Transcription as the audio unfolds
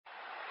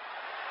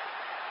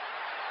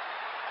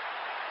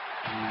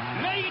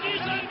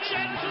Ladies and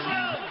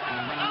gentlemen,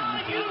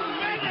 are you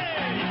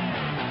ready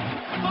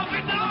for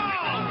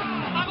Finale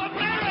of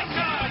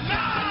America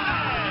Live?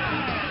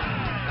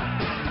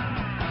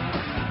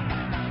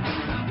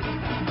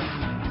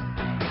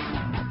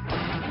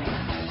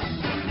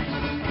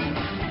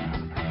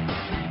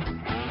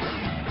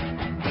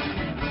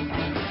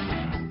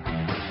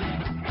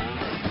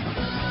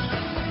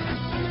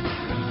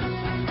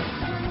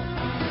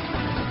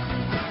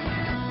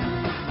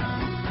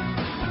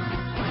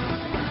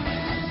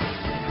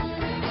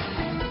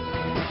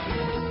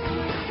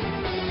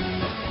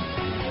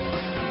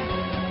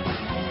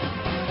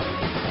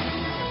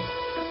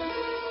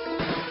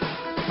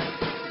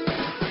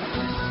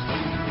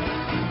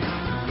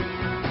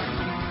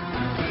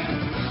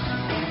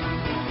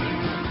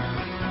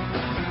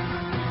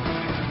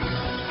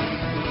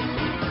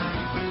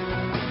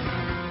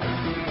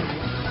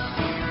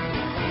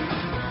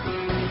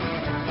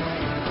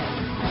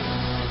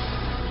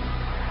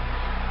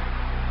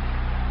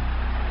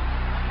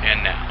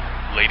 And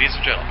now, ladies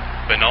and gentlemen,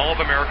 Banal of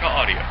America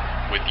Audio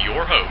with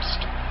your host,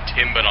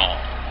 Tim Banal.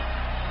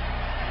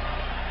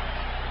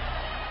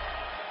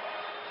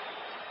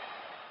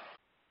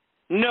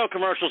 No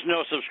commercials,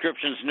 no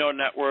subscriptions, no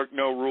network,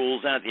 no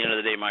rules, and at the end of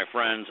the day, my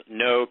friends,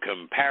 no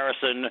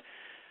comparison.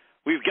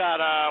 We've got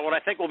what I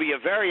think will be a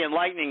very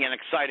enlightening and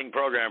exciting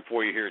program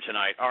for you here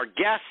tonight. Our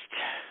guest,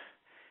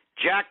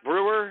 Jack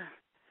Brewer,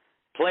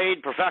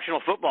 played professional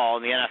football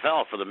in the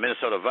NFL for the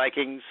Minnesota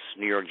Vikings,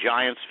 New York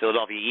Giants,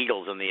 Philadelphia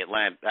Eagles, and the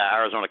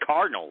Arizona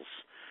Cardinals.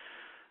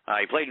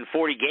 He played in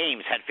 40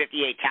 games, had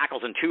 58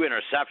 tackles and 2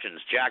 interceptions.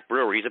 Jack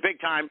Brewer. He's a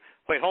big-time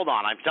 – wait, hold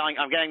on. I'm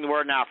getting the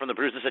word now from the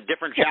producers. A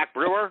different Jack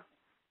Brewer?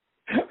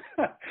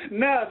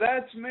 No,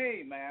 that's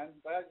me, man.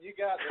 You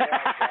got the right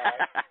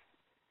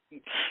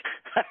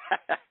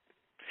guy.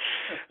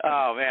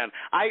 Oh, man.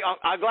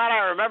 I'm glad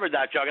I remembered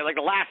that joke. Like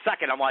the last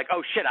second, I'm like,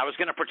 oh, shit, I was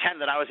going to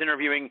pretend that I was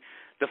interviewing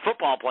the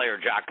football player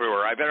Jack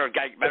Brewer. I better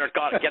get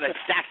his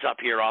stats up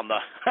here on the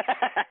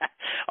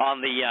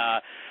on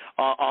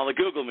the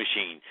Google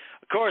machine.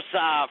 Of course,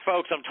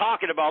 folks, I'm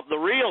talking about the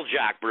real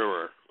Jack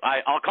Brewer.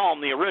 I'll call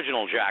him the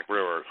original Jack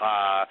Brewer.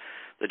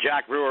 The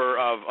Jack Brewer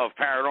of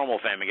paranormal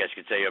fame, I guess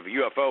you could say, of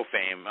UFO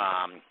fame.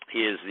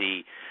 He is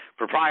the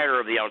proprietor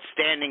of the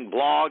outstanding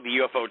blog, The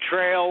UFO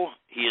Trail.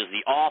 He is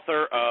the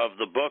author of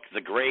the book,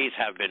 The Grays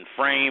Have Been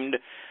Framed.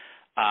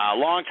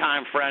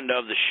 Longtime friend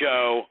of the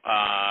show.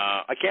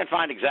 I can't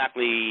find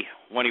exactly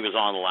when he was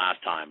on the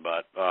last time,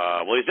 but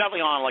he's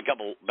definitely on like a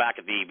couple back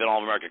at the Banal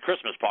of America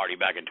Christmas party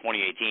back in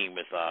 2018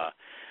 with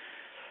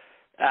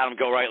Adam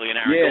Gorightly and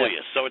Aaron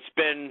Golias. So it's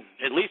been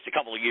at least a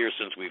couple of years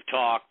since we've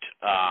talked,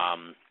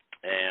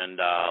 and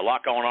a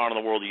lot going on in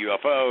the world of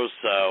UFOs.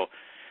 So,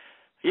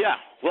 yeah,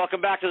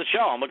 welcome back to the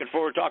show. I'm looking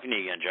forward to talking to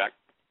you again, Jack.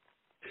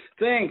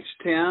 Thanks,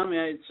 Tim.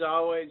 It's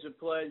always a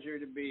pleasure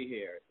to be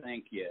here.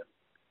 Thank you.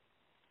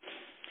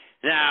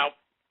 Now,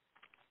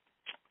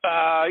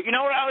 you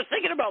know what, I was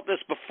thinking about this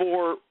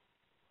before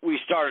we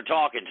started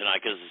talking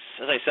tonight because,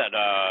 as I said,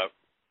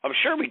 I'm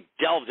sure we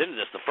delved into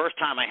this the first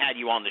time I had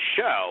you on the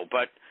show,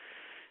 but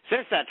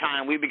since that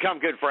time, we've become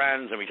good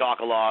friends and we talk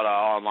a lot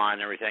online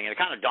and everything, and it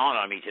kind of dawned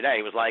on me today.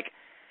 It was like,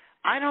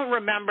 I don't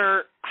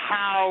remember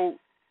how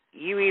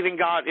you even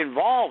got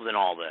involved in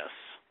all this.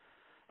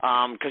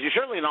 Because you're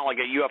certainly not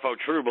like a UFO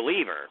true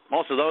believer.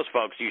 Most of those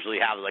folks usually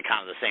have like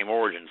kind of the same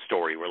origin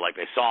story where like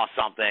they saw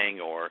something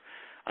or,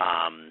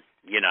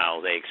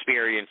 they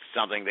experienced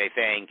something they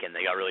think and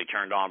they got really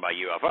turned on by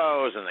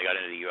UFOs and they got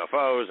into the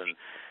UFOs and,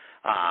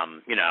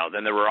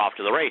 then they were off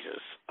to the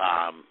races.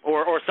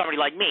 Or somebody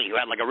like me who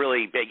had like a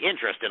really big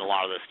interest in a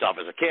lot of this stuff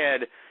as a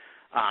kid,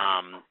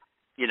 and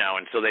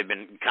so they've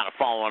been kind of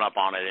following up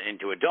on it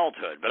into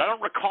adulthood. But I don't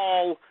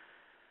recall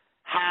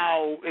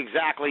how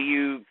exactly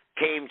you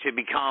came to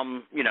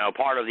become,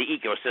 part of the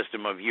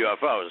ecosystem of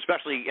UFOs,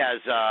 especially as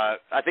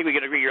I think we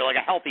can agree you're like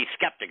a healthy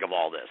skeptic of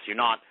all this. You're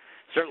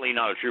certainly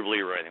not a true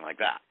believer or anything like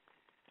that.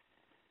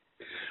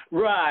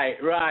 Right.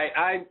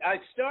 I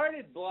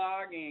started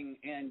blogging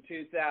in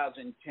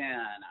 2010.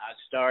 I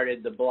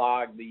started the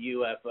blog, The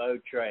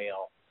UFO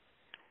Trail.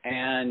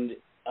 And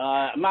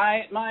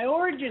my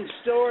origin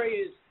story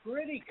is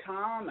pretty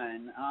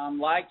common,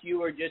 like you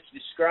were just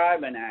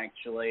describing,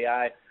 actually.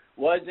 I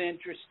was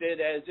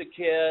interested as a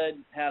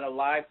kid, had a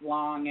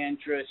lifelong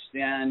interest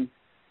in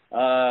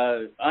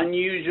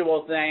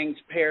unusual things,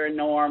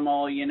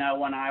 paranormal.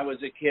 When I was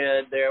a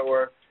kid, there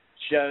were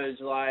shows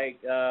like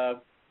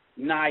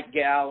Night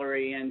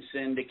Gallery in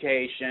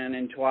syndication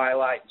and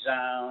Twilight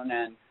Zone,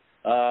 and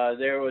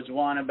there was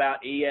one about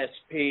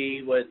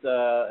ESP with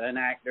an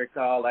actor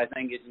called, I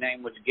think his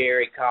name was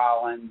Gary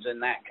Collins,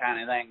 and that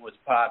kind of thing was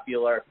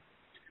popular.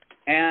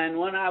 And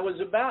when I was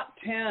about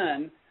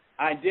 10,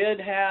 I did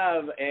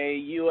have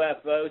a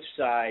UFO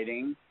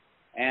sighting,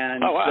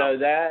 and so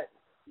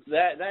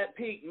that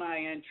piqued my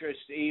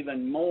interest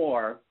even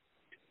more.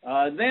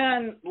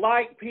 Then,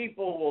 like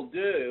people will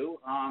do,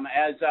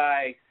 as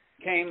I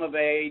came of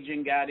age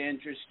and got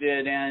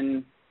interested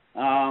in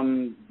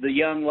the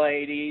young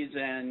ladies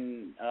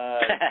and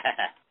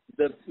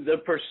the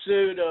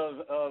pursuit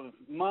of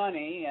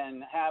money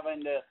and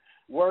having to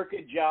work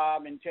a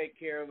job and take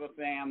care of a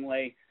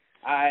family,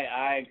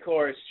 I of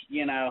course,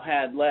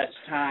 had less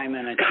time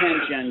and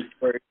attention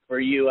for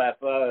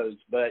UFOs.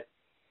 But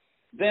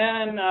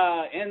then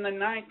in the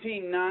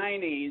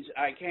 1990s,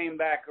 I came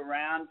back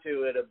around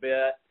to it a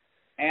bit,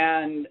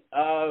 and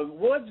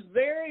was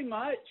very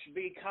much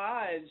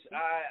because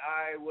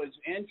I was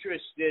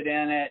interested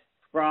in it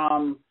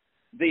from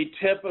the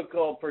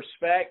typical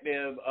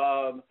perspective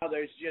of, oh,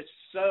 there's just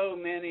so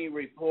many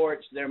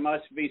reports, there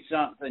must be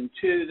something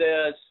to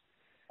this,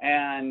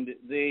 and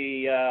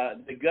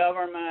the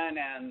government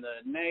and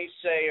the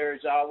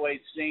naysayers always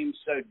seem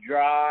so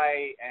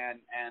dry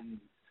and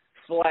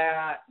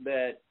flat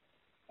that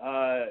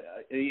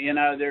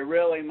there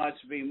really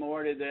must be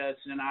more to this.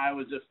 And I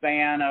was a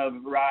fan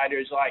of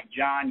writers like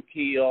John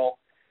Keel,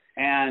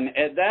 and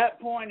at that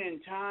point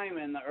in time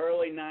in the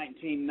early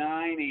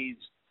 1990s,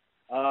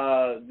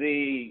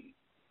 the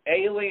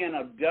alien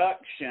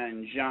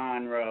abduction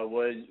genre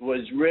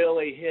was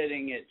really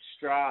hitting its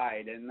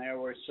stride, and there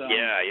were some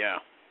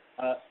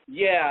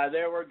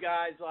there were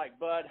guys like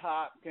Bud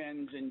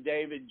Hopkins and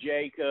David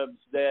Jacobs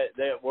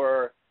that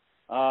were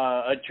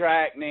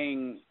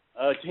attracting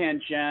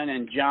attention,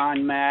 and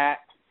John Mack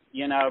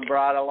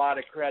brought a lot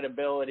of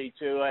credibility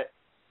to it.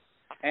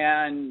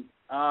 And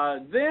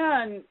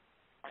then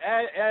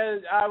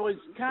as I was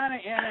kind of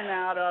in and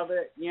out of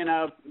it,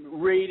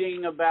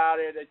 reading about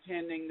it,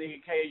 attending the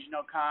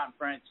occasional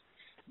conference,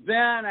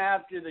 then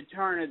after the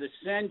turn of the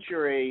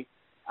century,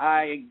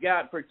 I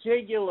got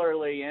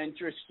particularly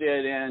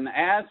interested in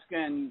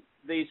asking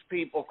these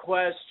people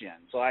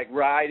questions, like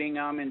writing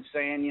them and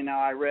saying,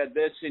 I read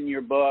this in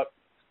your book,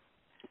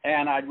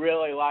 and I'd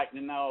really like to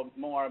know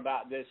more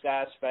about this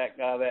aspect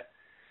of it.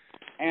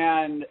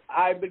 And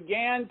I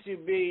began to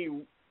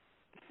be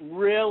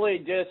really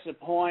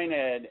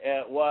disappointed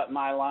at what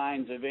my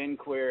lines of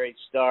inquiry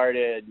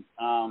started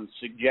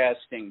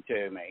suggesting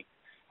to me.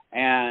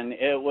 And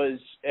it was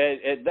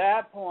at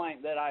that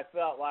point that I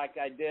felt like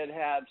I did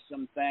have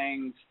some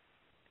things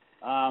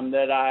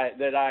that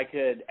I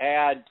could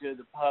add to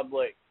the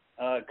public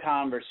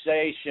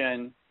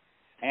conversation.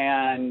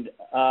 And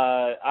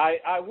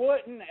I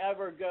wouldn't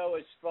ever go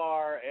as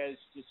far as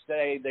to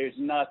say there's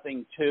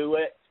nothing to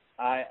it,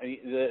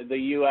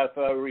 the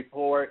UFO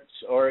reports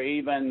or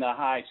even the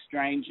high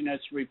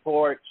strangeness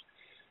reports.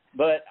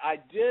 But I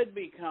did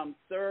become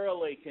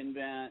thoroughly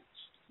convinced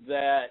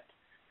that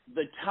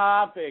the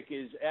topic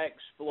is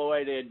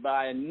exploited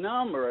by a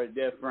number of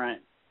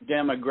different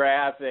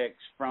demographics,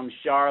 from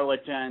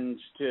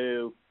charlatans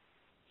to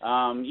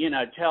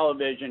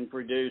television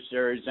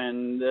producers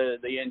and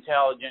the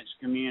intelligence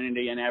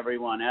community and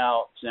everyone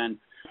else. And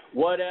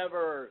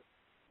whatever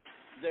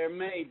there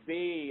may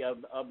be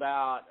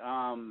about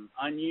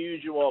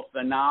unusual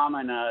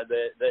phenomena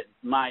that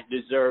might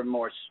deserve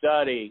more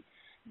study,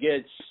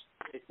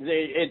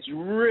 it's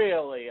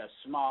really a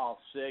small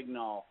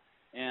signal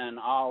in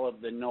all of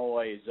the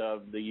noise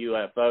of the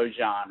UFO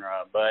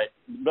genre.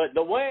 But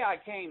the way I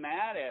came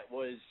at it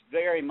was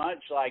very much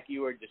like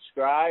you were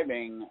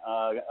describing,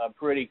 a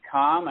pretty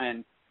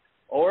common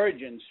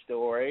origin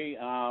story.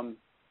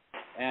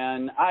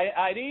 And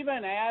I'd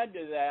even add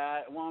to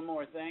that one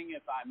more thing,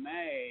 if I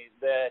may,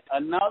 that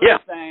another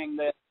thing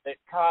that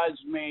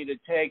caused me to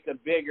take a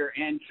bigger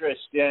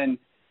interest in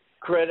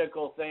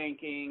critical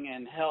thinking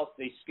and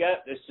healthy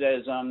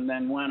skepticism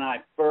than when I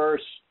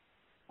first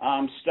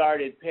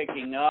started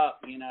picking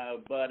up,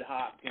 Bud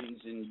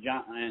Hopkins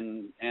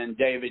and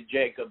David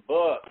Jacob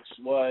books,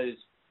 was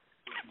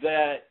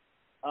that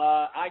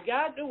I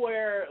got to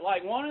where,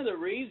 like, one of the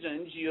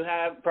reasons you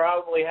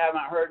probably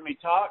haven't heard me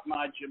talk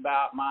much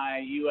about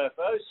my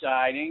UFO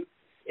sighting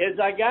is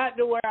I got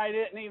to where I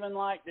didn't even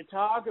like to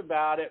talk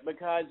about it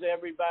because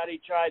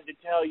everybody tried to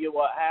tell you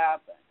what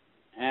happened.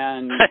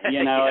 And,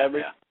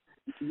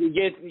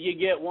 you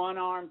get one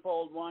arm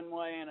pulled one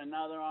way and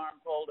another arm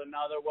pulled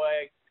another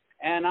way.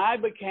 And I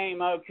became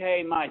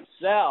okay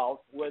myself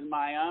with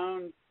my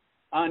own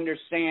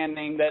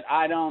understanding that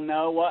I don't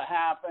know what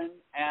happened,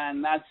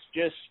 and that's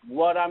just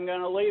what I'm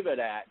going to leave it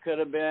at. Could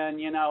have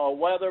been, a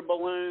weather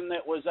balloon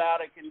that was out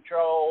of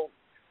control.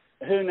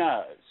 Who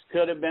knows?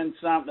 Could have been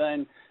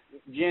something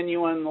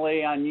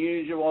genuinely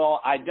unusual.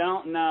 I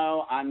don't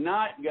know. I'm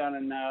not going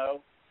to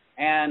know.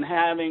 And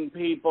having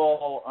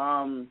people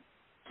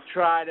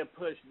try to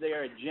push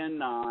their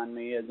agenda on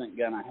me isn't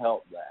going to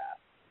help that.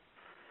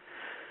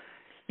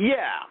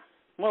 Yeah.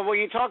 Well, when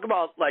you talk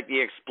about, like,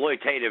 the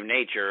exploitative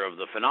nature of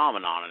the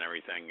phenomenon and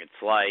everything,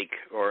 it's like,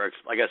 or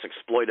I guess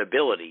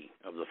exploitability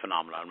of the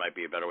phenomenon might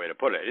be a better way to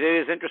put it. It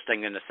is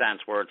interesting in the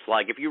sense where it's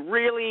like, if you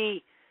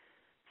really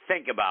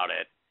think about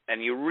it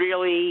and you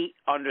really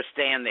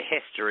understand the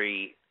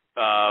history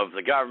of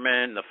the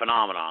government and the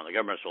phenomenon, the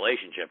government's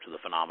relationship to the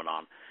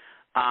phenomenon,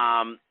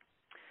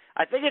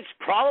 I think it's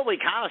probably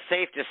kind of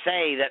safe to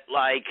say that,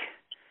 like,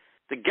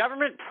 the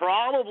government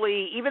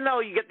probably, even though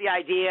you get the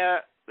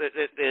idea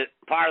that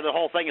part of the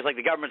whole thing is like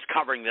the government's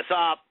covering this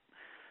up,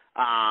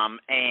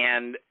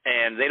 and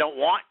they don't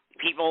want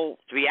people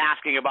to be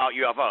asking about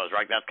UFOs,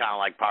 right? That's kind of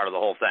like part of the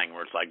whole thing,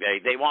 where it's like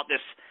they want this,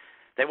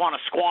 they want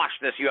to squash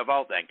this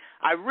UFO thing.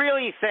 I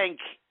really think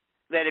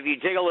that if you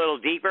dig a little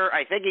deeper,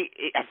 I think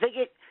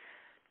that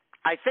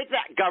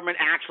government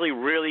actually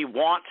really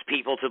wants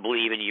people to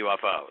believe in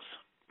UFOs,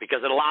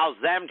 because it allows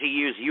them to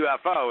use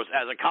UFOs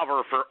as a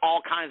cover for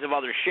all kinds of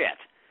other shit.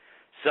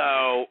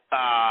 So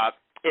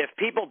if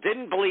people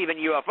didn't believe in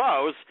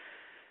UFOs,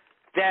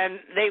 then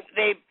they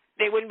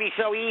wouldn't be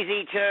so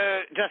easy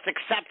to just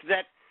accept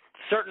that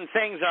certain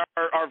things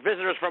are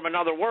visitors from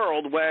another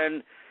world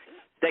when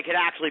they could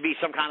actually be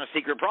some kind of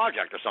secret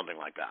project or something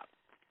like that.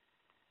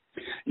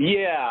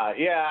 Yeah,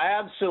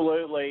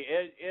 absolutely.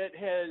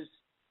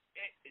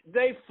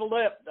 They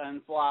flipped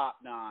and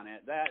flopped on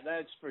it.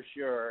 That's for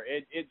sure.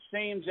 It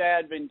seems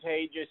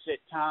advantageous at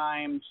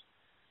times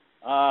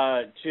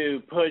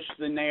to push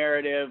the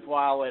narrative,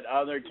 while at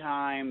other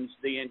times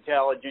the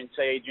intelligence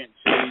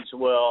agencies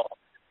will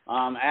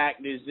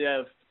act as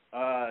if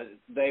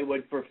they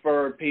would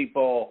prefer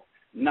people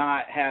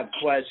not have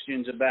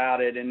questions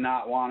about it and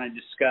not want to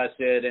discuss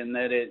it, and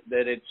that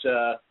it's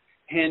a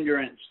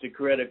hindrance to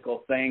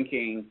critical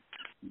thinking.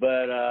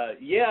 But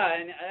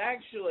and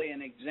actually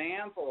an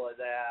example of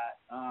that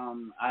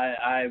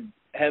I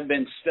have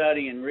been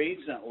studying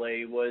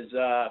recently was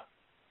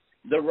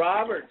the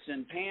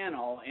Robertson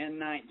panel in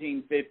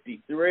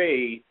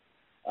 1953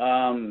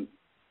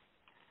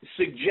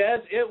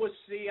 it was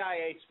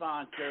CIA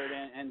sponsored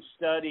and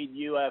studied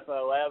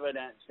UFO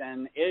evidence,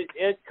 and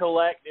it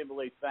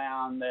collectively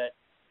found that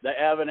the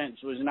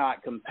evidence was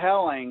not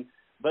compelling,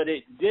 but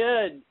it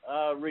did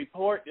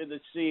report to the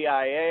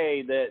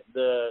CIA that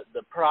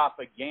the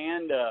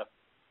propaganda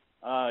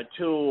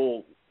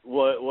tool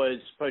was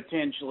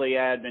potentially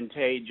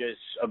advantageous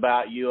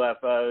about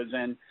UFOs,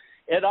 and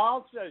it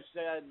also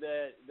said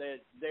that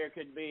there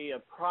could be a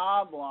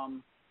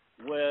problem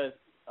with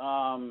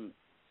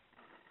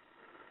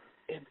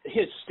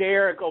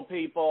hysterical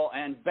people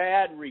and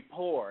bad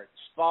reports,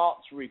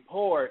 false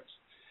reports,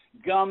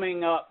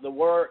 gumming up the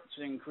works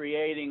and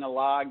creating a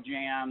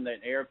logjam that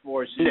Air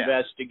Force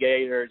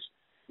investigators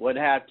would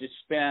have to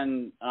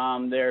spend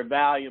their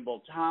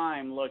valuable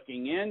time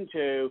looking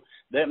into,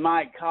 that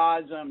might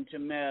cause them to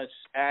miss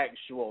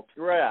actual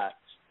threats.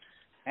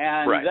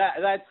 And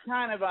that's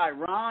kind of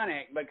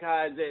ironic,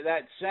 because at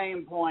that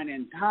same point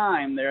in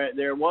time,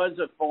 there was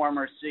a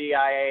former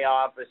CIA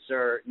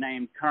officer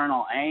named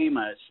Colonel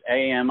Amos,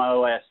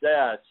 Amoss,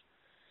 that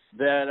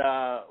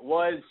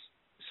was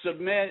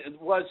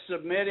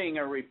submitting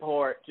a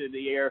report to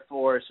the Air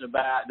Force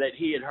about that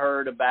he had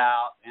heard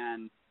about,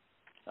 and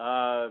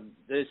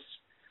this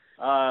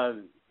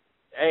AFOSI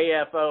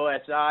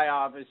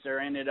officer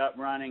ended up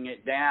running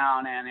it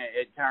down, and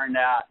it turned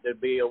out to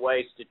be a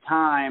waste of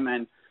time.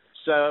 And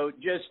so,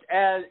 just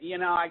as you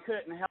know, I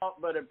couldn't help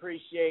but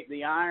appreciate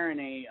the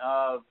irony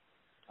of,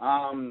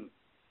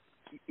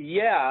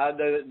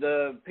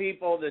 the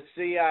people the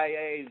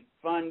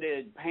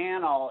CIA-funded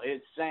panel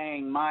is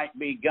saying might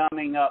be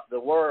gumming up the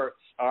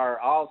works are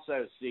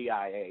also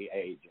CIA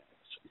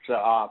agents, so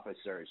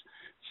officers.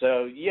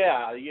 So,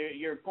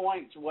 your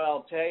point's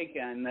well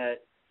taken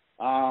that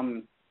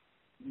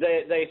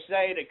they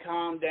say to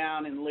calm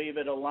down and leave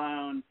it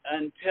alone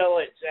until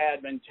it's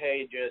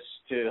advantageous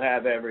to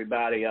have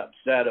everybody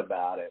upset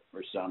about it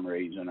for some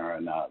reason or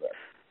another.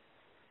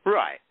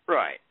 Right.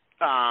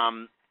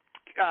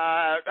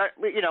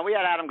 We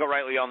had Adam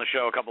Gorightly on the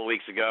show a couple of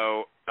weeks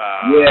ago.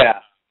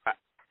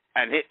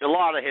 And a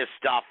lot of his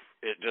stuff,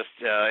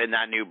 in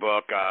that new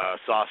book,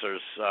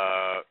 Saucers,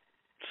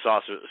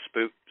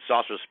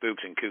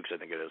 Spooks, and Kooks, I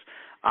think it is,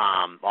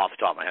 off the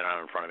top of my head, I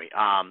don't have it in front of me.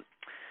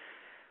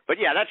 But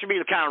that should be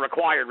the kind of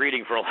required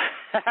reading for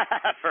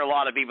for a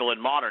lot of people in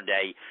modern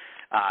day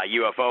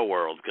UFO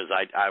world, because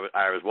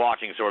I was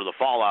watching sort of the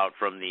fallout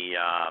from the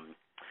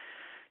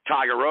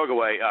Tyler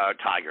Rogoway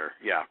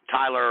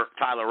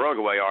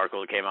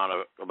article that came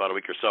out about a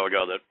week or so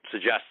ago that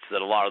suggests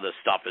that a lot of this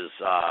stuff is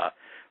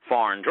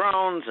foreign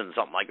drones and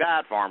something like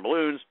that, foreign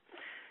balloons.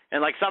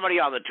 And like somebody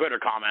on the Twitter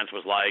comments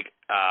was like,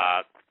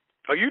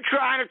 are you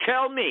trying to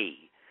tell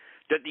me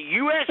that the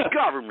U.S.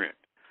 government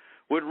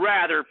would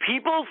rather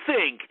people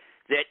think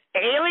that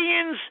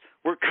aliens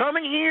were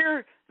coming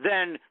here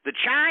than the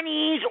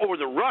Chinese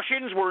or the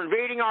Russians were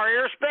invading our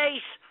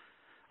airspace?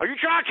 Are you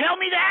trying to tell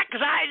me that?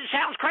 Because it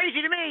sounds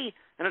crazy to me.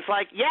 And it's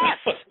like, yes,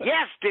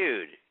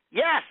 dude.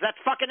 Yes, that's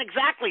fucking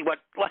exactly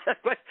what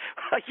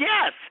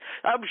yes.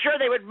 I'm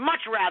sure they would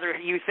much rather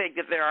you think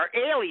that there are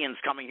aliens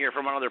coming here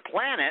from another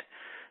planet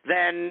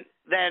than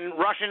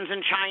Russians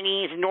and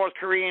Chinese and North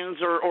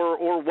Koreans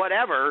or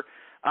whatever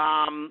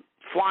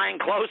flying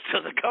close to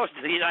the coast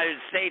of the United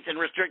States in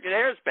restricted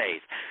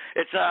airspace.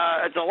 It's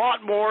a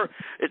lot more.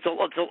 It's a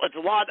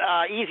lot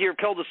easier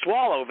pill to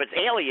swallow if it's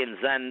aliens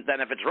than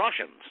if it's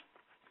Russians.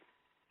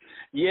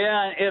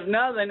 Yeah, if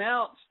nothing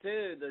else,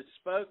 too, the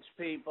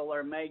spokespeople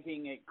are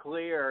making it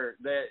clear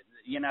that,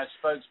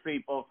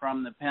 spokespeople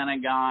from the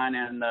Pentagon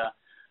and the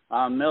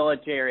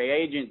military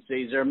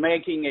agencies are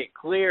making it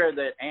clear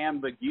that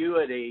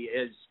ambiguity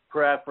is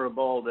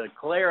preferable to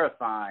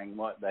clarifying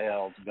what the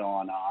hell's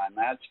going on.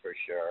 That's for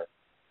sure.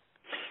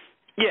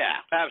 Yeah,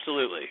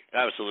 absolutely.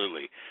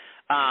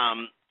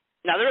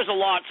 Now there is a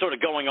lot sort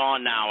of going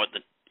on now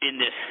in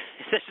this.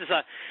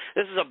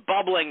 This is a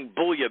bubbling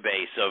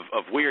bouillabaisse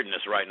of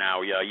weirdness right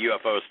now.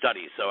 UFO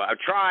studies. So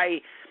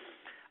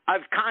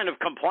I've kind of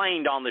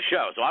complained on the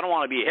show. So I don't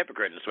want to be a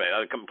hypocrite in this way.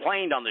 I've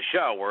complained on the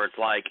show where it's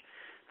like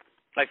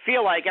I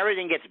feel like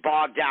everything gets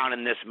bogged down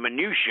in this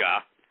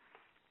minutia.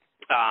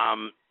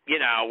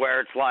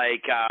 Where it's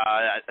like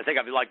I think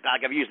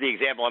I've used the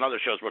example on other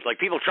shows where it's like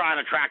people trying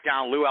to track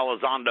down Lou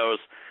Elizondo's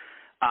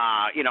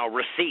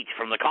receipt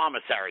from the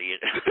commissary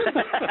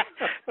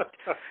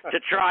to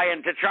try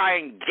and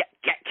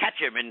catch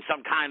him in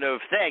some kind of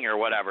thing or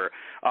whatever,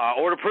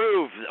 or to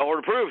prove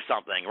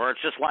something, where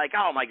it's just like,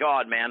 oh my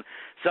God, man.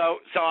 So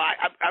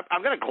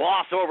I'm going to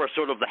gloss over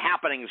sort of the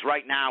happenings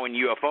right now in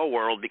UFO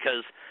world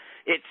because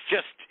it's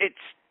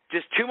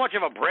just too much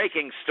of a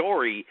breaking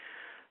story,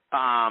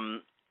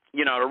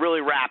 to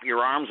really wrap your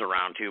arms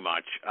around too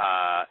much.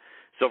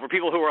 So for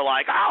people who are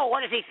like, oh, what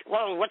is he?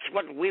 Well,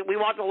 we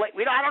want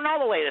I don't know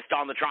the latest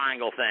on the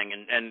triangle thing,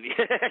 and and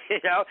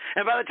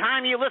by the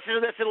time you listen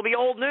to this, it'll be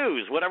old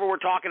news, whatever we're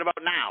talking about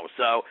now.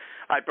 So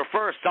I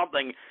prefer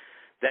something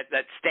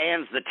that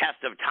stands the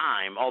test of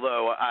time.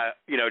 Although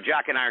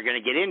Jack and I are going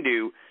to get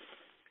into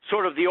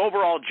sort of the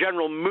overall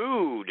general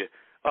mood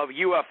of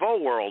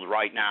UFO world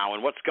right now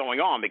and what's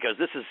going on, because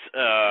this has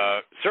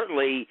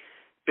certainly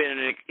been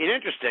an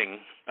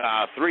interesting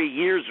 3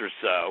 years or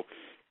so.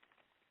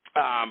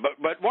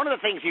 But one of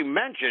the things you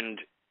mentioned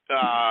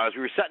as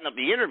we were setting up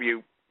the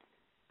interview,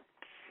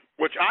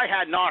 which I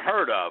had not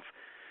heard of,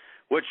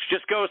 which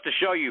just goes to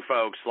show you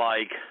folks,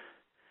 like,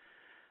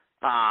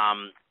 I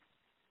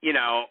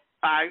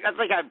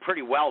think I'm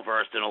pretty well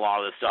versed in a lot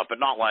of this stuff, but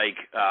not like,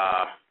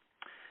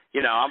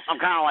 I'm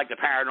kind of like the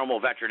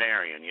paranormal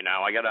veterinarian.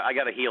 I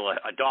gotta heal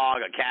a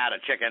dog, a cat, a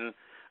chicken,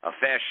 a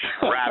fish,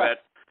 a rabbit.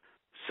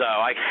 So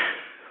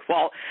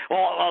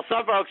while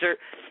some folks are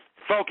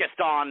focused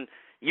on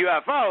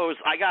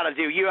UFOs, I got to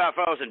do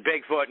UFOs and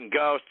Bigfoot and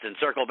ghosts and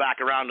circle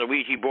back around the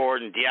Ouija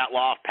board and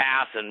Dyatlov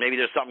Pass, and maybe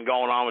there's something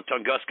going on with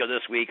Tunguska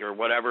this week or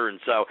whatever. And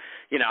so,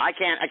 I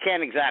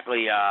can't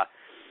exactly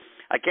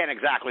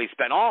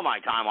spend all my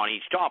time on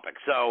each topic.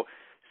 So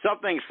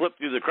something slipped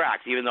through the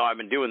cracks, even though I've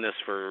been doing this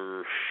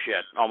for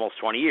almost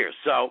 20 years.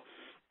 So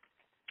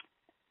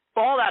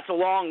all that's a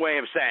long way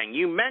of saying,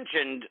 you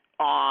mentioned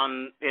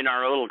in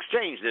our little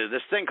exchange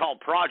this thing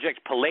called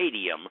Project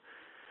Palladium.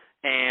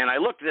 And I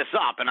looked this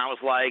up, and I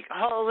was like,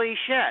 "Holy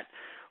shit!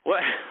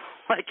 What?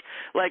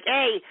 Like,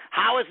 A,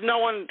 how has no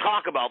one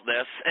talk about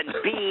this? And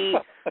B,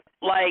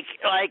 like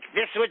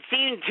this would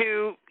seem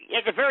to,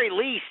 at the very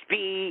least,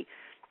 be,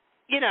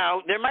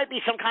 there might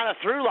be some kind of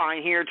through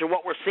line here to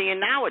what we're seeing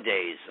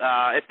nowadays.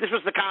 If this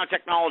was the kind of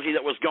technology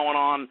that was going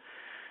on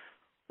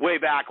way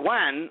back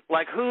when,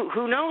 like,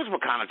 who knows what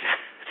kind of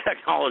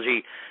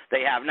technology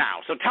they have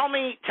now? So tell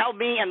me,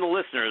 and the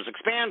listeners,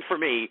 expand for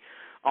me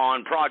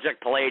on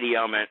Project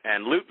Palladium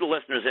and loop the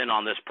listeners in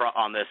on this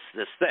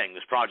thing,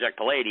 this Project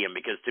Palladium,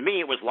 because to me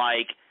it was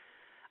like,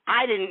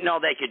 I didn't know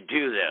they could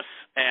do this,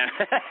 and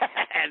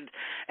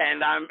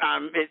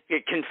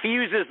it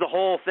confuses the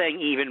whole thing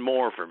even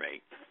more for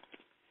me.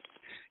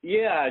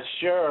 Yeah,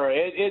 sure.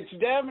 It's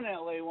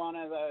definitely one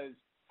of those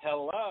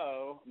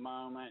hello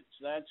moments,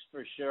 that's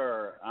for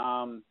sure.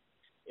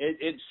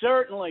 It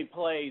certainly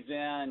plays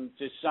in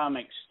to some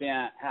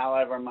extent,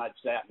 however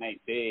much that may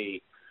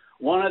be.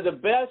 One of the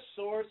best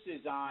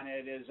sources on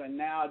it is a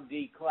now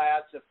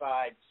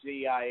declassified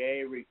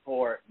CIA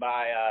report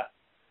by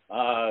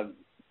a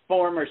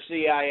former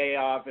CIA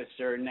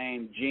officer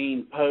named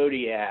Gene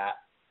Podiat,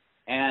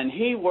 and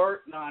he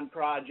worked on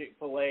Project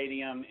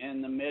Palladium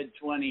in the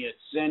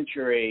mid-20th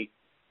century,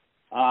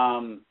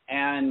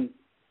 and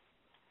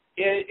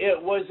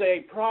it was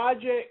a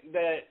project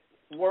that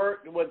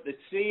worked with the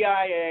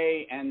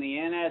CIA and the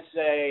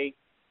NSA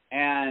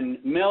and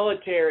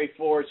military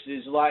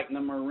forces like the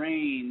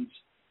Marines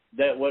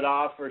that would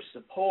offer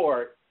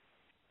support.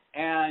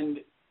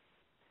 And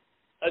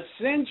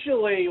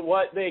essentially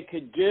what they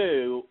could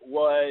do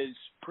was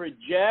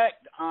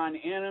project on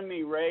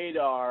enemy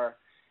radar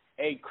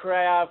a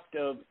craft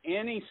of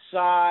any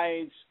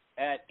size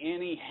at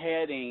any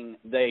heading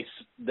they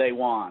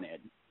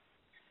wanted.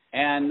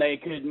 And they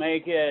could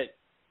make it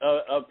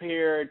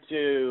appear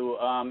to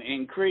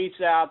increase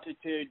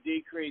altitude,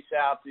 decrease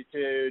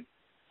altitude,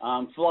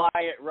 fly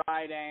at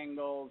right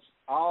angles,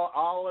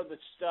 all of the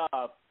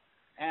stuff.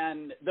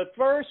 And the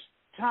first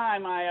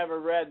time I ever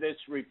read this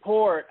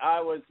report, I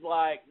was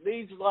like,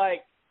 these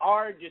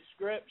are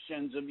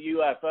descriptions of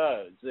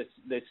UFOs.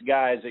 This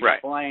guy is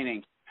explaining.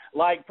 Right.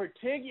 Like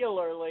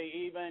particularly,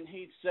 even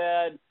he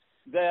said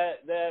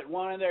that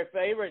one of their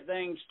favorite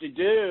things to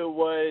do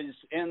was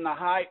in the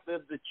height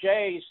of the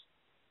chase,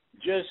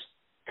 just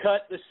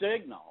cut the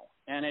signal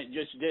and it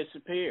just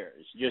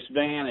disappears, just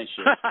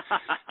vanishes.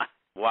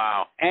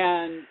 Wow.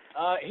 And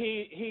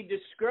he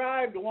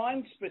described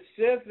one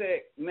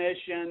specific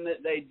mission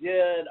that they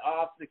did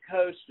off the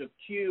coast of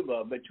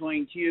Cuba,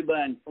 between Cuba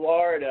and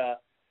Florida,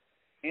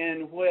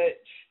 in which,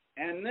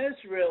 and this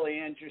really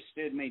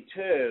interested me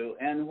too,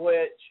 in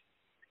which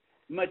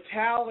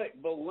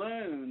metallic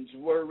balloons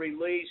were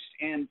released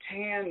in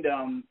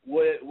tandem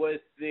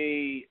with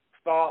the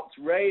false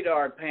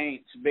radar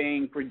paints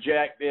being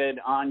projected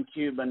on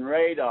Cuban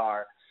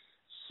radar,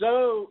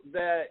 so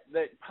that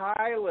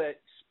pilots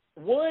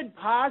would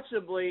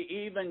possibly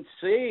even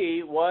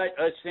see what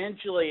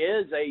essentially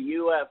is a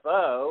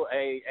UFO,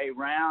 a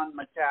round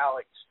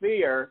metallic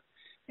sphere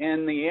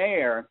in the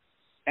air.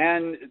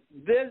 And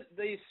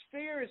these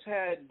spheres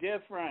had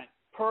different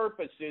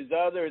purposes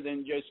other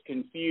than just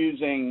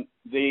confusing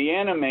the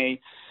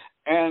enemy.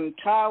 And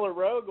Tyler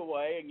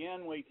Rogoway,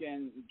 again, we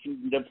can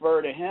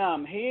defer to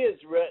him. He has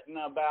written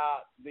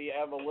about the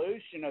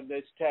evolution of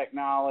this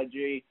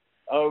technology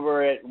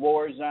over at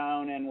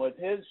Warzone and with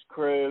his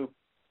crew.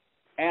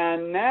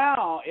 And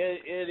now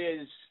it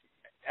is,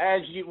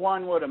 as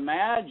one would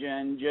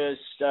imagine,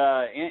 just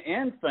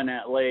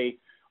infinitely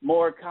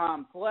more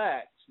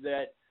complex,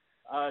 that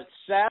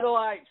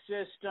satellite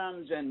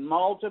systems and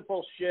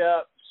multiple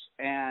ships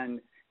and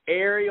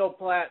aerial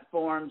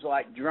platforms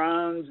like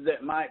drones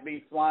that might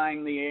be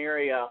flying the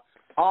area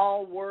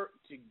all work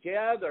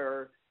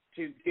together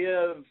to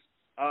give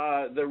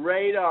the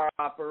radar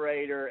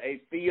operator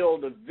a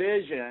field of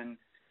vision.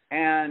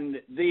 And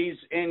these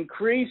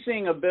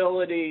increasing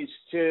abilities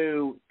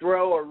to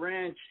throw a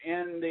wrench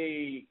in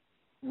the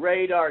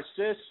radar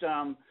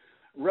system,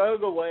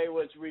 Rogoway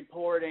was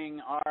reporting,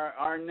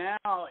 are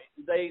now,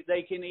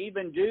 they can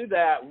even do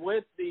that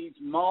with these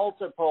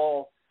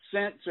multiple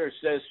sensor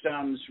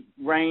systems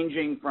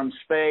ranging from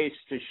space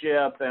to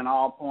ship and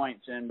all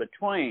points in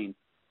between.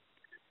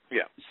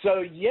 Yeah.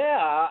 So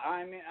yeah,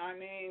 I mean,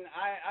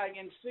 I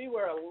can see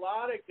where a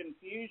lot of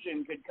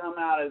confusion could come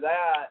out of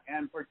that,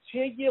 and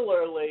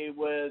particularly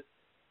with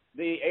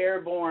the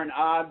airborne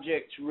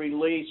objects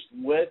released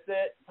with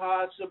it,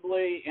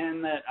 possibly,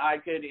 in that I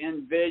could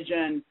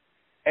envision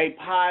a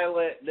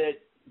pilot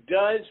that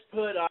does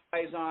put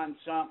eyes on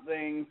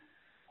something,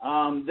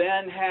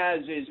 then has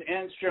his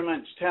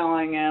instruments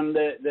telling him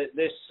that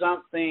this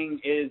something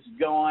is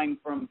going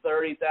from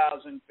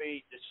 30,000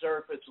 feet to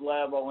surface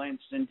level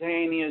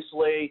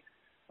instantaneously,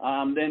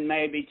 then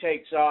maybe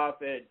takes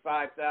off at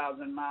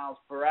 5,000 miles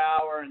per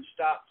hour and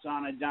stops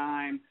on a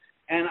dime.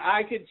 And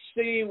I could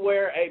see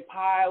where a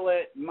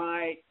pilot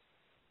might,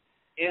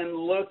 in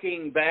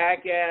looking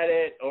back at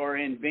it or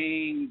in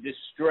being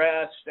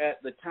distressed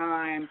at the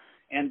time,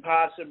 and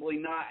possibly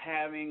not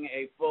having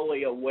a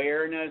fully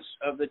awareness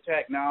of the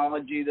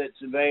technology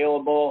that's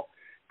available,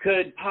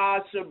 could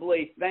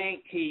possibly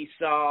think he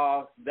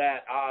saw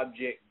that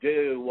object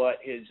do what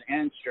his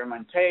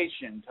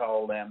instrumentation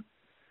told him.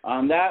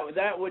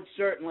 That would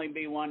certainly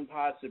be one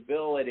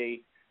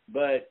possibility.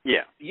 But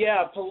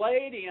yeah,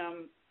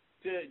 Palladium,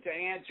 to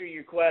answer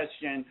your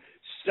question,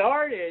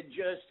 started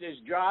just as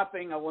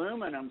dropping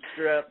aluminum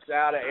strips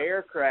out of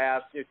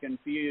aircraft to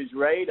confuse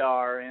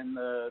radar in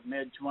the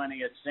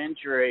mid-20th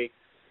century,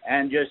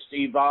 and just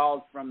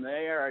evolved from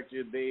there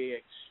to be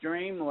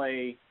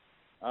extremely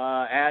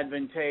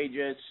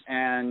advantageous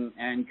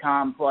and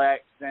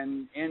complex,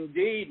 and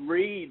indeed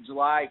reads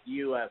like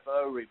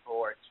UFO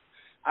reports.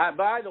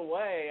 By the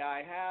way,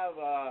 I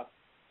have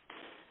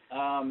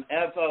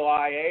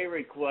FOIA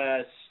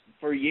requests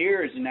for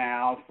years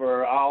now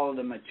for all of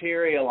the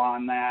material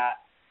on that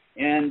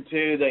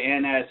into the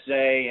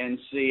NSA and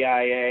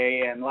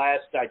CIA, and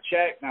last I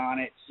checked on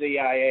it,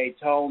 CIA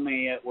told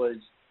me it was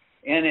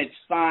in its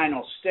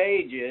final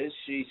stages.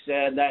 She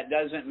said that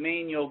doesn't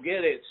mean you'll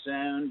get it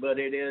soon, but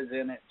it is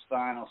in its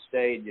final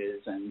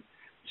stages, and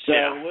so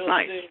we'll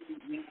see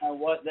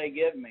what they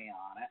give me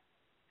on it.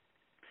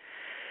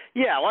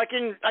 Yeah, well, I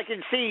can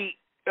see.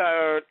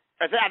 I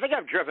think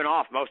I've driven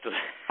off most of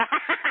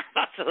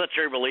the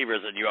true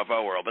believers in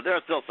UFO world, but there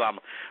are still some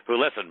who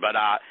listen. But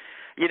I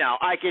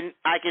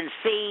can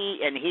see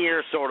and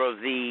hear sort of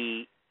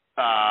the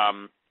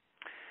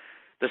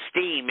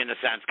steam, in a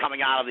sense,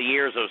 coming out of the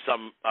ears of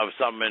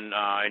some in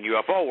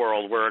UFO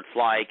world, where it's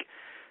like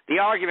the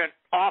argument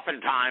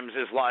oftentimes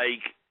is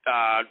like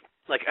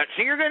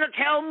so you're going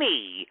to tell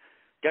me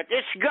that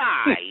this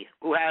guy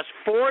who has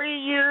 40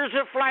 years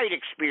of flight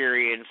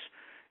experience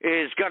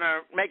is going to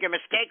make a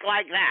mistake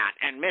like that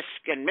and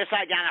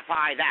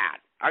misidentify that?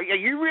 Are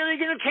you really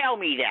going to tell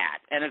me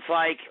that? And it's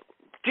like,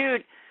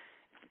 dude,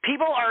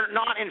 people are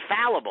not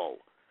infallible.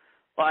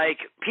 Like,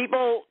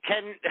 people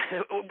can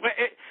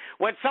 –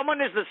 when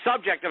someone is the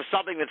subject of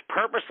something that's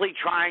purposely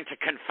trying to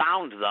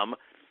confound them,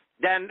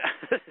 then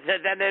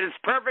it is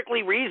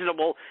perfectly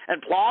reasonable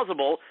and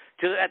plausible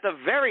to, at the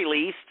very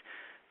least,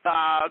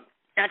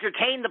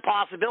 entertain the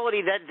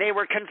possibility that they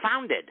were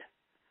confounded.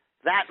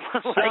 That,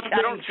 like,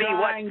 I don't see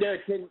what... I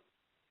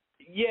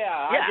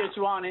just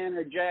want to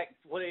interject,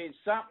 please.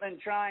 Something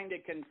trying to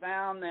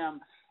confound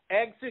them,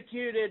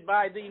 executed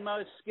by the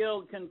most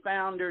skilled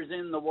confounders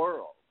in the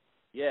world.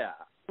 Yeah.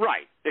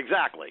 Right.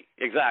 Exactly.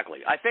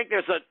 I think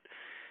there's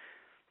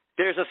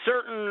a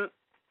certain,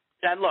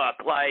 and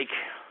look, like,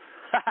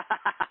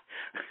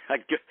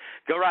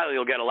 Go Riley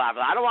will get a laugh.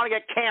 I don't want to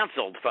get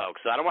canceled,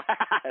 folks. I don't want,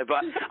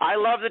 but I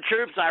love the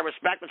troops. I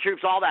respect the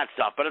troops, all that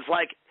stuff. But it's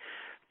like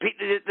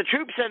the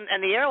troops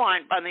and the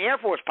airline and the Air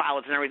Force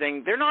pilots and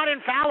everything, they're not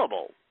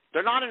infallible.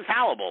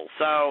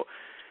 So,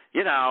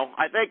 you know,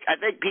 I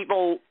think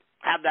people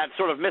have that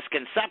sort of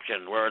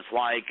misconception where it's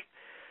like,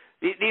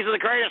 these are the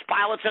greatest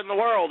pilots in the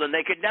world, and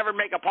they could never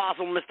make a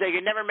possible mistake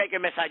and never make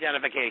a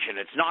misidentification.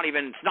 It's not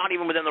even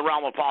within the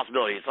realm of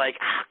possibility. It's like,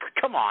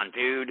 come on,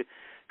 dude,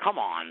 come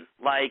on.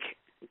 Like,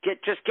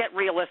 just get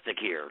realistic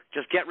here.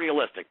 Just get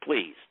realistic,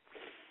 please.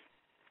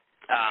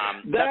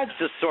 That's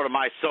just sort of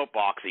my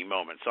soapboxy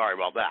moment. Sorry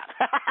about that.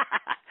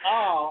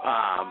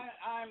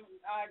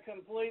 I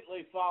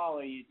completely follow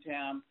you,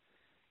 Tim.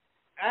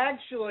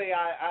 Actually,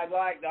 I'd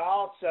like to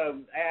also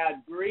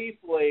add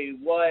briefly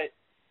what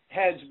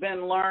has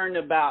been learned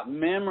about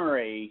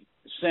memory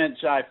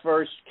since I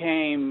first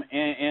came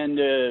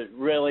into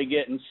really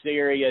getting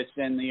serious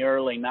in the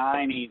early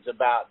 90s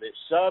about this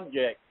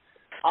subject.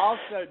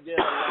 Also did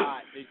a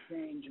lot to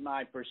change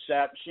my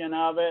perception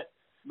of it,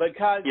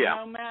 because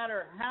no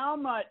matter how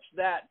much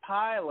that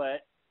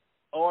pilot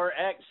or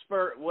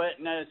expert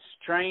witness,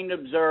 trained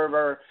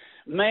observer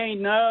may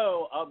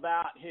know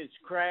about his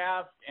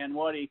craft and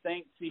what he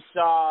thinks he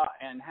saw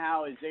and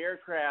how his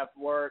aircraft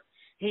worked,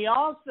 he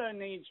also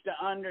needs to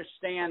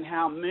understand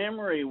how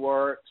memory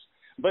works,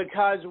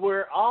 because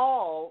we're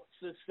all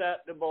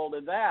susceptible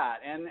to that.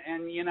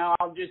 And you know,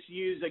 I'll just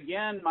use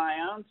again my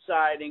own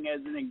sighting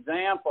as an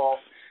example.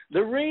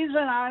 The reason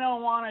I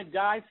don't want to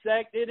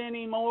dissect it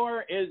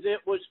anymore is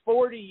it was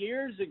 40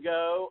 years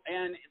ago,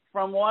 and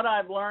from what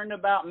I've learned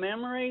about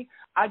memory,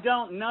 I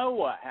don't know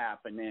what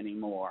happened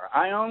anymore.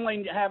 I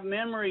only have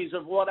memories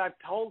of what I've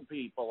told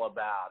people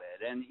about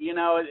it. And, you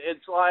know,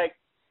 it's like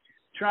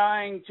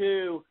trying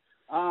to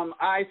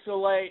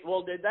isolate,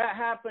 well, did that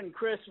happen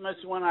Christmas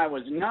when I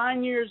was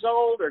 9 years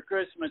old or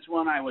Christmas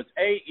when I was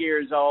 8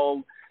 years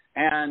old?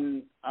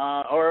 And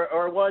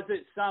or was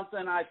it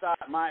something I thought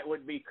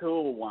would be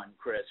cool one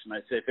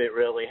Christmas if it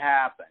really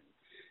happened?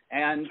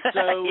 And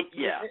so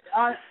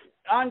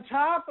on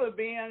top of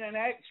being an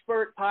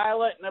expert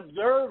pilot and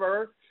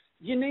observer,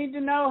 you need to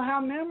know how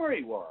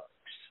memory works,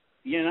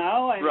 you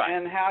know,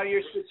 and how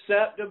you're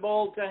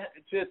susceptible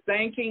to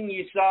thinking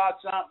you saw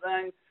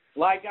something.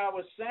 Like I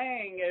was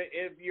saying,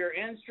 if your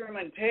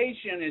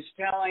instrumentation is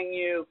telling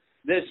you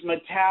this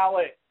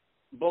metallic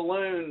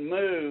balloon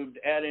moved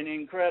at an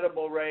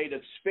incredible rate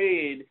of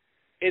speed,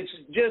 it's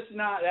just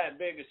not that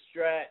big a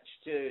stretch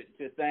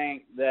to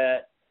think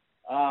that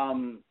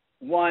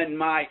one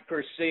might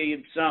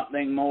perceive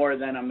something more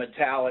than a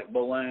metallic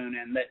balloon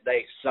and that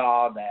they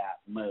saw that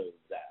move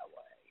that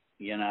way,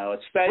 you know,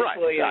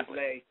 especially if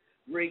they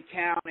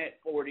recount it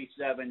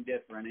 47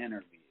 different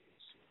interviews.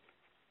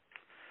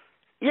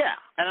 Yeah,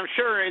 and I'm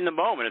sure in the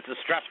moment it's a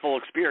stressful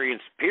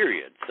experience,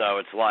 period. So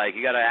it's like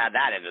you got to add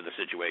that into the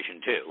situation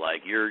too.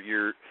 Like you're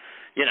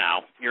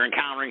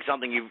encountering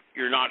something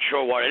you're not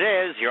sure what it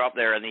is. You're up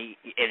there in the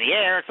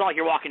air. It's not like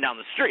you're walking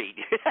down the street.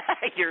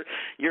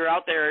 you're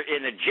out there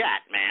in a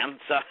jet, man.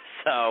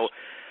 So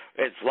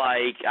it's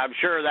like I'm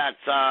sure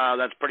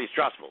that's pretty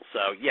stressful.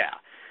 So yeah,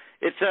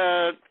 it's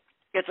a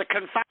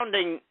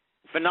confounding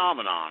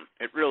phenomenon.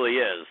 It really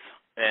is,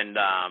 and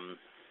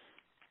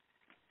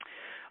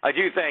I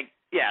do think.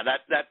 Yeah,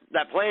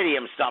 that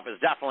Palladium stuff is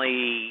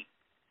definitely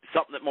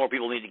something that more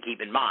people need to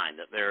keep in mind.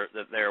 That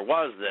there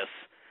was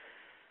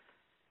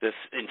this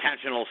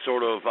intentional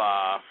sort of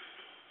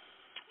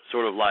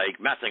like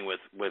messing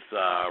with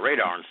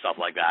radar and stuff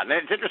like that. And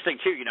it's interesting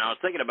too. You know, I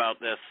was thinking about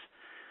this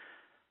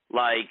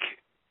like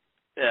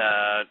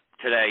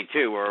today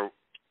too, where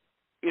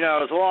you know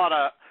there's a lot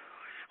of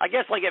I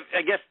guess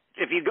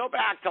if you go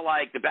back to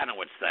like the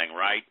Benowitz thing,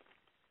 right?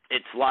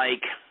 It's like.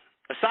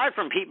 Aside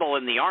from people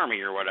in the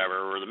Army or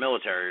whatever, or the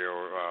military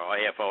or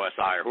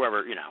AFOSI or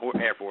whoever, you know,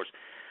 Air Force,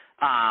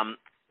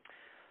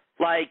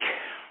 like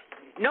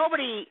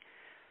nobody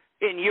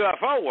in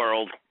UFO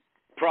world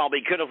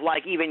probably could have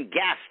like even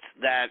guessed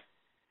that,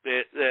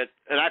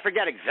 and I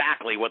forget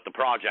exactly what the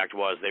project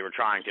was they were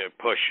trying to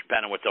push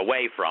Benowitz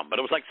away from, but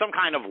it was like some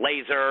kind of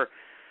laser,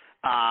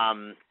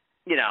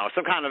 you know,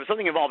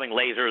 something involving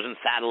lasers and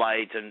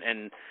satellites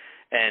and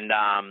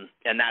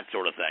that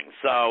sort of thing.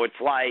 So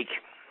it's like.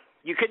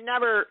 You could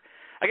never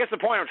 – I guess the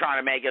point I'm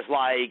trying to make is,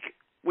 like,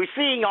 we're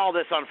seeing all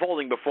this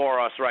unfolding before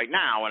us right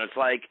now, and it's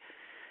like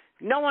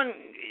no one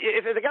 –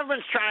 if the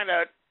government's trying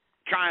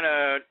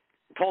to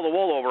pull the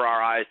wool over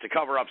our eyes to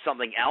cover up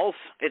something else,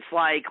 it's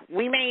like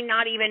we may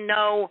not even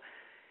know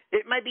 –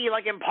 it might be,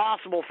 like,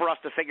 impossible for us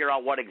to figure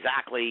out what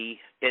exactly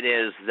it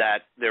is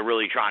that they're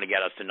really trying to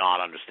get us to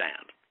not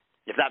understand,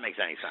 if that makes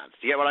any sense.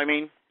 Do you get what I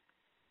mean?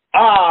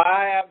 Oh,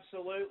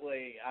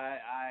 absolutely.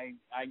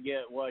 I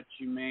get what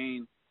you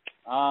mean.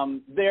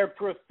 They're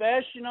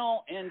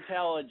professional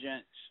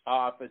intelligence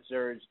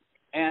officers,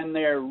 and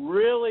they're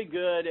really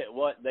good at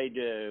what they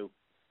do.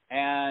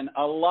 And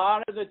a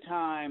lot of the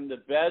time, the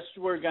best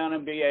we're going to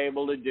be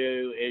able to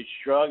do is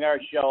shrug our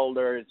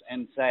shoulders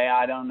and say,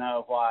 I don't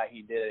know why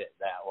he did it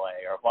that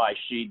way or why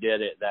she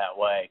did it that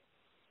way.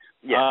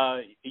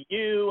 Yeah.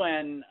 You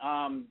and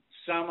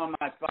some of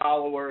my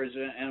followers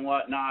and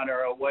whatnot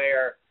are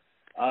aware.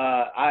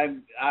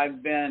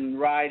 I've been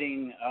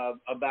writing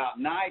about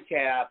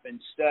NICAP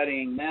and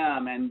studying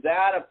them, and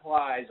that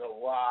applies a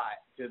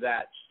lot to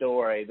that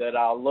story. That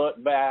I'll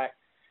look back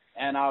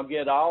and I'll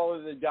get all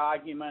of the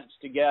documents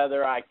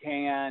together I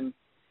can,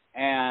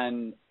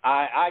 and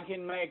I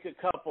can make a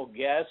couple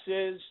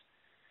guesses.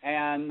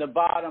 And the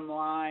bottom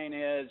line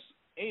is,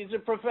 he's a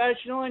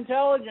professional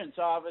intelligence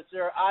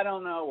officer. I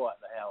don't know what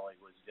the hell he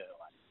was doing,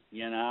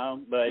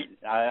 but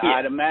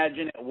I'd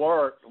imagine it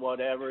worked,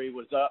 whatever he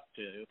was up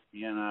to,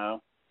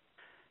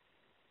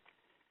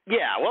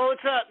 Yeah, well,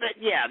 it's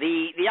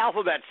the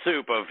alphabet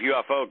soup of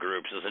UFO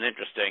groups is an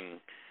interesting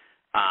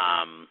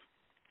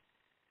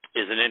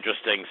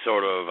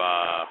sort of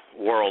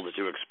world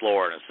to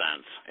explore in a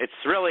sense.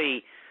 It's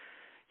really,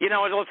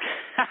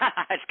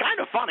 it's kind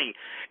of funny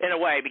in a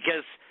way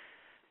because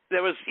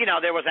there was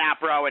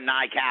APRO and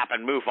NICAP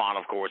and MUFON,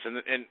 of course,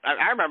 and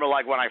I remember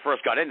like when I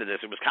first got into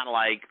this, it was kind of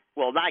like,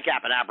 well,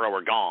 NICAP and APRO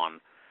were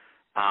gone,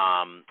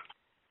 and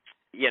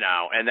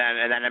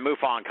then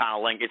MUFON kind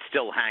of it's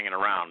still hanging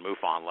around,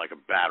 MUFON like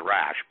a bad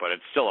rash, but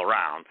it's still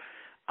around.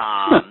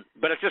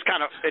 But it's just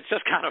kind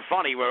of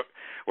funny where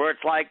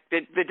it's like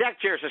the deck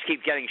chairs just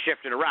keep getting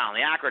shifted around.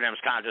 The acronyms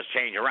kind of just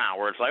change around.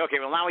 Where it's like,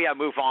 okay, well now we have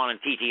MUFON and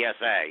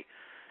TTSA,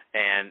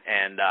 and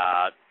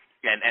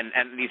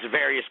these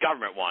various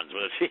government ones.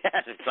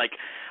 It's like,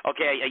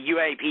 okay, a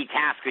UAP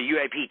task, a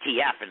UAP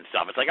TF and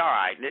stuff. It's like, all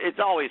right, it's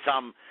always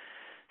some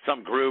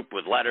group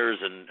with letters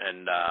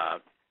and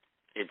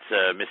it's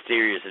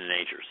mysterious in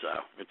nature.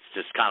 So it's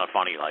just kind of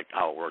funny like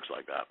how it works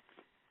like that.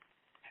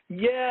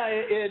 Yeah,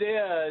 it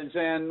is,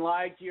 and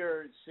like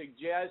you're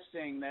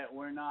suggesting that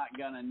we're not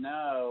going to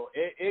know,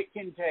 it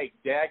can take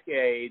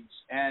decades,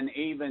 and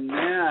even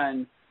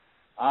then,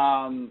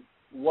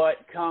 what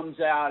comes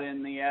out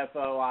in the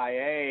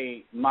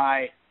FOIA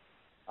might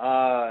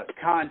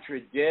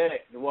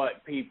contradict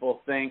what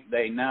people think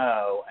they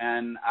know,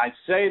 and I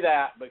say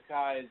that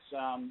because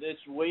this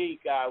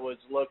week I was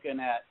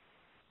looking at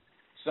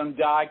some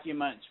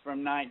documents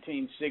from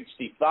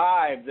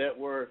 1965 that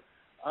were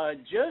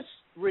just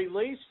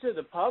released to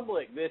the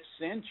public this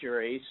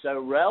century, so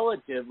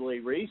relatively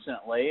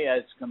recently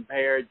as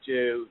compared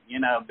to,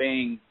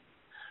 being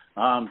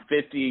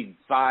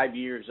 55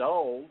 years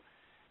old.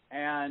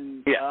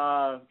 And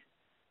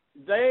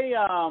they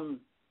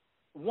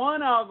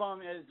one of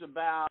them is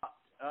about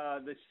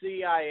the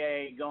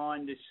CIA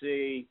going to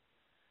see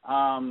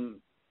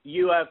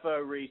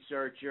UFO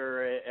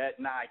researcher at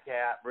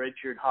NICAP,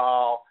 Richard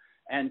Hall,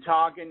 and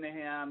talking to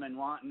him and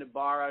wanting to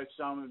borrow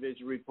some of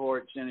his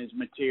reports and his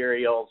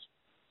materials.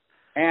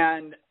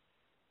 And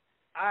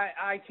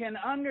I can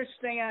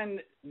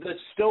understand the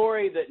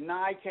story that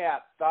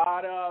NICAP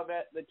thought of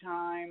at the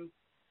time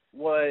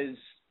was,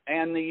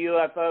 and the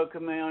UFO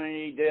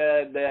community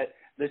did, that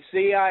the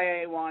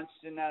CIA wants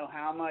to know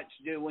how much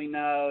do we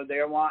know.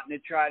 They're wanting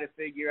to try to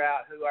figure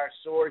out who our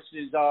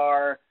sources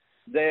are.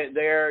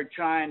 They're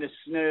trying to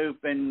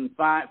snoop and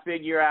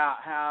figure out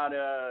how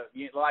to,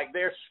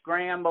 they're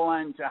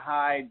scrambling to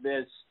hide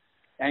this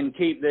and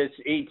keep this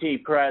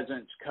ET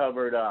presence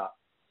covered up.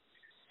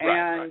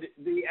 And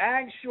the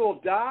actual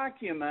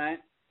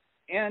document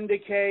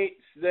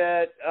indicates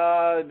that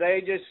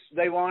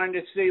they wanted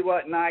to see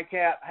what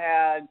NICAP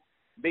had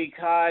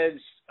because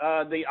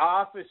the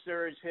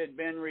officers had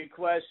been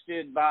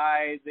requested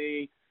by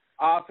the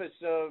Office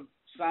of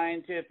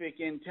Scientific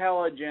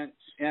Intelligence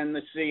in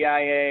the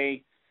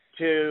CIA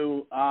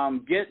to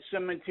get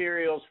some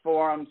materials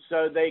for them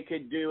so they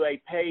could do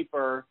a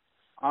paper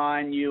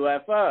on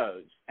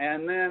UFOs.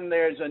 And then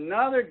there's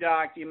another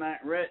document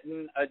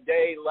written a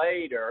day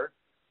later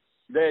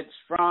that's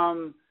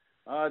from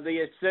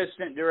the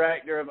assistant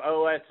director of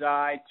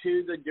OSI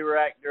to the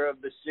director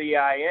of the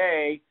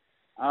CIA,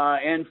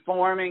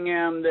 informing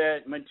him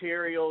that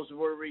materials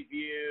were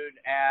reviewed,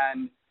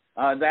 and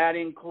that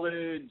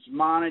includes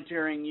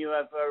monitoring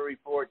UFO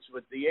reports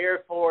with the Air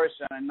Force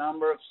and a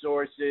number of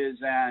sources.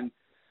 And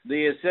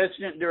the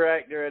assistant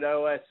director at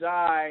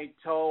OSI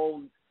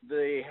told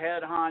the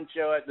head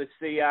honcho at the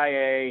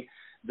CIA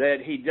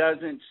that he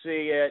doesn't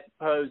see it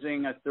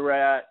posing a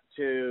threat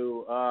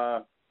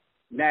to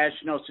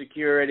national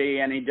security,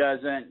 and he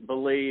doesn't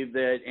believe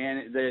that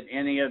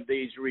any of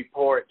these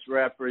reports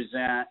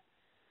represent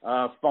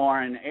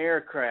foreign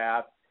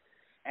aircraft.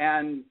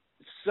 And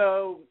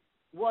so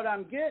what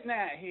I'm getting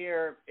at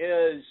here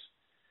is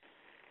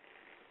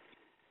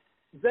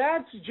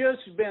that's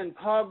just been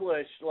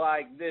published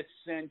like this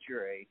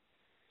century.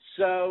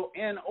 So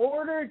in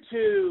order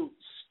to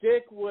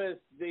stick with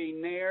the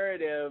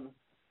narrative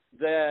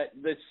that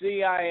the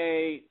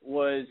CIA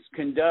was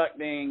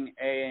conducting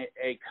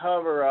a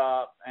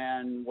cover-up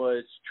and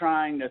was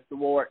trying to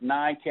thwart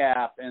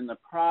NICAP in the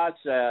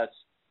process,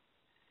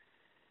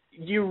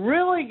 you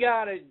really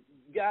got to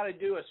got to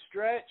do a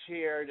stretch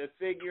here to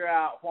figure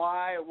out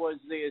why was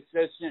the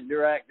assistant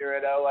director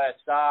at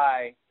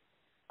OSI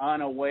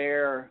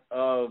unaware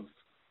of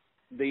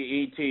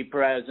the ET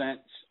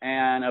presence,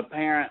 and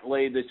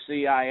apparently the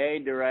CIA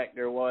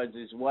director was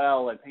as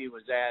well if he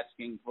was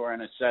asking for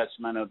an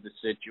assessment of the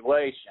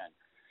situation.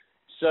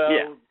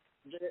 So,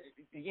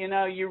 you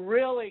know, you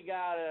really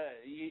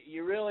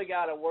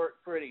gotta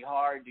work pretty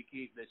hard to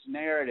keep this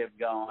narrative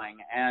going.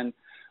 And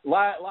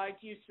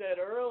like you said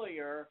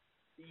earlier,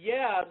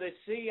 yeah, the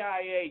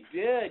CIA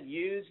did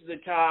use the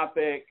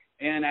topic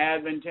in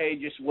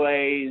advantageous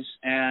ways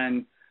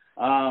and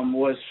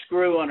was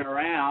screwing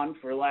around,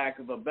 for lack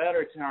of a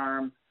better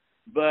term.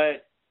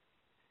 But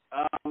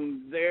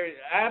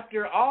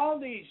after all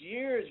these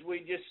years, we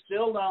just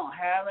still don't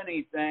have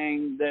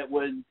anything that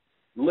would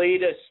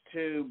lead us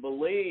to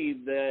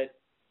believe that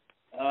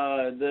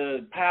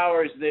the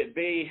powers that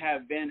be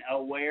have been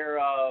aware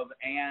of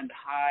and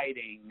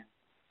hiding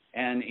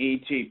an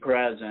ET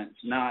presence.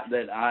 Not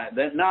that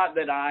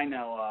I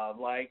know of.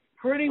 Like,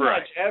 pretty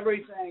much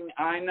everything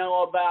I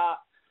know about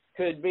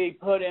could be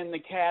put in the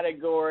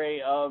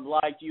category of,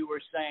 like you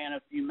were saying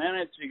a few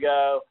minutes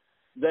ago,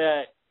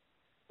 that,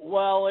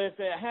 well, if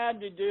it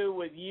had to do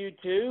with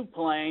U-2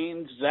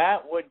 planes, that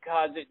would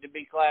cause it to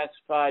be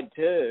classified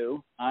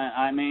too.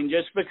 I mean,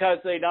 just because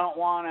they don't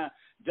want to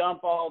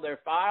dump all their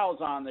files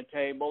on the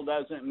table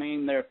doesn't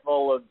mean they're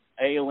full of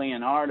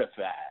alien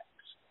artifacts.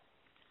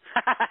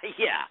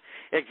 Yeah,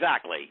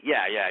 exactly.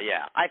 Yeah.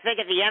 I think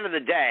at the end of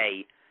the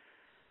day,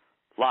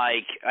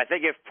 like, I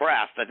think if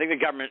pressed, I think the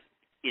government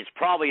is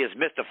probably as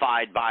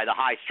mystified by the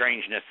high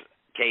strangeness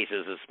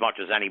cases as much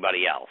as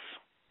anybody else.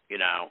 You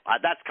know,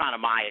 that's kind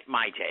of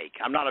my take.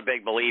 I'm not a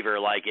big believer,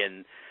 like,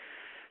 in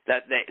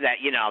that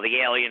you know,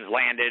 the aliens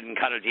landed and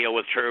cut a deal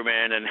with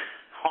Truman and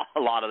a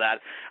lot of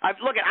that. I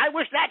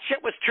wish that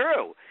shit was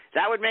true.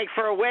 That would make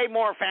for a way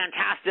more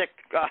fantastic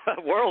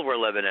world we're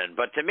living in.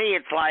 But to me,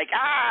 it's like,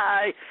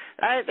 I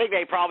think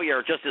they probably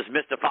are just as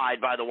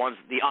mystified by the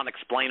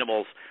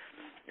unexplainables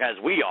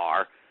as we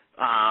are.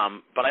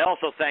 But I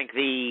also think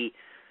the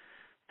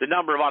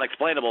number of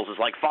unexplainables is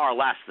like far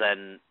less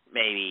than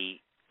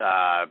maybe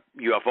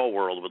UFO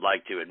world would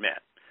like to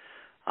admit.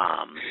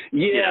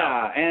 You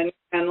know.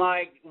 And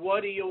like,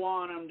 what do you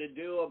want them to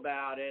do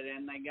about it?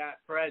 And they got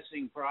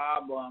pressing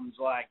problems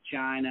like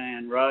China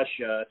and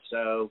Russia.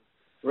 So,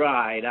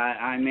 right,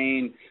 I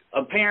mean,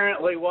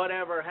 apparently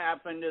whatever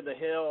happened to the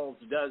Hills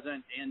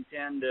doesn't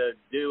intend to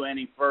do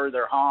any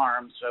further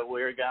harm, so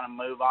we're going to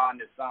move on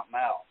to something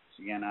else,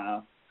 you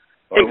know?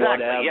 Exactly,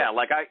 whatever. Yeah,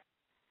 like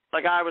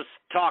I was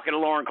talking to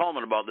Lauren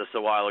Coleman about this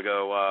a while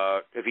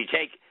ago. If you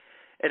take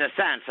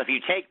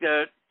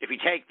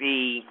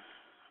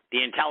the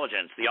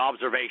intelligence, the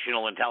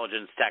observational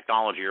intelligence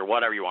technology, or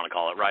whatever you want to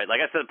call it, right? Like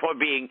I said, the point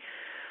being,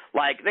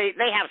 like, they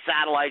have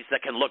satellites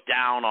that can look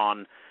down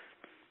on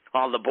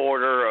the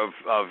border of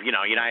you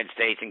know, United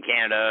States and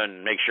Canada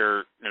and make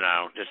sure, you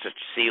know, just to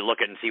look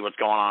and see what's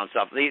going on and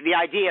stuff. The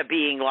idea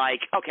being,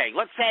 like, okay,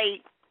 let's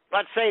say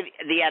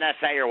the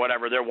NSA or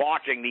whatever, they're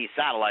watching these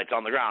satellites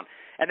on the ground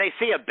and they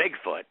see a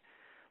Bigfoot.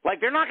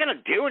 Like, they're not going to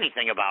do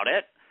anything about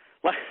it.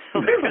 Like,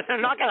 they're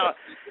not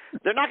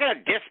gonna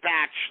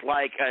dispatch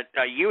like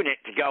a unit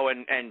to go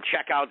and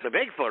check out the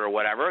Bigfoot or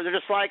whatever. They're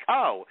just like,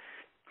 oh,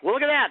 well,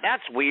 look at that.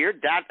 That's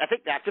weird. I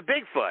think that's a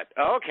Bigfoot.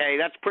 Okay,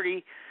 that's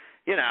pretty.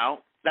 You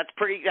know, that's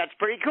pretty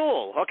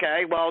cool.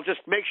 Okay, well,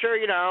 just make sure,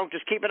 you know,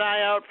 just keep an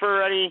eye out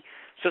for any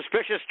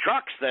suspicious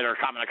trucks that are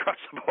coming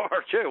across the border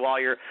too while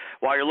you're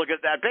looking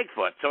at that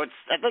Bigfoot. So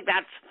I think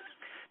that's,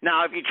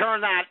 now if you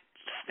turn that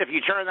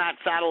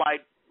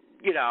satellite,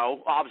 you know,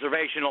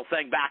 observational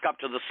thing back up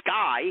to the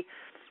sky,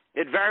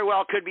 it very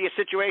well could be a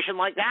situation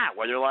like that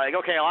where they're like,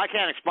 okay, well, I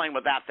can't explain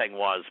what that thing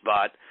was,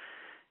 but,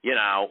 you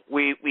know,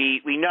 we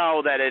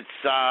know that it's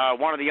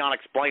one of the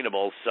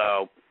unexplainables,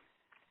 so,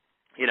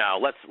 you know,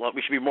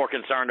 we should be more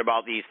concerned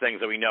about these things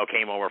that we know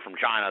came over from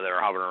China that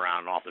are hovering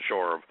around off the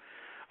shore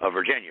of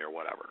Virginia or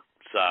whatever.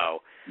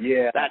 So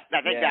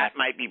I think that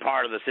might be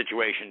part of the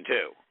situation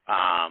too.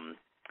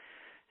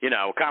 You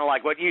know, kind of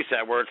like what you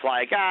said, where it's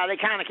like, they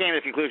kind of came to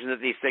the conclusion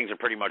that these things are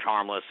pretty much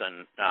harmless,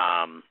 and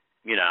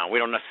you know, we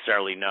don't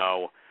necessarily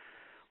know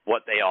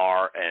what they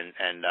are,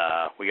 and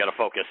we got to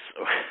focus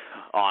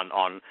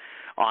on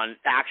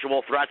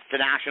actual threats to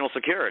national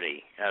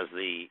security as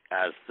the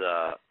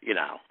you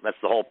know,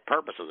 that's the whole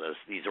purpose of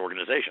these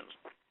organizations.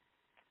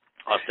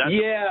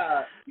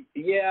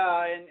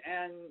 Yeah,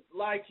 and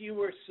like you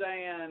were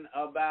saying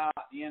about,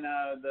 you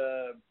know,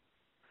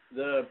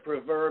 the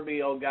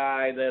proverbial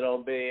guy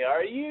that'll be,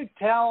 are you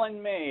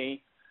telling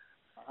me?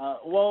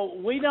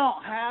 Well, we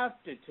don't have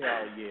to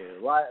tell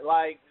you.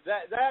 Like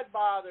that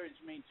bothers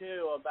me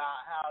too,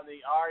 about how the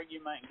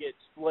argument gets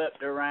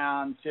flipped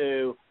around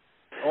to,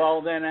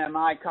 well, then am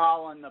I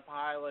calling the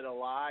pilot a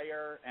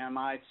liar? Am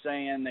I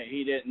saying that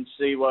he didn't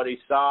see what he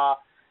saw?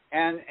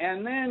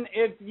 And then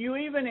if you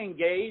even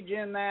engage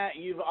in that,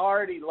 you've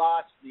already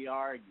lost the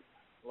argument.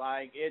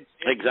 Like, it's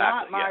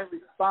not my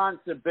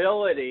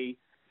responsibility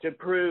to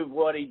prove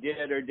what he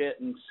did or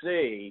didn't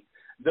see.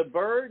 the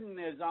burden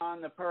is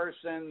on the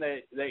person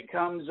that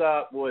comes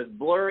up with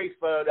blurry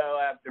photo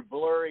after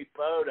blurry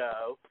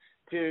photo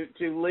to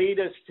lead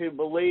us to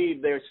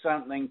believe there's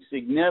something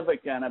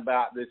significant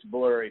about this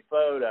blurry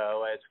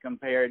photo as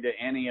compared to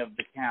any of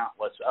the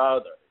countless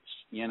others.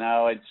 You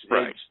know, it's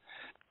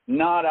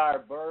not our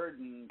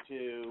burden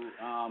to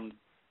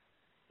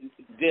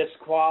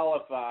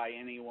disqualify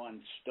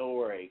anyone's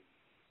story.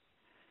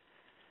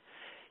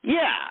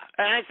 Yeah,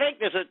 and I think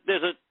there's a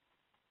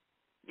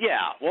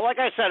yeah. Well, like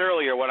I said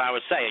earlier, when I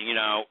was saying, you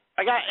know,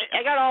 I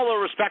got all the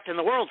respect in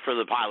the world for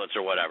the pilots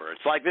or whatever.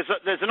 It's like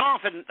there's an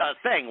often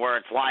thing where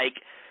it's like,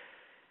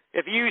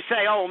 if you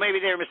say, oh, maybe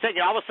they were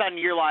mistaken, all of a sudden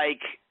you're like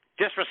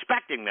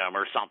disrespecting them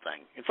or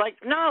something. It's like,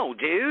 no,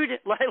 dude.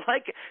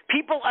 Like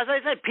people, as I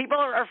said, people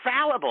are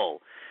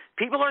fallible.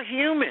 People are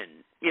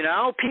human. You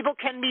know, people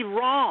can be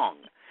wrong.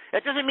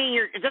 It doesn't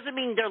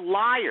mean they're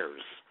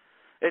liars.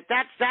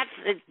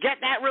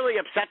 That really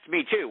upsets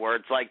me too. Where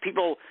it's like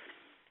people,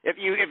 if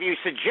you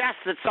suggest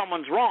that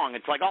someone's wrong,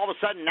 it's like all of a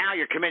sudden now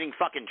you're committing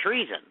fucking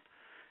treason.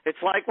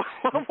 It's like,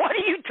 what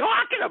are you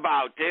talking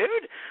about,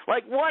 dude?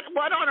 Like,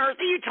 what on earth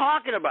are you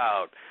talking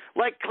about?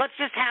 Like, let's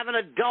just have an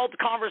adult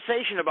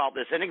conversation about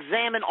this and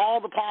examine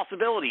all the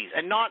possibilities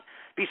and not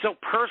be so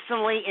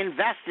personally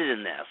invested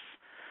in this.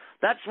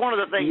 That's one of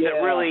the things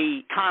that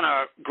really kind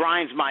of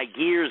grinds my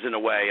gears in a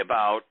way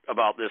about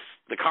this,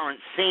 the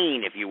current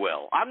scene, if you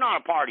will. I'm not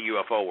a part of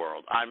UFO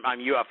world. I'm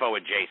UFO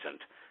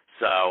adjacent,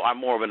 so I'm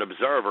more of an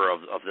observer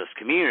of this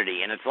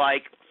community. And it's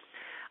like,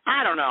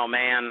 I don't know,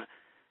 man.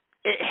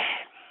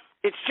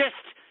 It's just,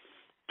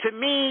 to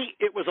me,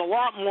 it was a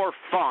lot more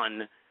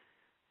fun,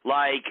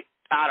 like,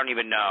 I don't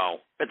even know,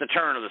 at the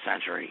turn of the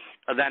century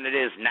than it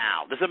is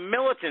now. There's a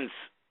militance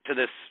to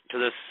this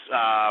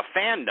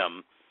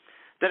fandom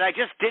that I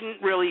just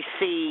didn't really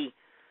see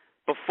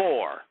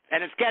before,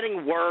 and it's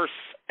getting worse,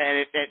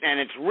 and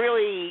it's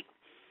really,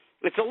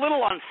 it's a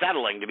little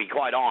unsettling, to be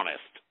quite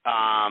honest.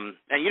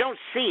 And you don't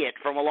see it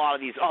from a lot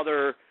of these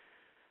other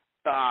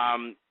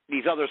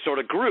sort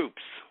of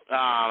groups.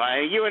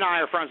 You and I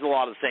are friends with a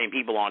lot of the same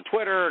people on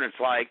Twitter, and it's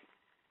like,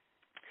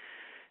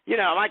 you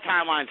know, my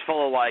timeline's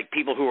full of, like,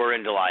 people who are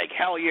into, like,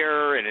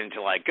 Hellier and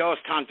into, like,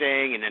 ghost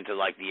hunting and into,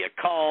 like, the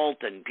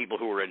occult and people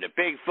who are into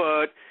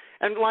Bigfoot.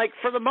 And, like,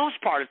 for the most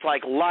part, it's,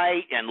 like,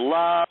 light and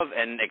love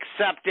and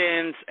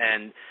acceptance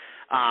and,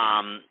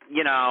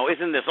 you know,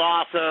 isn't this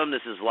awesome?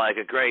 This is, like,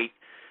 a great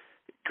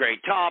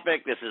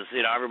topic. This is,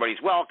 you know,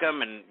 everybody's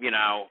welcome and, you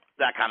know,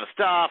 that kind of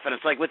stuff. And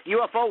it's like with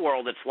UFO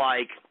world, it's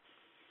like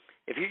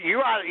if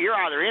you're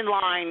either in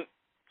line,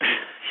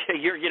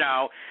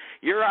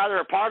 you're either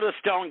a part of the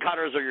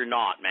Stonecutters or you're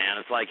not, man.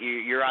 It's like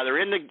you're either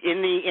in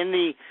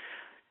the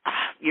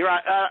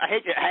I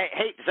hate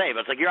to say it,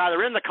 but it's like you're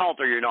either in the cult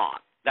or you're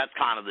not. That's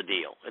kind of the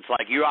deal. It's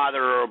like you either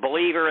are a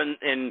believer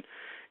in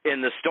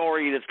the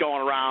story that's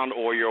going around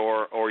or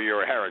you're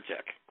a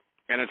heretic.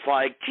 And it's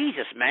like,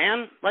 Jesus,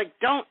 man, like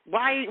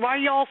why are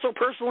you all so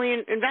personally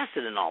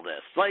invested in all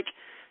this? Like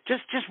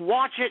just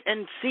watch it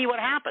and see what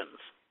happens.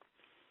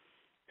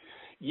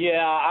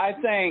 Yeah, I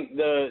think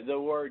the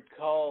word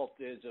cult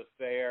is a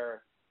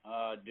fair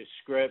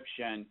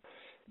description.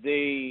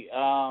 The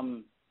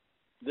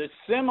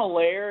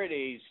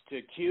similarities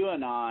to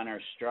QAnon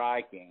are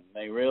striking.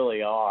 They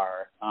really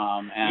are.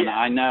 And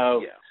I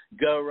know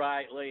Go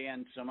Rightly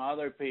and some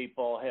other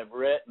people have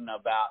written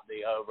about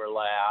the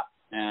overlap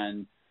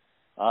and,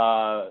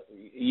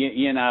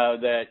 you know,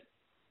 that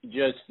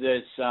just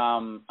this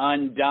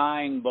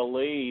undying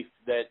belief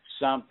that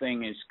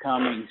something is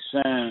coming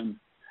soon,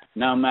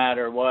 no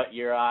matter what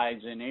your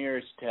eyes and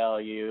ears tell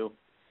you.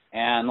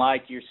 And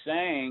like you're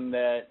saying,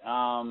 that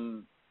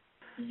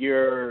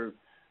you're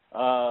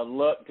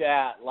looked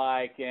at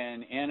like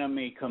an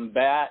enemy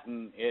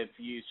combatant if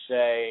you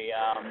say,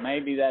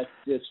 maybe that's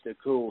just a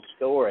cool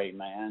story,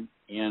 man,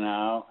 you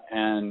know.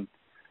 And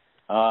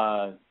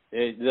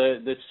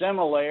the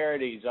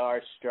similarities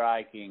are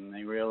striking.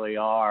 They really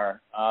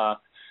are. A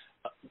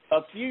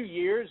few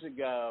years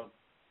ago,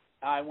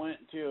 I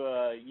went to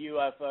a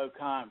UFO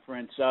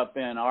conference up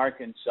in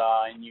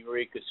Arkansas in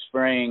Eureka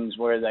Springs,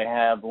 where they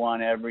have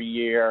one every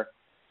year.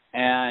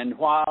 And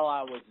while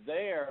I was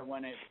there,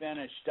 when it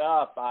finished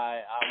up,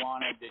 I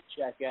wanted to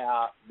check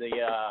out the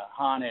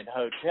haunted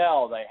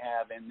hotel they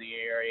have in the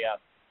area.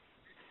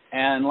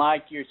 And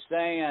like you're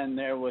saying,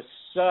 there was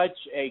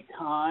such a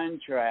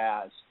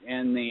contrast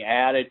in the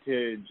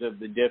attitudes of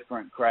the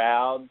different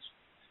crowds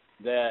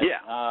that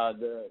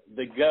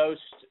the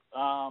ghost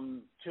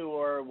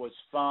tour was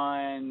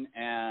fun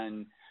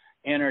and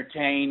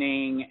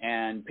entertaining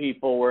and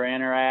people were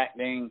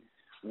interacting,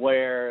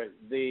 where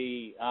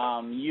the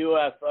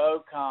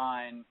UFO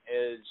con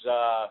is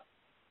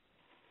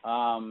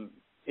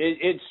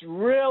it's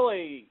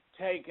really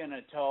taken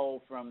a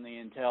toll from the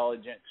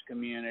intelligence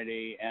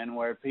community, and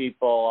where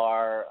people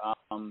are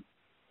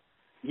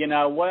you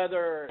know,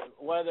 whether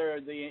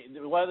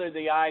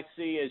the IC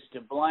is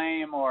to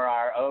blame or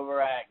our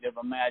overactive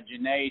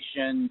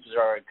imaginations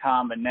or a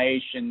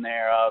combination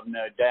thereof,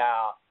 no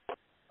doubt,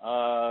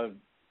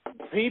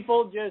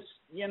 people just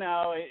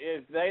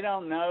if they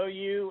don't know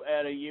you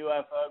at a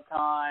UFO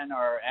con,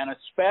 and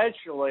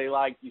especially,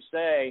 like you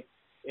say,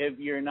 if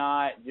you're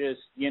not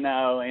just,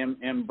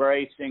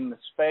 embracing the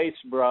Space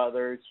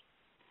Brothers,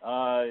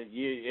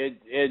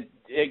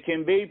 it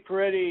can be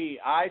pretty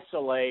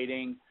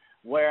isolating,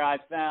 where I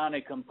found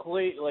a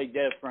completely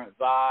different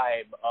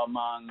vibe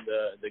among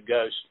the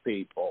ghost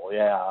people.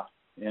 Yeah.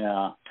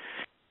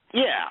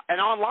 Yeah, and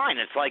online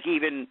it's like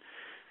even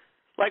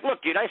like,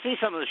 look, dude, I see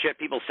some of the shit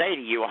people say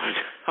to you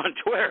on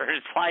Twitter.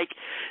 It's like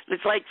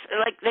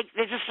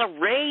there's just a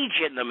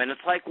rage in them, and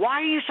it's like, why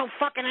are you so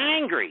fucking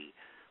angry?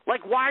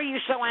 Like, why are you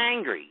so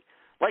angry?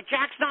 Like,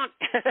 Jack's not,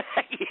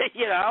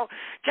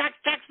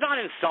 Jack's not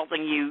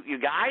insulting you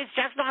guys.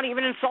 Jack's not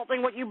even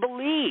insulting what you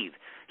believe.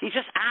 He's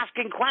just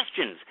asking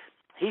questions.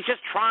 He's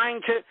just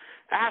trying to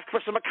ask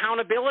for some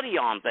accountability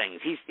on things.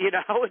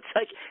 It's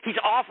like he's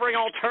offering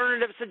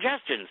alternative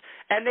suggestions,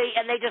 and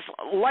they just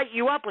light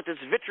you up with this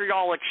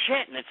vitriolic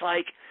shit, and it's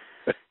like,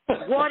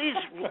 what is,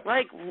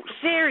 like,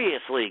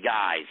 seriously,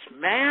 guys,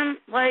 man,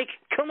 like,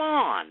 come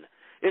on.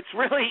 It's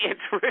really,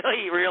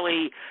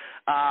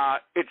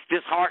 it's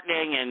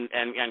disheartening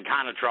and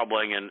kind of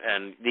troubling,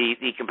 and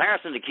the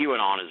comparison to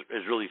QAnon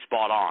is really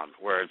spot on,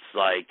 where it's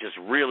like just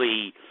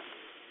really.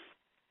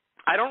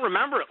 I don't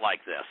remember it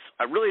like this.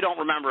 I really don't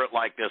remember it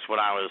like this when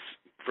I was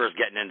first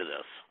getting into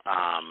this.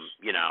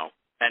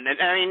 And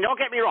I mean, don't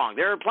get me wrong.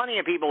 There are plenty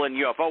of people in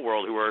UFO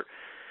world who are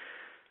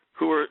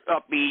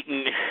upbeat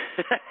and,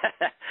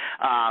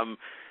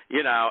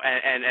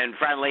 and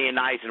friendly and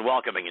nice and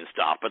welcoming and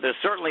stuff. But there's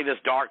certainly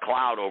this dark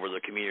cloud over the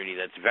community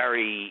that's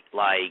very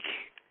like.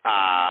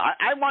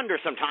 I wonder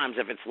sometimes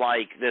if it's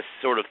like this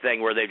sort of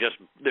thing where they're just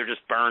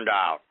burned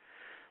out,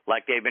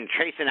 like they've been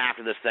chasing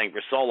after this thing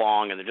for so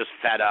long and they're just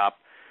fed up.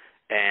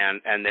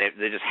 And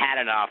they just had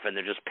enough, and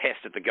they're just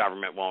pissed that the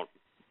government won't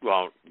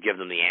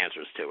give them the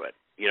answers to it.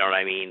 You know what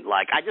I mean?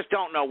 Like, I just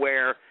don't know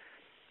where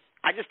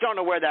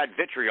that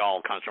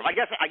vitriol comes from. I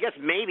guess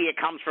maybe it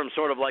comes from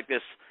sort of like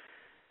this,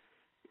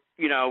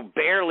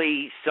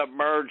 barely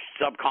submerged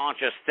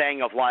subconscious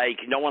thing of like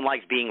no one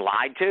likes being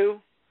lied to.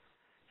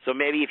 So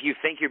maybe if you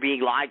think you're being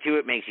lied to,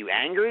 it makes you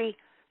angry.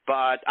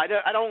 But I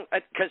don't,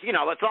 because,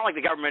 it's not like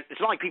the government,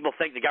 it's not like people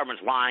think the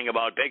government's lying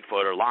about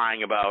Bigfoot or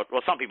lying about, well,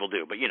 some people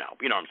do, but you know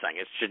what I'm saying.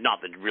 It's should not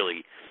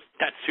really,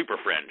 that's super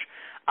fringe,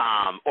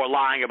 or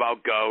lying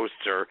about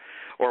ghosts or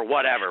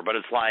whatever. But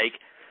it's like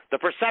the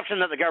perception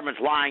that the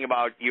government's lying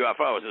about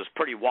UFOs is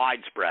pretty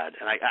widespread.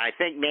 And I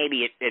think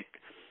maybe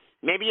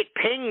it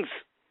pings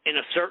in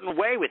a certain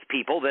way with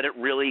people that it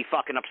really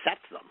fucking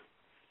upsets them.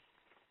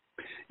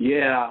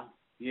 Yeah.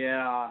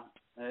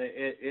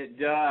 It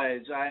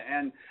does.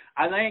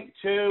 I think,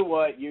 too,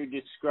 what you're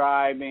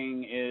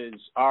describing is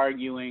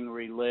arguing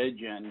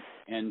religion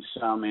in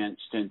some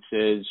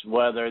instances,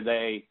 whether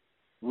they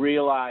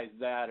realize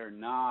that or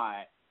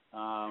not.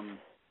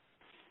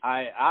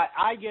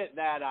 I get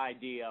that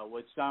idea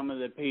with some of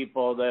the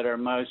people that are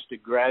most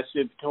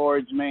aggressive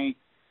towards me.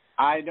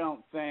 I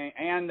don't think,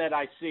 and that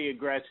I see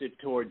aggressive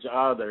towards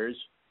others,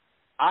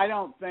 I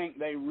don't think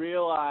they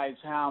realize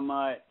how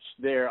much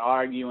they're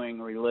arguing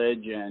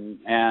religion,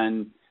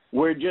 and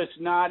we're just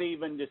not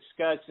even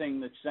discussing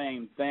the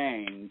same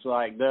things,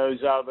 like those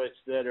of us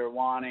that are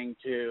wanting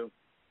to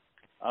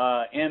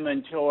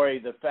inventory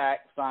the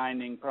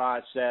fact-finding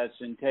process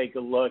and take a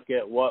look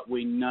at what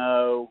we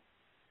know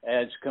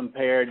as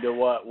compared to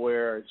what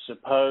we're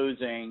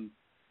supposing,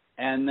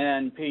 and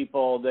then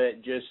people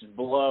that just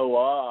blow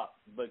up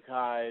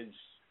because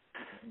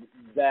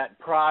that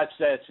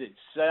process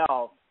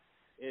itself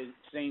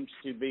seems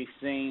to be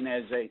seen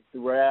as a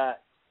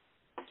threat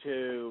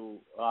to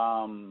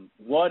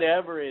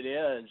whatever it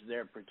is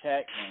they're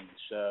protecting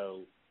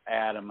so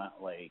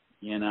adamantly,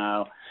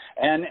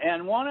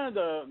 And one of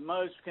the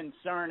most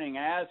concerning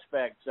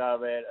aspects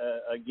of it,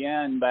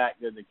 again, back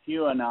to the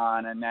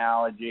QAnon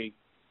analogy,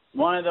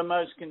 one of the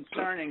most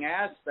concerning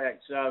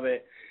aspects of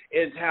it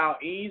is how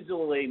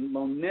easily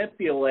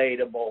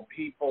manipulatable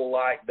people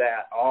like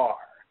that are.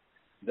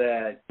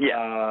 That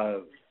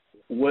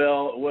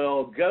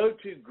will go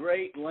to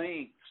great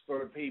lengths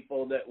for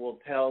people that will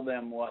tell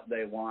them what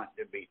they want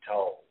to be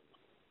told.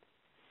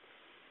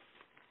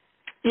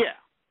 Yeah,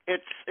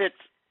 it's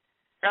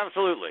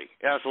absolutely.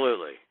 It's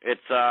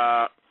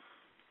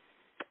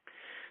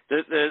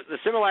the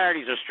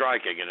similarities are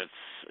striking, and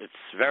it's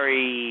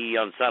very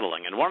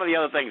unsettling. And one of the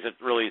other things that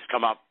really has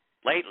come up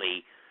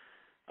lately,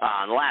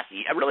 in the last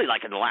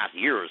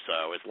year or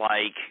so, is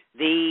like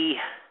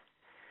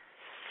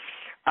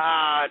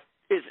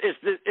is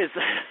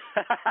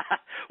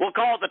we'll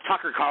call it the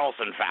Tucker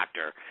Carlson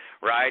factor,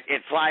 right?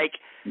 It's like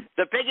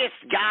the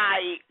biggest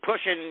guy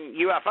pushing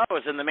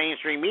UFOs in the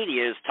mainstream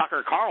media is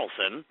Tucker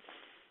Carlson,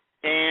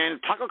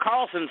 and Tucker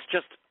Carlson's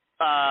just,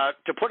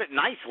 to put it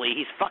nicely,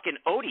 he's fucking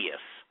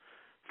odious,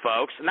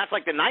 folks, and that's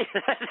like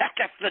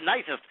that's the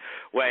nicest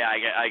way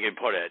I can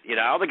put it.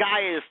 The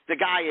guy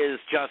is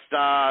just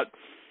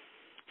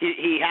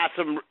he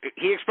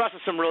expresses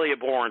some really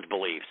abhorrent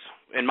beliefs,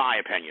 in my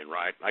opinion,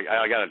 right?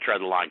 I got to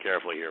tread the line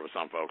carefully here with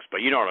some folks,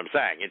 but you know what I'm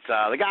saying. It's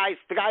the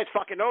guy's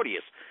fucking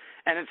odious,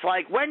 and it's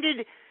like when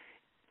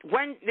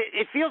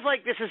it feels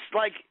like this is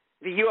like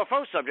the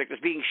UFO subject is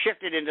being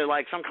shifted into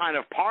like some kind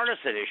of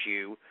partisan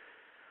issue,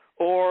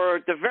 or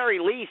at the very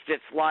least,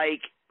 it's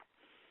like,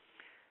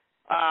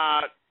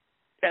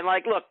 and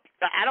like, look,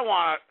 I don't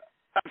want to.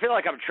 I feel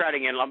like I'm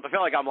treading in. I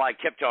feel like I'm like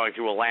tiptoeing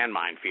through a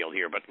landmine field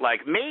here, but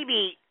like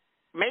maybe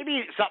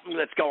something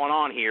that's going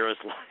on here is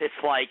it's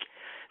like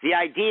the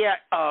idea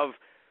of,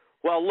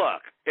 well,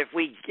 look, if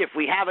we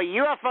have a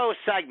UFO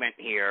segment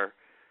here,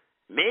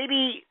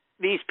 maybe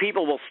these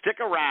people will stick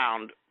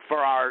around for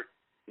our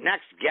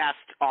next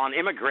guest on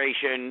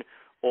immigration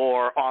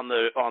or on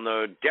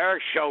the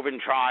Derek Chauvin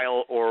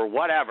trial or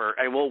whatever,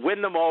 and we'll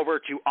win them over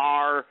to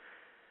our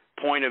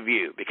point of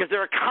view, because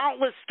there are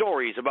countless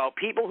stories about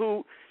people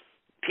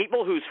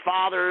whose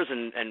fathers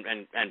and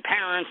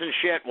parents and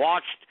shit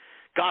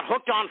got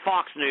hooked on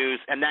Fox News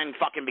and then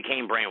fucking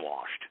became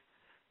brainwashed.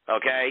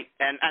 Okay?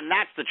 And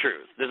that's the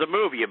truth. There's a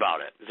movie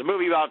about it. There's a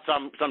movie about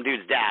some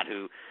dude's dad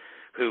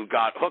who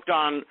got hooked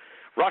on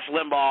Rush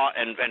Limbaugh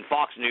and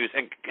Fox News,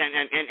 and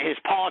his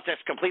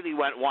politics completely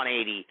went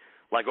 180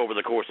 like over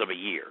the course of a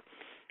year.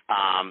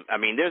 I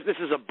mean, this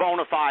is a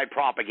bona fide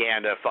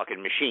propaganda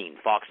fucking machine,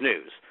 Fox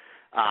News.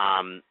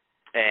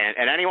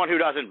 And anyone who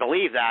doesn't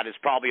believe that is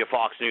probably a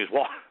Fox News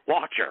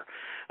watcher.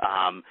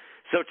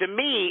 So to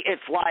me,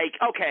 it's like,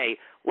 okay,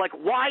 like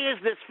why is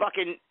this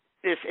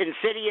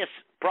insidious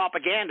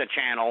propaganda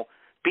channel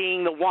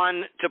being the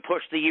one to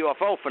push the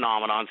UFO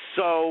phenomenon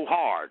so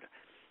hard?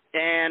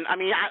 And I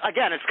mean,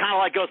 again, it's kind of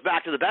like goes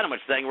back to the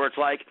Benovitz thing, where it's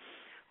like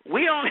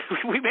we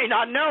may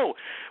not know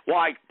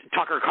why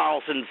Tucker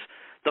Carlson's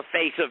the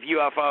face of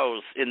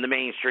UFOs in the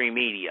mainstream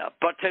media,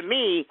 but to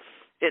me,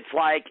 it's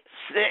like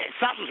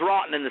something's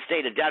rotten in the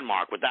state of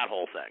Denmark with that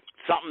whole thing.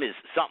 Something is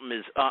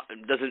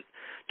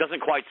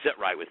doesn't quite sit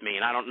right with me,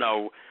 and I don't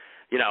know.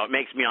 You know, it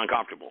makes me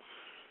uncomfortable.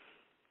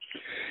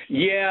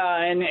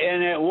 Yeah, and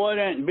it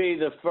wouldn't be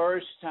the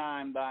first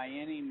time by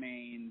any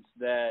means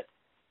that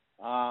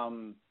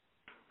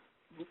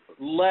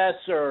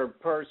lesser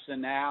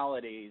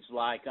personalities,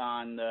 like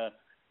on the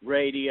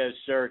radio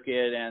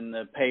circuit and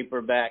the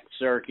paperback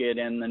circuit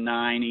in the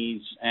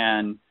 90s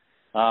and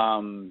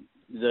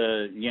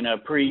the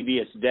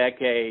previous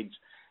decades,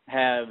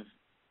 have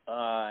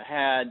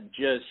had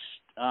just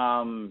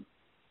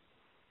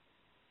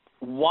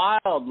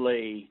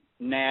wildly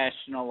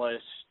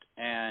nationalist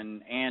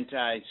and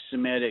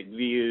anti-Semitic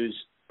views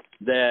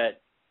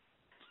that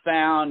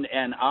found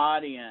an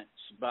audience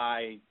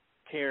by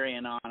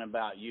carrying on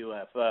about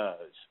UFOs.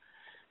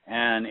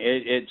 And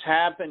it's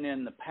happened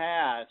in the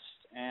past,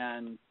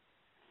 and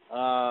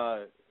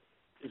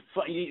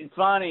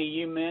funny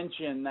you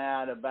mentioned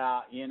that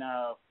about,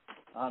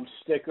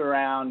 stick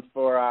around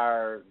for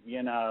our,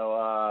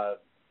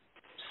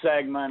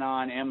 segment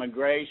on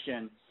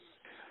immigration.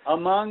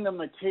 Among the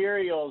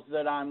materials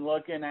that I'm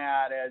looking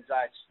at as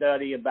I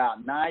study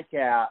about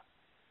NICAP,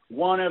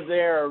 one of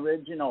their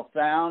original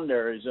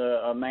founders,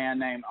 a man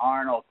named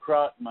Arnold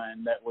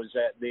Krugman, that was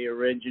at the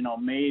original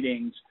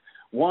meetings,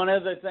 one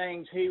of the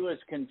things he was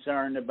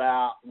concerned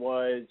about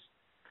was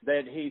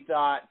that he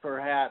thought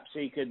perhaps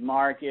he could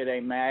market a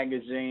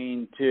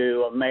magazine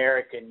to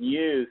American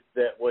youth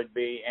that would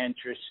be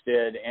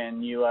interested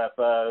in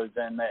UFOs,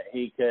 and that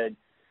he could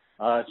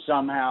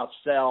somehow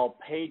sell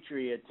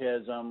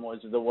patriotism, was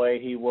the way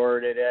he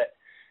worded it.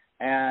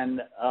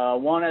 And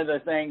one of the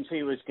things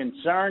he was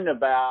concerned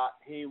about,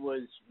 he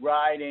was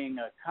writing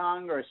a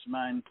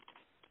congressman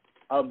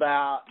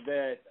about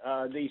that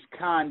these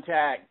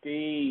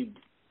contactee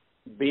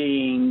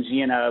beings,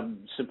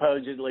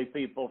 supposedly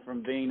people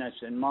from Venus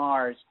and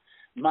Mars,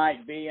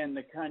 might be in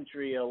the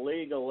country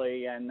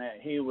illegally, and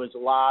that he was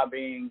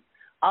lobbying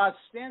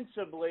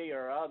ostensibly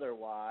or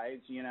otherwise,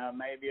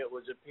 maybe it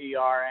was a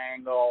PR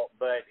angle,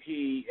 but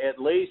he at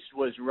least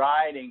was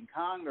writing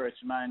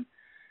congressmen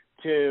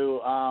to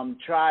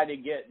try to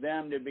get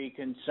them to be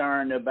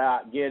concerned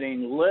about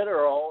getting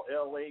literal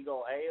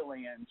illegal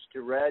aliens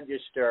to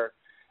register.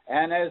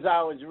 And as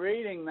I was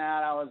reading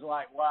that, I was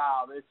like,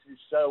 wow, this is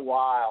so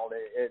wild.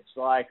 It's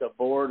like a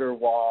border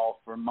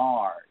wall for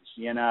Mars,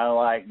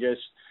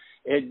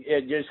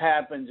 it just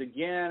happens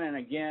again and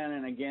again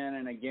and again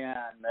and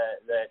again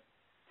that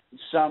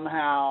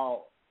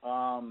somehow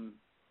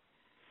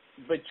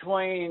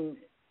between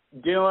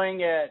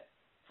doing it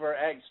for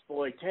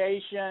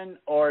exploitation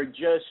or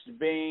just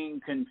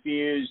being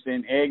confused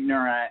and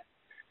ignorant,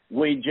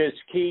 we just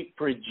keep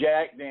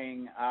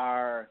projecting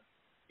our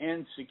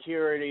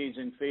insecurities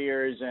and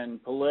fears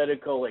and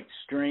political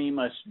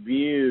extremist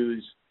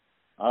views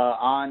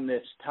on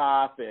this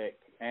topic,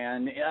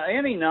 and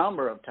any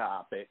number of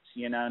topics,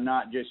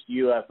 not just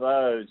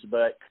UFOs.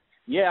 But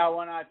yeah,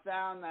 when I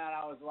found that,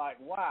 I was like,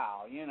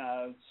 wow,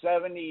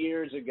 70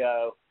 years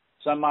ago,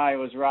 somebody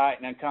was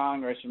writing a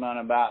congressman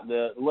about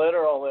the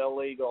literal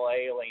illegal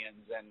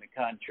aliens in the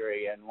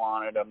country and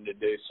wanted them to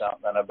do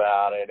something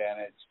about it. And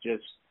it's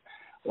just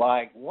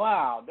like,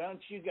 wow, don't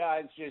you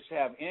guys just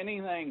have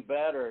anything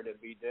better to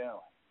be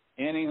doing?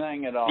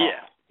 Anything at all?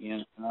 Yeah.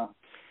 You know?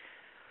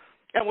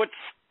 And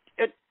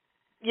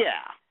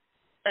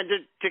and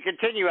to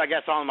continue, I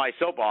guess, on my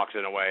soapbox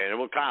in a way, and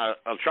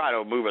I'll try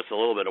to move us a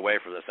little bit away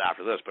from this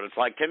after this, but it's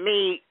like, to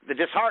me, the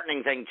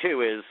disheartening thing,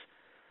 too, is,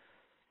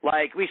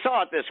 like, we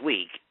saw it this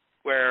week,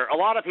 where a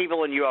lot of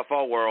people in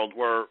UFO world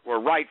were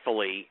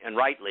rightfully and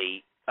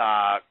rightly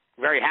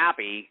very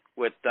happy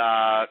with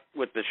the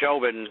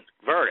Chauvin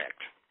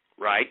verdict,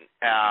 right?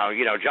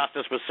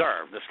 Justice was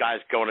served. This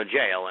guy's going to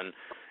jail,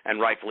 and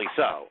rightfully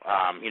so.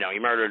 He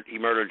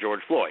murdered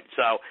George Floyd.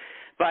 So,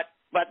 but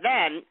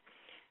then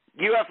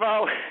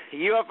UFO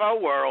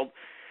world,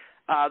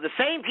 the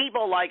same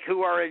people like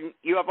who are in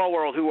UFO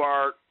world who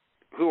are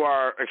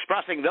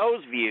expressing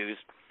those views,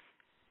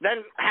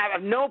 then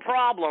have no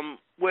problem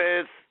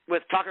with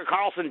Tucker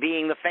Carlson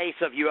being the face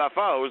of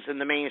UFOs in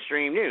the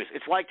mainstream news.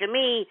 It's like, to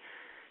me,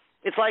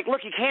 it's like,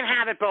 look, you can't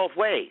have it both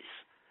ways.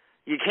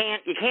 You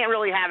can't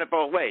really have it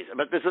both ways.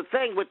 But there's a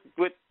thing with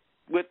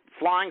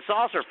flying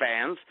saucer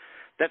fans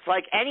that's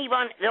like,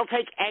 they'll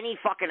take any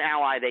fucking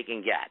ally they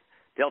can get.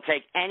 They'll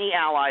take any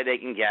ally they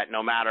can get,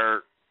 no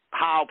matter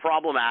how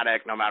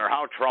problematic, no matter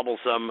how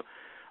troublesome.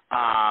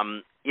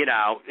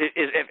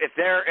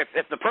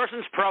 If the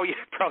person's pro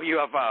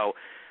UFO,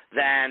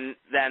 then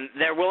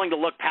they're willing to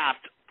look past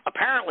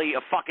apparently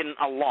a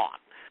lot.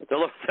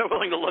 They're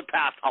willing to look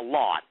past a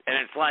lot, and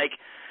it's like,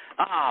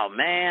 oh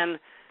man,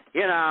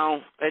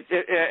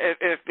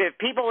 if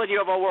people in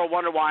UFO world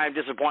wonder why I'm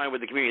disappointed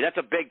with the community, that's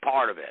a big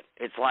part of it.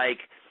 It's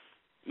like,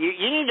 you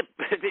need to.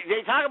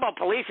 They talk about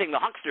policing the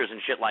hucksters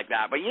and shit like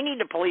that, but you need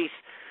to police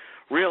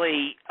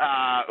really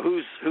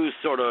who's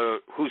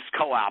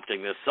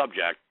co-opting this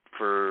subject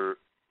for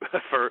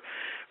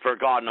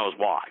God knows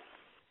why.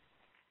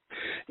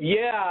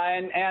 Yeah,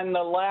 and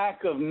the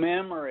lack of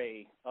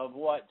memory of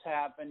what's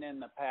happened in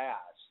the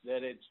past.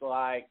 That it's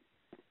like,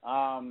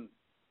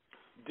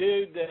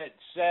 dude that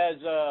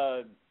says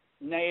a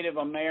Native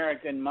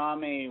American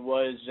mummy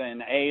was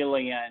an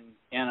alien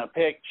in a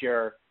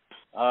picture.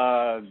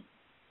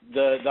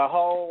 The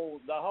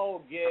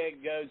whole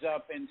gig goes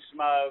up in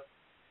smoke.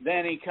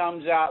 Then he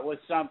comes out with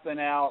something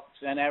else,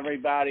 and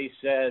everybody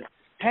says,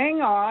 "Hang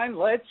on,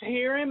 let's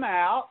hear him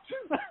out."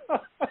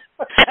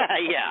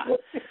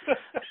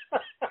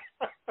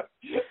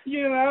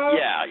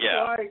 Yeah.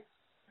 Yeah.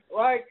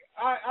 Like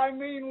I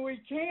mean, we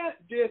can't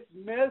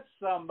dismiss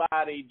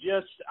somebody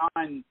just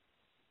on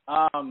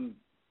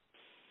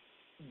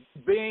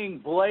being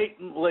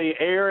blatantly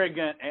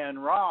arrogant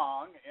and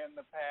wrong in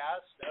the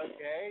past.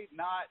 Okay,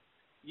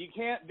 you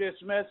can't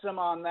dismiss them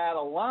on that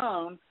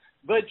alone.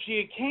 But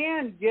you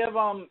can give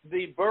them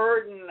the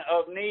burden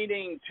of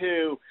needing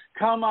to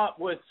come up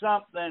with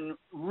something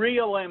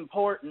real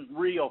important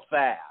real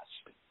fast.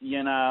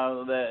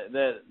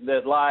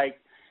 That like,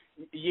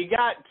 you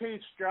got 2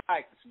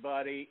 strikes,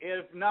 buddy,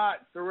 if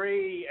not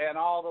 3, and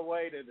all the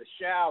way to the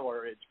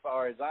shower, as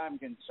far as I'm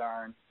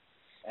concerned.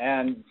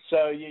 And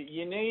so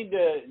you need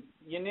to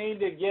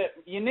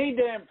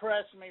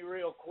impress me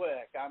real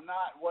quick. I'm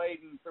not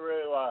wading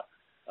through a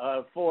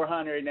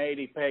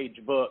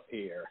 480-page book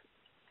here.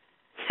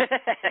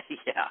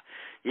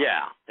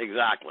 Yeah,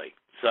 exactly.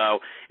 So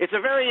it's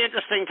a very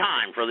interesting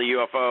time for the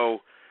UFO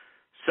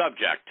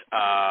subject.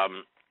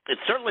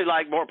 It's certainly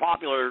like more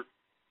popular.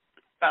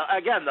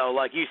 Again, though,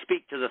 like you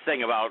speak to the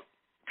thing about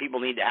people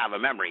need to have a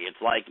memory.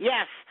 It's like,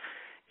 yes,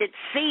 it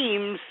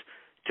seems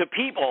to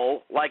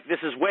people like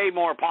this is way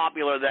more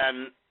popular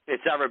than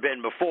it's ever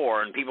been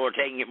before, and people are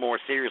taking it more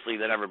seriously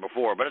than ever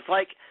before. But it's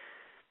like,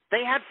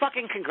 they had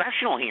fucking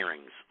congressional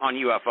hearings on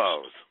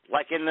UFOs,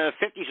 like in the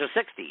 50s or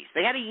 60s.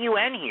 They had a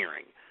UN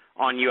hearing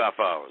on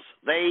UFOs.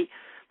 They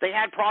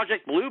had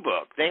Project Blue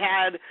Book. They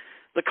had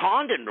the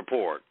Condon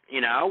Report,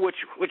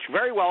 which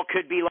very well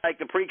could be like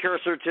the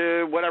precursor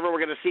to whatever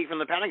we're going to see from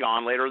the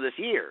Pentagon later this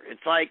year.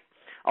 It's like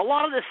a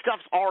lot of this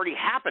stuff's already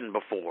happened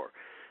before.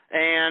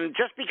 And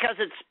just because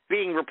it's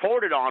being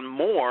reported on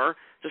more,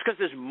 just because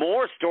there's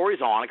more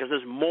stories on it, because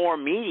there's more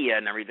media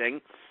and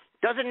everything,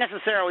 doesn't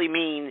necessarily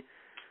mean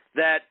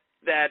that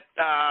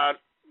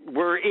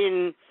we're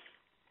in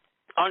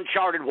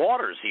uncharted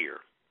waters here,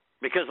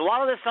 because a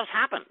lot of this stuff's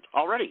happened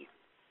already.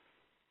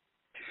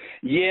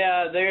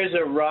 Yeah, there's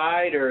a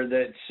writer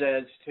that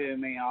says to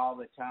me all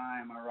the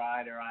time, a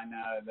writer I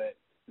know, that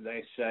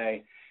they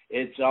say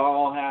it's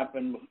all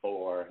happened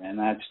before, and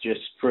that's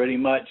just pretty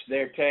much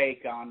their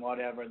take on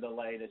whatever the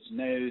latest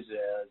news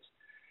is.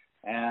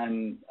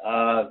 And,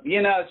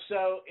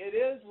 so it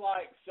is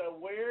like, so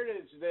where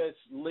does this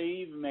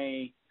leave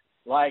me?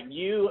 Like,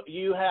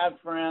 you have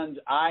friends,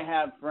 I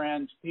have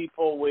friends,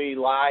 people we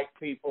like,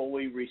 people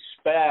we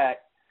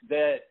respect,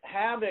 that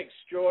have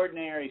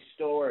extraordinary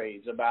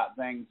stories about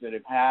things that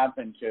have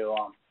happened to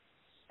them.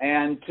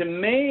 And to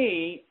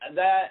me,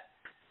 that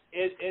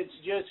it's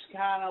just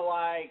kind of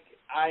like,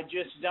 I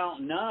just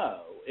don't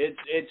know.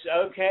 It's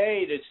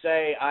okay to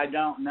say I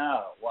don't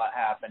know what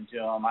happened to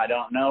them. I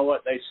don't know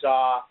what they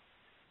saw.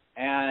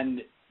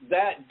 And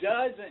that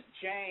doesn't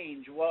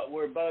change what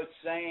we're both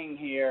saying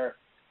here,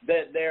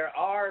 that there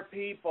are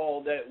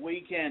people that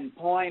we can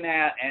point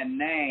at and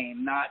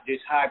name, not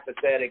just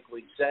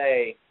hypothetically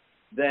say,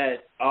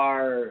 that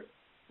are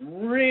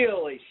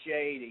really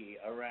shady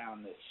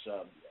around this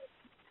subject.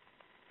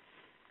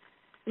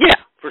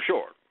 Yeah, for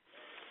sure.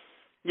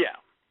 Yeah.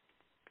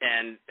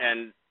 And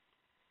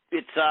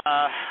it's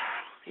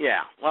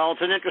yeah. Well,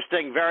 it's an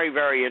interesting, very,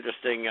 very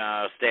interesting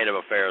state of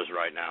affairs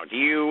right now. Do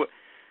you,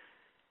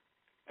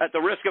 at the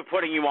risk of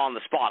putting you on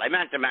the spot, I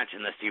meant to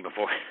mention this to you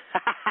before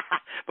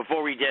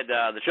before we did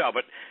the show,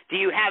 but do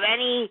you have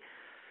any,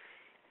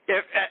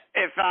 if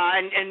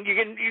and you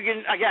can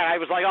again, I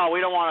was like, oh, we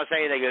don't want to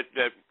say anything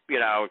that you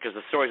know, because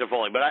the stories are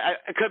falling, but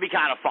it could be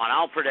kind of fun.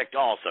 I'll predict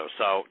also,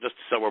 so just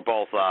so we're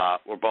both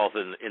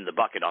in the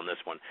bucket on this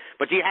one.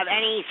 But do you have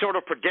any sort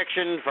of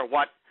prediction for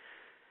what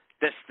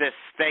this this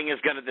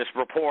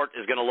report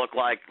is gonna look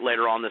like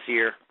later on this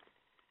year?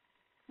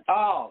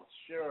 Oh,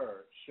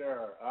 sure.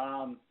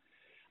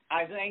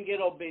 I think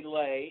it'll be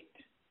late.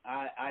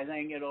 I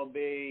think it'll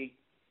be.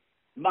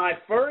 My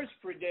first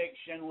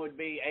prediction would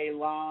be a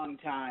long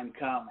time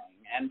coming.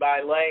 And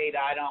by late,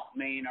 I don't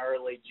mean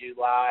early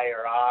July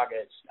or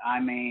August. I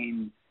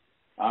mean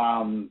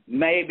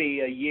maybe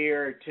a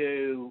year or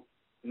two,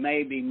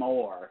 maybe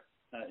more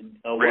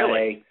away.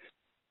 Really?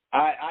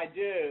 I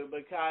do,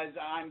 because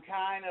I'm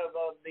kind of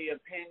the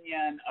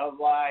opinion of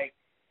like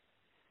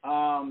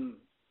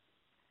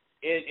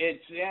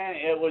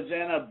it was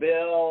in a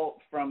bill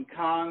from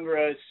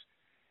Congress,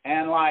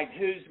 and like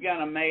who's going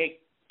to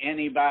make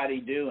anybody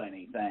do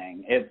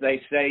anything? If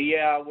they say,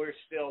 yeah, we're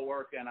still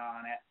working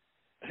on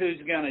it,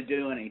 who's going to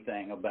do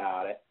anything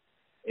about it?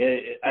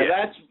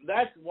 Yeah.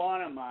 That's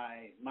one of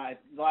my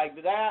like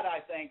that. I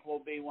think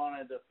will be one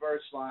of the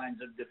first lines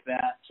of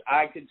defense.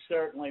 I could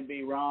certainly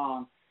be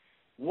wrong.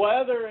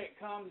 Whether it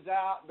comes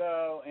out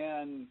though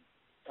in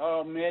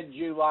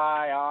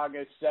mid-July,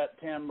 August,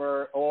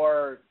 September,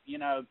 or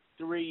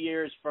 3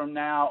 years from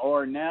now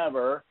or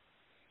never,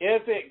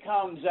 if it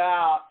comes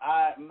out,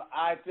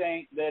 I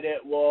think that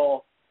it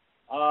will.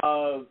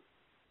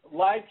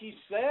 Like you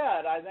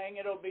said, I think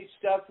it'll be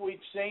stuff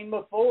we've seen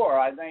before.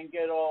 I think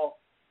it'll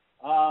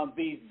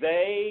be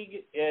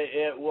vague.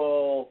 It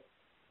will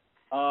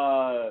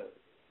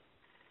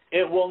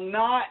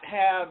not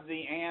have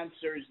the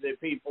answers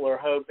that people are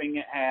hoping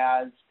it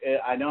has.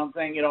 I don't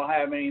think it'll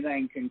have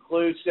anything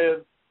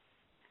conclusive.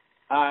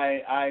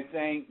 I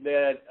think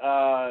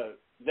that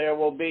there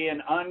will be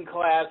an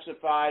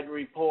unclassified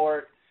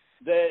report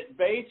that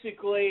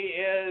basically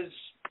is,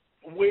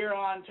 we're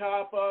on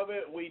top of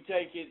it, we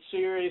take it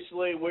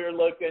seriously, we're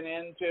looking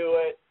into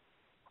it.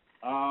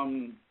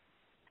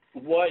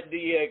 What do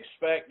you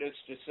expect us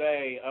to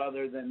say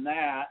other than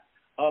that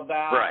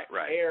about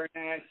right. air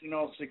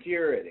national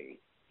security?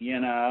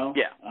 Yeah.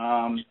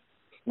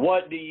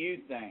 What do you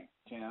think,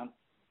 Tim?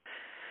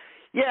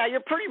 Yeah,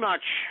 you're pretty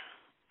much.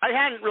 I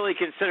hadn't really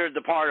considered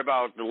the part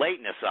about the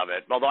lateness of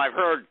it, although I've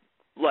heard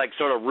like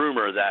sort of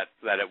rumor that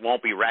it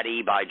won't be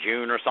ready by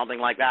June or something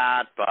like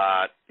that.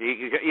 But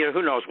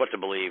who knows what to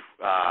believe?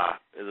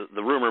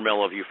 The rumor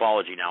mill of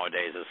ufology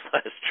nowadays is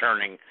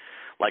churning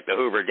like the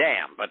Hoover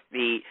Dam. But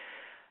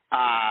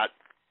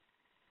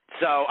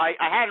so I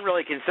hadn't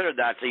really considered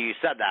that till you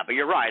said that. But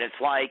you're right. It's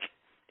like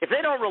if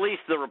they don't release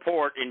the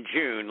report in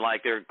June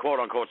like they're quote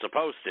unquote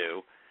supposed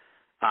to,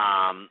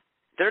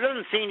 there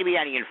doesn't seem to be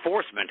any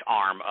enforcement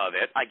arm of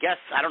it. I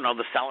guess I don't know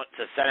the Senate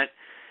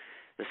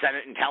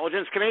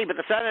Intelligence Committee, but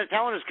the Senate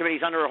Intelligence Committee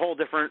is under a whole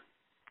different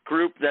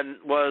group than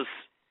was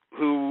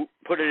who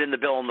put it in the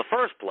bill in the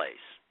first place.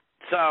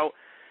 So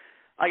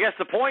I guess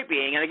the point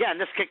being, and again,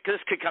 this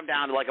could come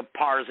down to like a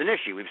partisan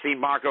issue. We've seen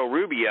Marco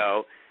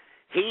Rubio.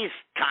 He's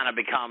kind of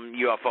become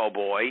UFO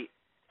boy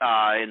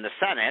in the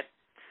Senate.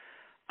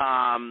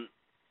 And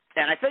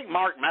I think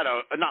not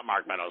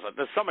Mark Meadows,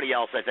 there's somebody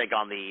else I think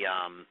on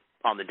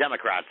the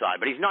Democrat side,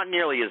 but he's not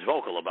nearly as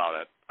vocal about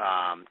it.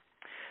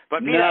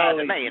 But be that as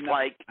it may, it's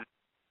like,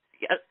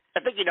 I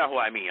think you know who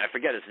I mean. I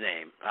forget his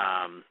name.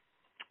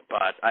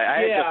 But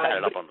I just had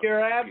it up on the You're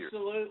computer.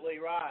 Absolutely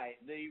right.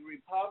 The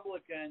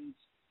Republicans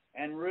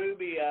and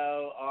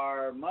Rubio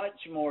are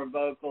much more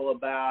vocal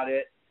about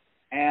it.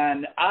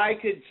 And I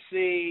could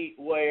see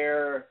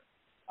where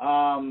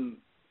Biden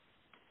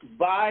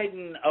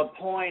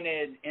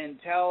appointed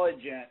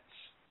intelligence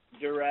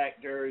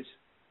directors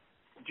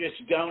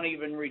just don't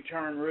even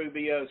return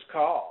Rubio's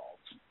calls.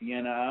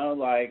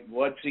 Like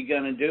what's he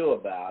going to do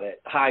about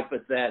it,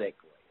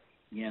 hypothetically,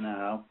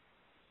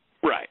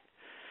 Right.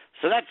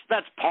 So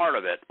that's part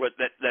of it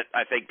that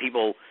I think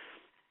people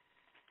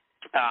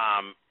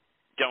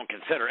don't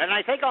consider. And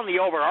I think on the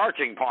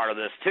overarching part of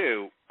this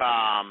too,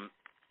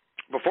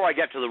 before I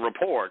get to the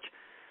report,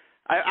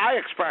 I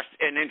expressed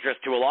an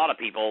interest to a lot of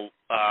people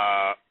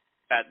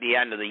at the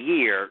end of the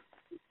year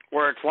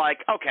where it's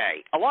like,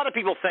 okay, a lot of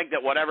people think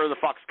that whatever the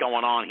fuck's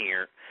going on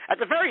here, at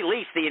the very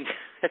least,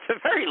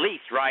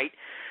 right,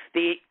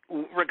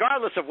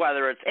 regardless of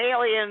whether it's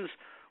aliens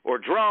or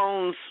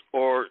drones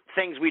or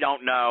things we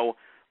don't know,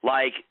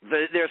 like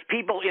there's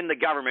people in the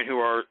government who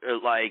are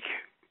like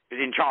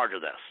in charge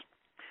of this.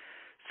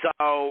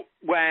 So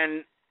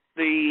when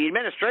the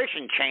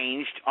administration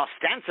changed,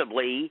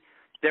 ostensibly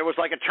there was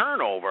like a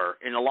turnover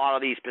in a lot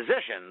of these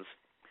positions.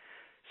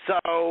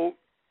 So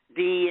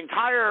the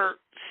entire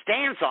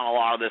stance on a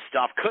lot of this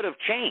stuff could have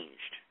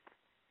changed.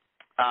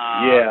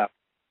 Yeah.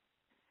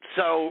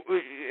 So,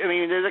 I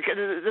mean,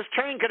 this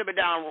train could have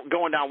been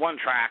going down one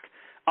track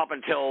up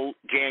until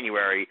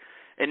January,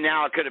 and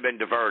now it could have been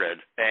diverted.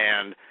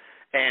 And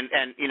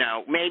you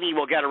know, maybe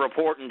we'll get a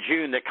report in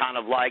June that kind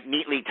of like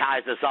neatly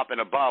ties this up in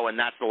a bow, and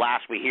that's the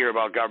last we hear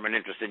about government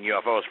interest in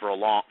UFOs for a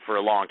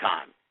long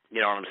time. You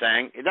know what I'm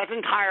saying? That's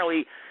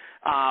entirely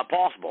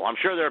possible. I'm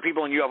sure there are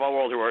people in UFO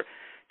world who are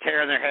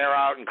tearing their hair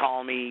out and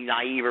calling me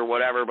naive or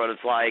whatever, but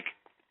it's like,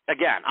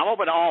 again, I'm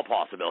open to all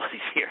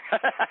possibilities here.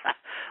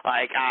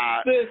 Like,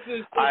 this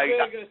is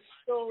the biggest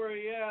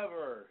story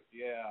ever.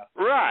 Yeah.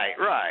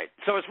 Right.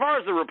 So as far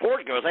as the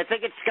report goes, I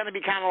think it's going to be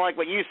kind of like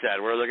what you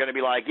said, where they're going to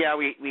be like, yeah,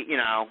 we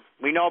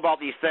know about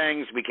these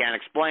things, we can't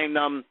explain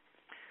them.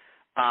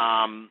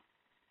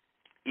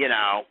 You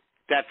know,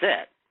 that's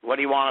it. What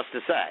do you want us to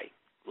say?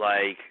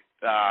 Like,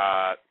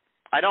 I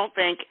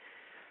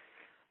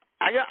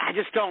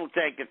just don't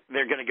think that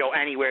they're going to go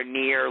anywhere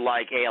near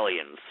like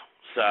aliens.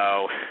 So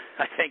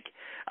I think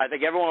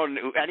anyone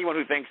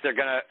who thinks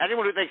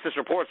this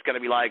report's going to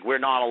be like, we're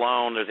not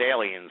alone, there's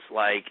aliens,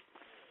 like,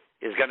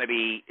 is going to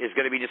be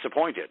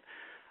disappointed.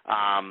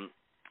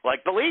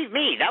 Like, believe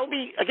me, that would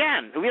be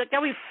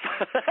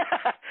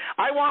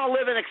I want to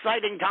live in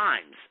exciting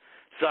times.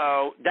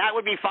 So that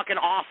would be fucking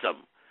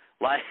awesome.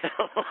 Like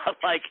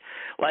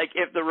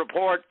if the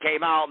report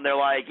came out and they're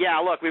like, yeah,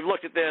 look, we've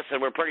looked at this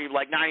and we're pretty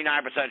like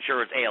 99%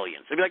 sure it's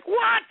aliens. They'd be like,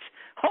 what?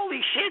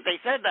 Holy shit, they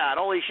said that.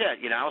 Holy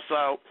shit, you know.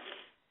 So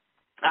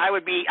I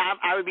would be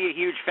a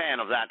huge fan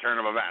of that turn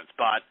of events,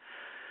 but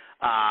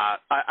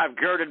I've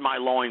girded my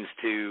loins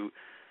to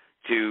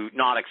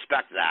not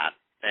expect that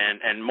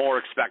and more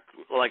expect,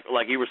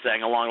 like you were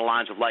saying, along the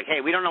lines of like,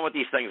 hey, we don't know what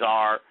these things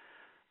are,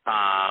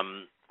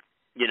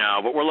 you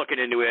know, but we're looking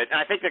into it.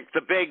 And I think that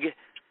the big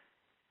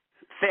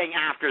thing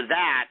after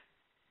that,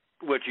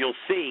 which you'll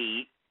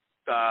see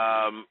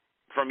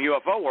from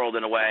UFO world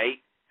in a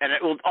way, and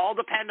it will all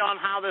depend on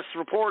how this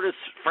report is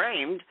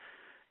framed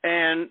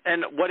and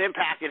what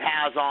impact it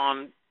has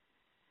on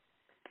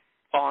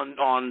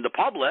the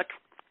public,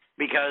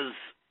 because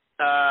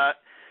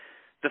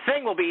the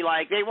thing will be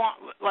like, they want,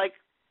 like,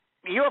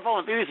 UFO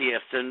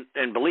enthusiasts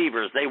and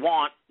believers, they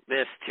want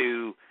this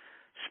to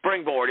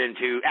springboard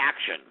into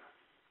action,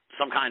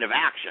 some kind of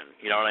action,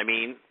 you know what I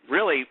mean?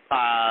 Really,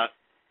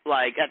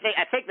 like,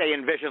 I think they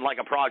envision like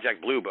a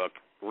Project Blue Book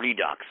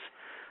redux,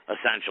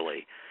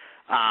 essentially,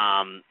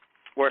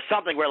 where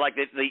something where like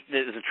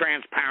there's a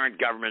transparent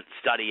government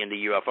study into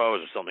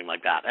UFOs or something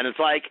like that. And it's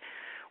like,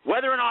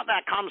 whether or not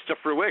that comes to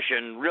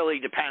fruition really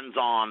depends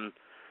on,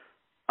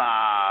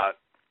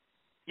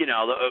 you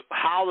know,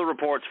 how the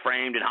report's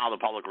framed and how the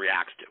public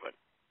reacts to it.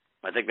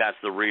 I think that's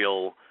the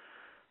real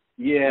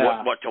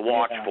what to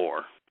watch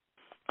for.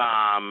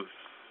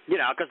 You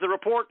know, because the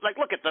report, like,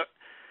 look at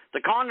the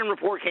Condon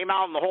report came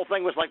out and the whole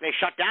thing was like they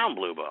shut down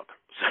Blue Book.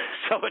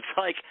 So it's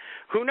like,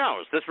 who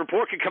knows? This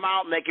report could come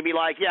out and they could be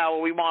like, yeah,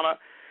 well, we want to,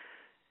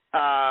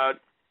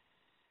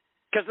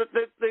 because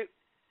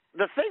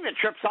the thing that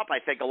trips up, I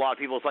think, a lot of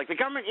people is like the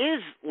government is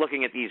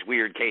looking at these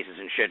weird cases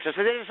and shit, so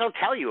they just don't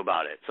tell you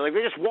about it. So like,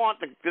 they just want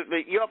the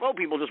UFO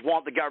people just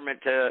want the government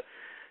to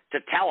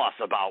tell us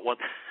about what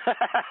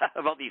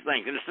about these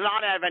things, and it's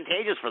not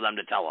advantageous for them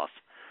to tell us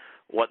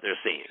what they're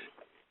seeing.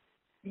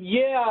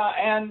 Yeah,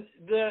 and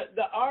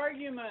the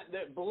argument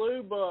that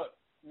Blue Book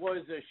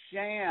was a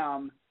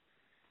sham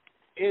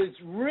is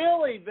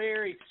really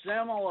very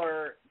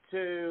similar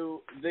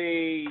to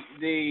the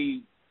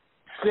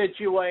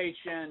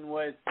situation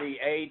with the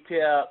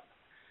ATIP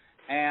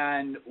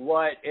and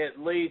what at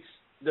least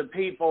the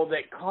people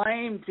that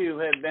claim to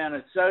have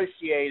been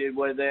associated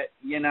with it,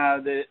 you know,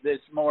 this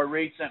more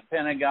recent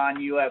Pentagon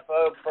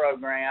UFO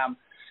program,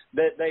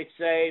 that they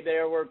say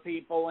there were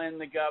people in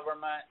the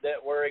government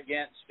that were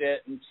against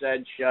it and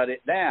said shut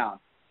it down.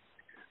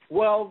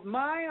 Well,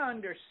 my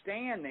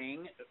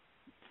understanding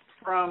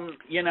from,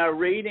 you know,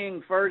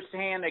 reading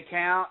firsthand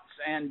accounts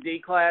and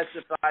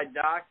declassified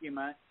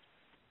documents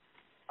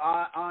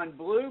on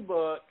Blue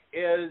Book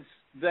is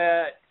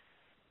that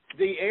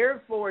the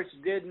Air Force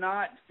did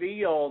not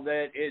feel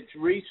that its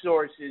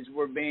resources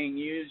were being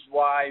used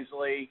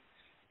wisely,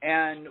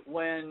 and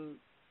when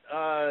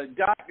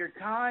Dr.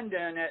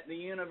 Condon at the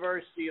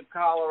University of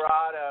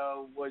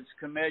Colorado was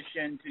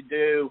commissioned to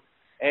do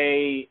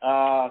a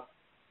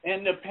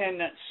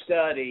independent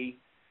study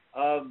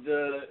of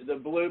the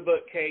Blue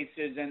Book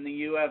cases and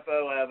the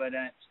UFO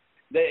evidence,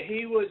 that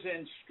he was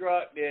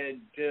instructed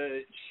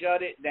to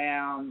shut it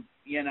down,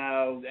 you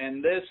know,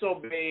 and this will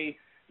be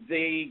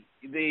the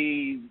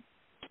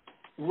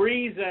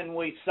reason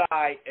we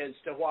cite as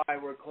to why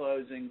we're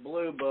closing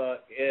Blue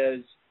Book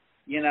is,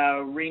 you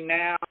know,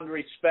 renowned,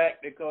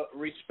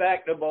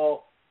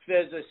 respectable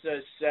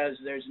physicist says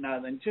there's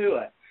nothing to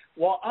it.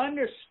 Well,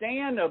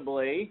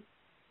 understandably,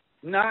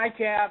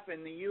 NICAP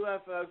and the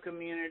UFO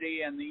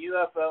community and the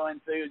UFO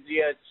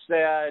enthusiasts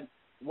said,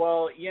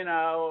 well, you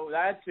know,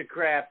 that's a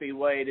crappy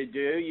way to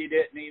do. You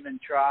didn't even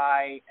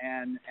try,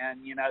 and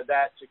you know,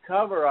 that's a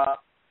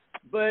cover-up.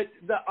 But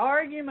the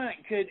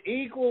argument could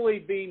equally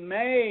be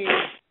made,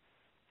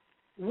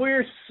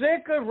 we're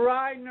sick of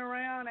riding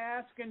around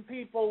asking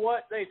people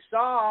what they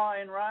saw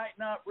and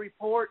writing up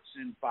reports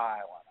and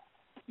filing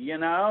them. You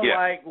know,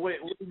 like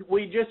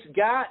we just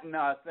got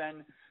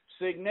nothing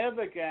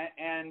significant.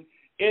 And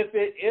if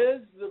it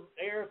is the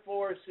Air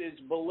Force's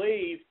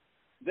belief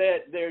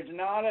that there's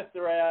not a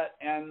threat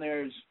and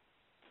there's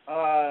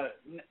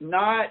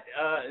not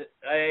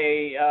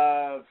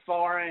a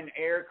foreign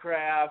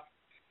aircraft,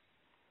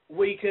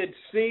 we could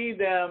see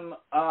them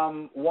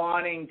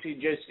wanting to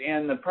just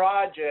end the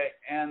project.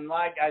 And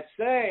like I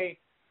say,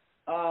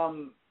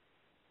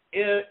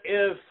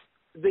 if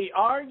the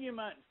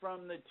argument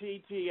from the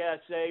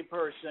TTSA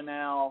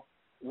personnel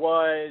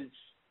was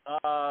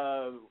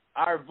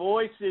our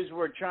voices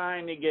were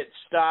trying to get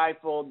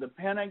stifled, the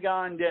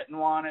Pentagon didn't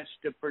want us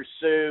to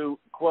pursue,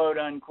 quote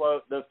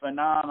unquote, the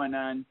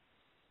phenomenon.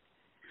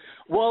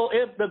 Well,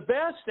 if the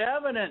best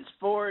evidence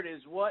for it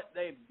is what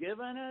they've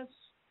given us,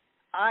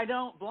 I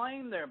don't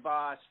blame their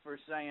boss for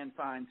saying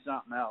find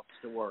something else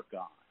to work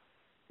on.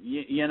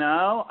 You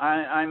know,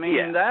 I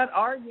mean, that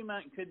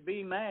argument could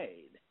be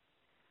made.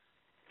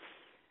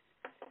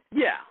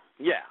 Yeah.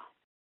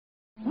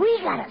 We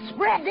gotta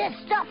spread this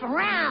stuff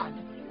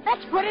around.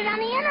 Let's put it on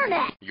the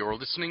internet. You're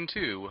listening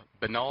to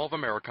Binnall of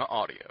America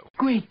Audio.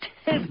 Great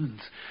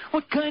heavens!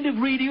 What kind of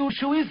radio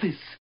show is this?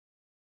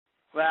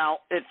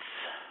 Well,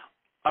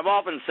 I've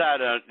often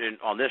said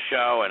on this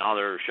show and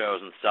other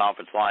shows and stuff,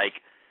 it's like,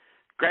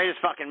 greatest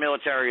fucking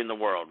military in the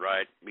world,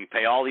 right? We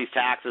pay all these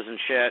taxes and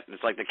shit, and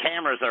it's like the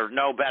cameras are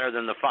no better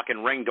than the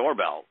fucking Ring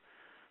doorbell.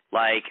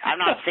 Like, I'm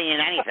not seeing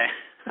anything.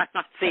 I'm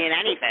not seeing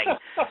anything.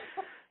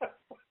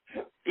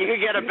 You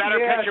could get a better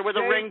picture with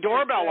a Ring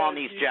doorbell on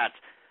these jets.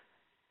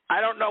 I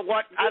don't know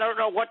what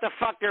the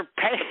fuck they're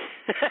paying.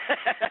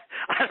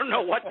 I don't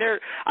know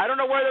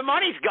where the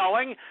money's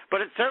going,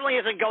 but it certainly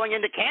isn't going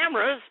into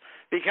cameras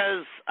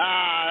because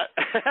I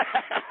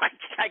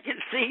can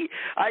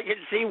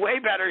see way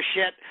better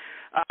shit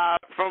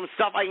from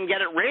stuff I can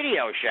get at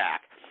Radio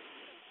Shack.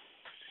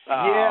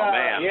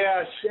 Man.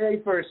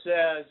 Schaefer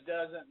says,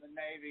 doesn't the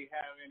Navy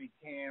have any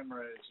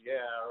cameras?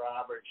 Yeah,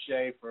 Robert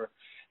Schaefer.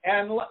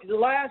 And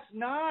last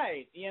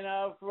night, you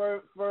know,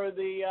 for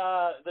the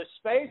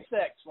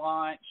SpaceX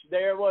launch,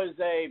 there was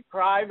a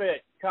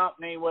private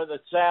company with a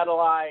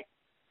satellite.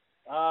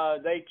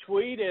 They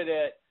tweeted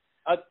it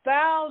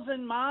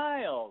 1,000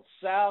 miles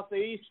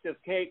southeast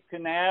of Cape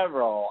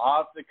Canaveral,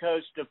 off the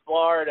coast of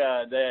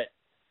Florida, that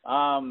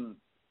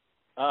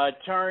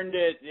turned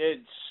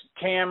its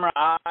camera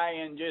eye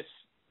and just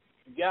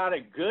got a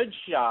good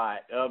shot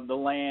of the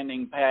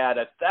landing pad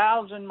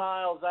 1,000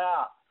 miles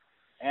out.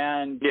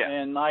 And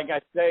like I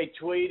say,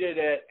 tweeted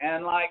it.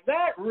 And like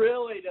that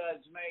really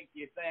does make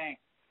you think,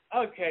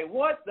 okay,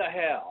 what the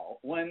hell?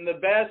 When the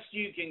best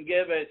you can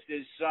give us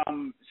is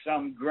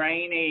some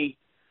grainy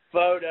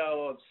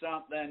photo of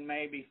something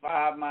maybe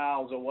 5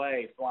 miles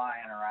away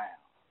flying around,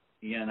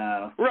 you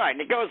know? Right, and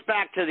it goes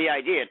back to the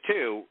idea,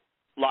 too,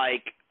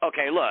 like,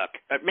 okay, look,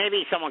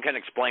 maybe someone can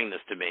explain this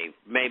to me.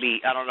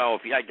 Maybe, I don't know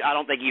if I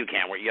don't think you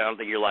can. I don't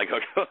think you're like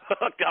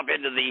hooked up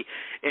into the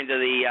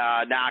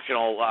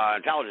National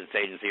Intelligence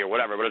Agency or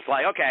whatever. But it's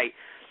like, okay,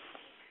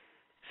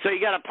 so you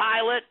got a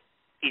pilot.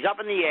 He's up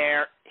in the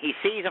air. He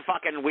sees a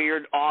fucking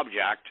weird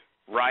object,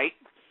 right?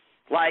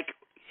 Like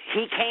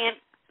he can't.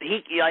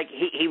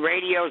 He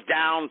radios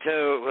down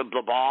to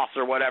the boss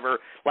or whatever.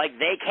 Like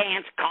they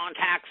can't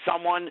contact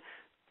someone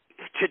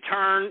to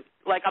turn.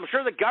 Like, I'm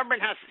sure the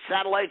government has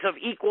satellites of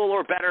equal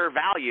or better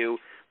value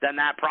than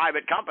that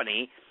private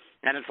company.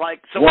 And it's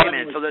like, so wait a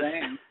minute.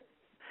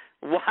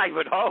 Well, I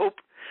would hope.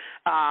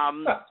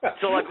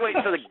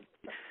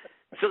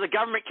 So the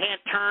government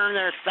can't turn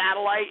their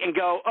satellite and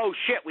go, oh,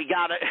 shit, we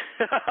got it.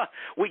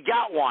 We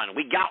got one.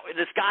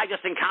 This guy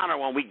just encountered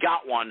one. We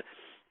got one.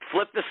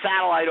 Flip the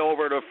satellite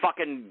over to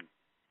fucking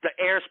the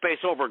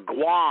airspace over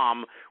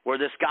Guam where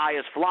this guy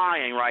is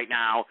flying right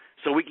now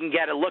so we can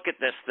get a look at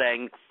this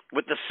thing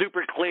with the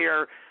super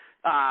clear,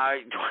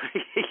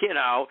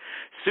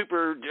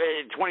 super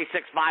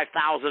 26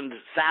 5000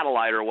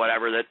 satellite or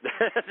whatever that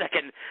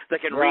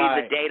can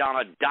read the date on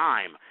a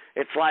dime.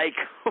 It's like,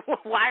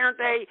 why aren't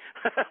they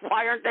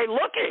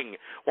looking?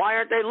 Why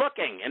aren't they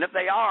looking? And if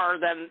they are,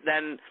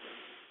 then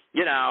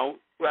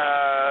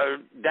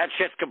that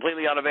shit's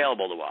completely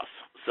unavailable to us.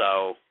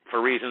 So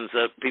for reasons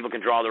that people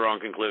can draw their own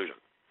conclusion.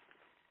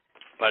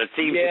 But it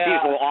seems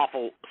a little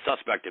awful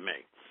suspect to me.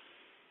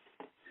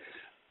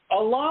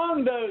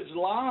 Along those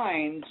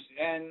lines,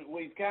 and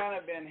we've kind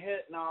of been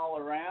hitting all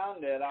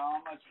around it, I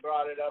almost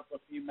brought it up a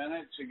few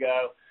minutes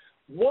ago,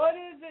 what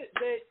is it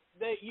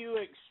that you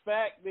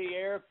expect the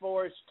Air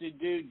Force to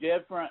do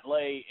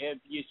differently if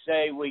you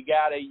say we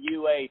got a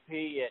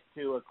UAP at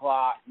 2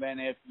 o'clock than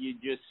if you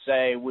just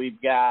say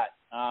we've got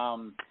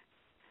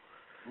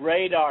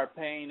radar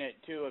paint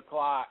at 2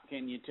 o'clock?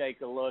 Can you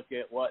take a look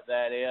at what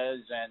that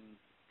is and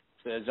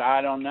says,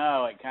 I don't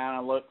know. It kind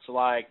of looks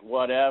like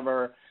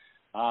whatever,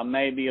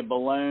 maybe a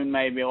balloon,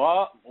 maybe,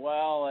 well,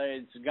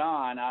 it's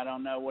gone. I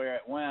don't know where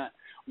it went.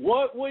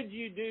 What would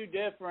you do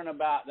different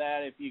about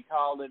that if you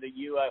called it a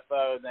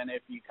UFO than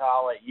if you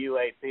call it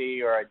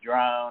UAP or a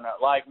drone? Or,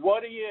 like,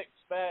 what do you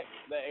expect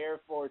the Air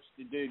Force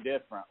to do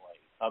differently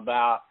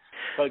about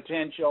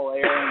potential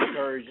air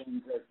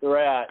incursions or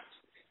threats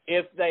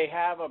if they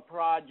have a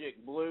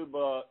Project Blue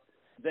Book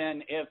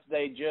than if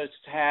they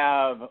just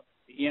have,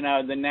 you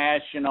know, the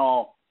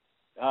National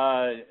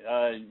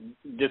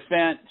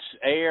Defense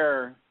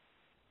Air,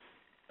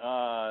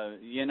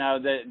 you know,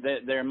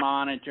 that they're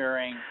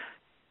monitoring?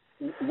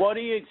 What do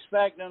you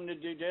expect them to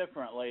do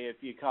differently if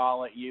you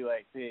call it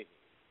UAP?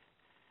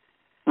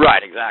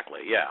 Right, exactly.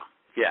 Yeah.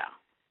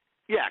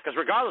 Because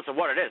regardless of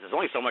what it is, there's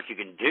only so much you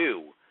can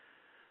do.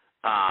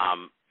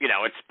 You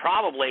know, it's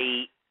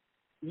probably.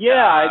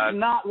 Yeah, it's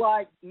not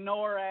like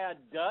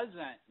NORAD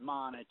doesn't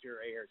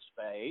monitor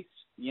airspace,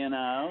 you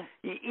know.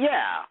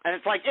 Yeah, and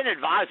it's like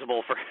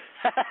inadvisable for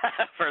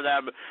for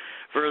them,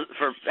 for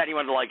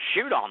anyone to like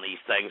shoot on these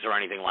things or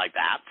anything like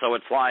that. So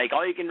it's like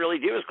all you can really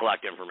do is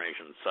collect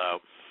information.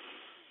 So.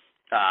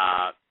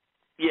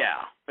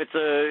 Yeah, it's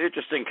a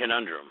interesting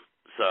conundrum.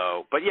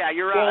 So, but yeah,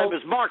 you're right. It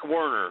was Mark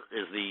Warner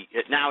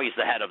now he's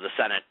the head of the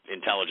Senate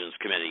Intelligence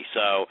Committee.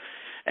 So,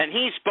 and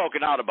he's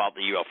spoken out about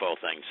the UFO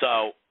thing.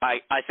 So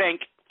I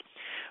think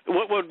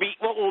what will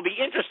be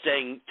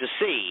interesting to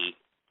see,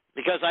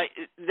 because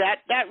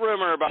that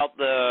rumor about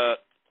the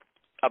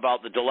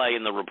delay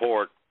in the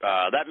report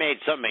that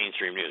made some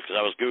mainstream news, because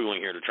I was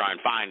Googling here to try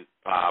and find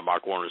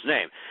Mark Warner's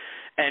name,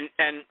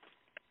 and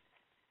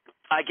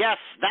I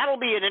guess that'll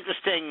be an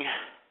interesting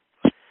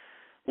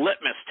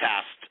litmus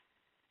test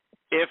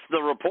if the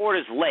report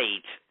is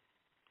late,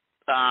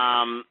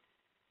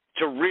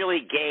 to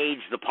really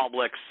gauge the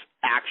public's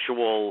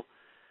actual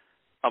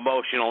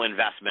emotional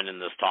investment in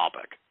this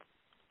topic.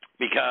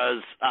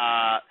 Because,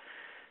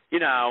 you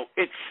know,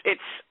 it's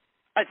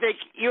I think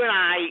you and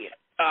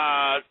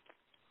I,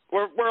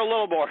 we're a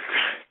little more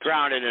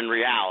grounded in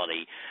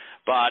reality,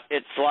 but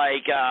it's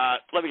like,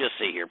 let me just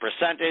see here,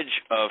 percentage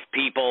of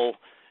people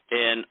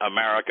in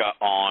America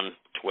on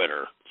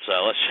Twitter. So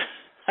let's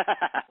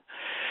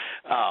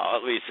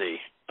let me see.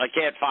 I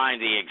can't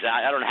find the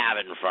exact, I don't have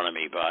it in front of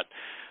me, but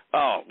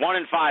 1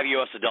 in 5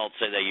 U.S. adults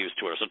say they use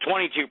Twitter, so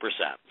 22%.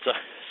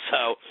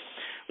 So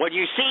when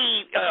you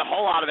see a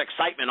whole lot of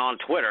excitement on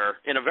Twitter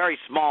in a very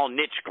small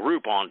niche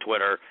group on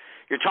Twitter,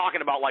 you're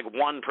talking about like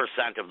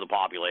 1% of the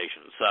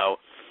population. So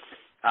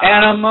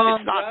and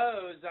among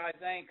those, I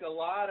think a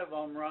lot of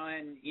them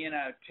run, you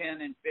know,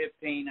 10 and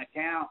 15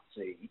 accounts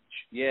each.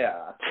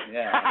 Yeah.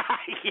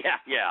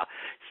 yeah.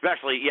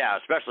 Especially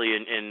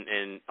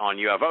in on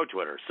UFO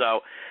Twitter.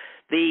 So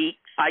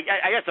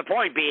I guess the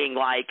point being,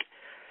 like,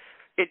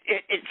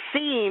 it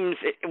seems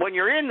when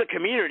you're in the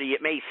community,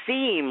 it may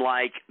seem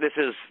like this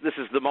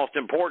is the most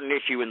important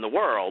issue in the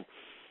world,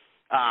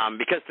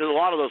 because to a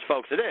lot of those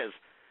folks it is.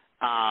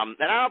 And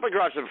I don't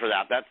begrudge them for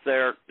that.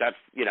 That's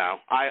you know,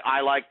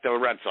 I like the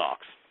Red Sox.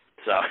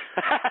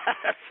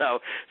 So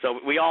so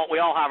we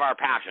all have our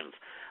passions.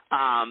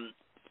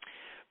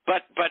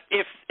 But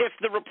if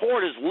the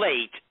report is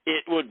late,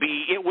 it will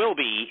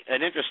be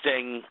an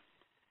interesting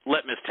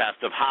litmus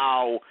test of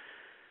how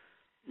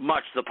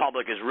much the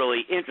public is really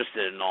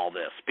interested in all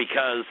this.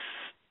 Because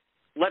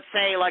let's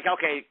say, like,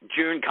 okay,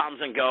 June comes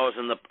and goes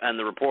and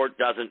the report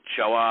doesn't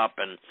show up,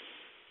 and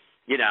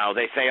you know,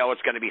 they say, oh,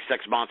 it's going to be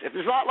 6 months. If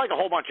there's not like a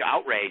whole bunch of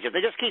outrage, if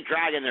they just keep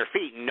dragging their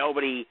feet and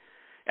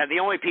the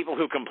only people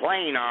who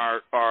complain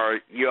are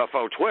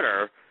UFO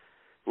Twitter,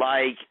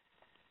 like,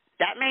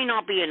 that may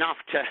not be enough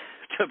to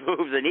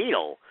move the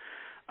needle.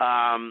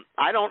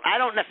 I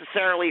don't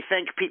necessarily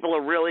think people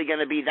are really going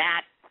to be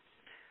that.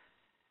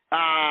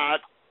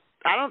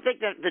 I don't think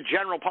that the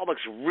general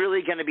public's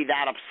really going to be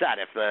that upset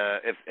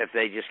if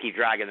they just keep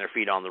dragging their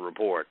feet on the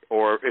report,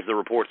 or if the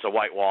report's a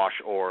whitewash,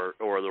 or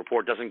the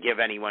report doesn't give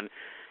anyone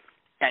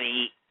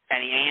any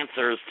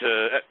answers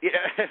to.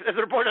 If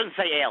the report doesn't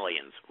say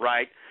aliens,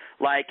 right?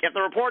 Like, if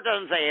the report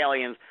doesn't say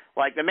aliens,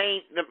 like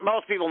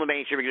most people in the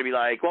mainstream are going to be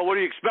like, well, what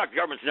do you expect? The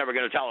government's never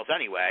going to tell us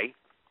anyway,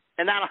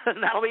 and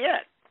that'll be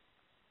it.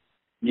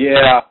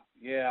 Yeah.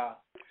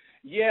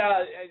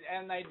 Yeah,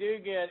 and they do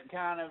get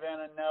kind of in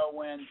a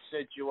no-win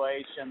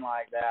situation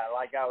like that.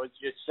 Like I was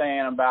just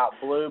saying about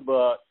Blue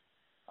Book,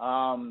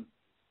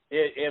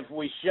 if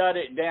we shut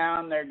it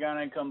down, they're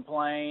going to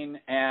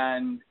complain,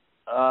 and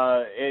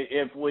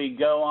if we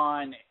go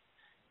on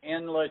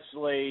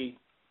endlessly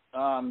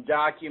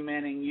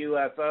documenting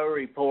UFO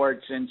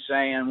reports and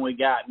saying we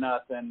got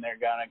nothing, they're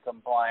going to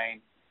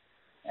complain.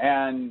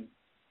 And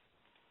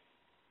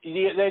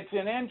it's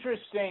an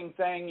interesting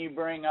thing you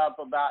bring up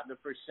about the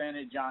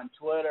percentage on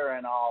Twitter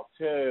and all,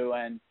 too,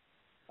 and,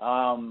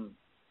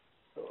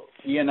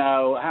 you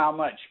know, how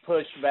much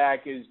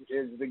pushback is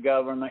the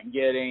government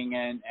getting,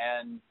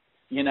 and,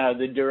 you know,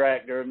 the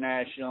Director of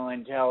National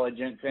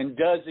Intelligence, and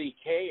does he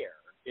care?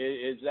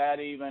 Is that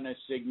even a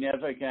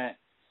significant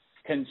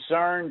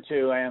concern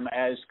to him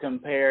as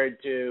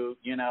compared to,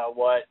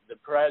 what the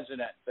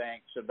president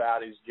thinks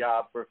about his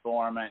job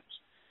performance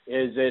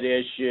is at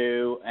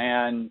issue.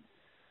 And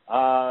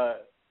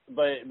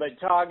but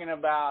talking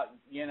about,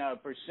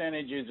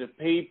 percentages of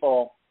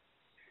people,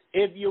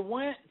 if you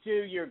went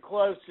to your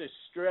closest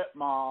strip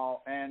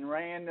mall and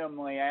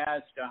randomly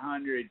asked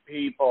 100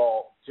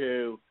 people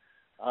to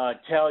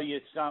tell you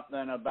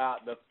something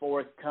about the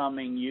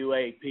forthcoming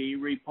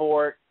UAP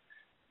report,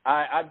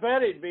 I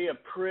bet it'd be a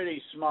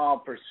pretty small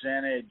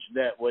percentage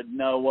that would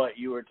know what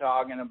you were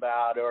talking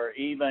about, or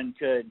even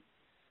could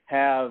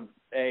have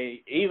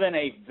a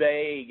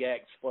vague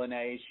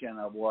explanation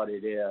of what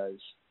it is.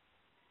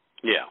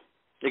 Yeah,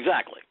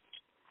 exactly.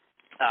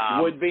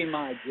 Would be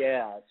my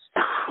guess.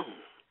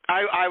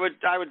 I would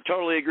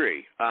totally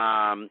agree.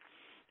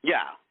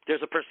 Yeah,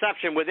 there's a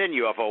perception within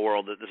UFO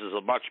world that this is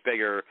a much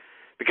bigger,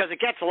 because it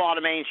gets a lot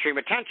of mainstream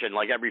attention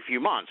like every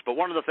few months. But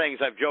one of the things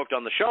I've joked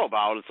on the show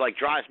about, it's like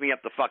drives me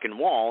up the fucking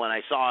wall, and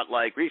I saw it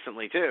like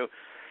recently too,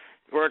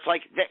 where it's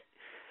like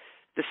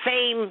the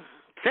same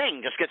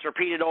thing just gets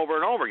repeated over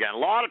and over again. A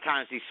lot of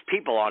times these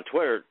people on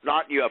Twitter,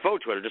 not UFO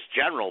Twitter, just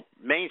general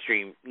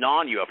mainstream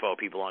non-UFO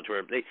people on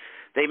Twitter,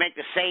 they make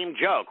the same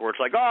joke where it's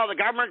like, oh, the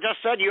government just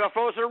said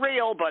UFOs are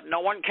real, but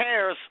no one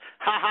cares.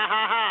 Ha ha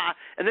ha ha.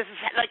 And this is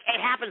like,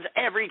 it happens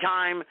every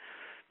time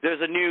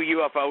there's a new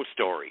UFO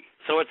story.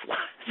 So it's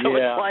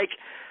like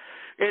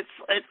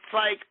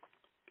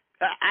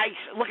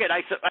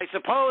I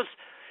suppose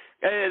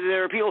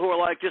there are people who are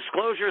like,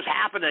 disclosure's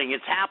happening,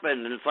 it's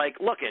happened, and it's like,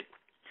 look,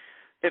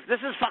 if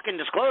this is fucking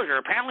disclosure,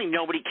 apparently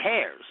nobody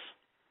cares,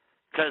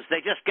 because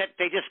they just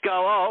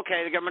go, oh,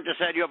 okay, the government just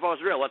said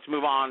UFOs are real, let's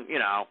move on,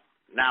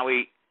 now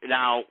we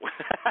now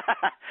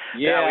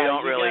we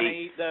don't really gonna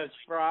eat those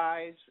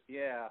fries.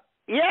 Yeah.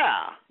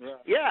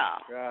 Right. Yeah.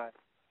 Right.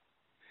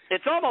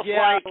 It's almost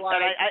like and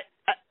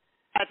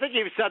I think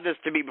you've said this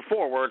to me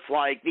before, where it's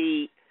like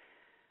the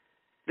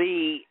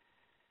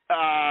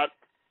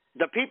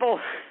people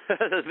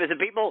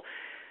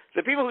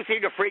the people who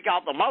seem to freak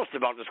out the most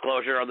about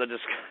disclosure are the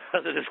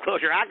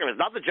disclosure activists,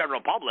 not the general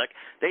public.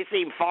 They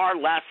seem far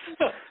less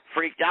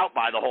freaked out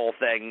by the whole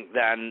thing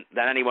than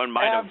anyone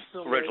might have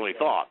originally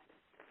thought.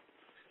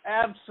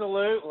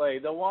 Absolutely.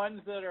 The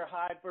ones that are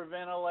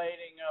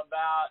hyperventilating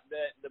about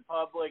that the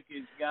public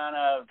is going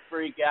to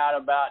freak out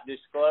about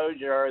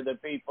disclosure are the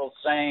people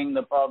saying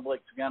the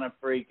public's going to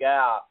freak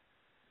out.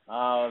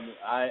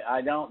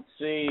 I don't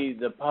see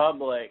the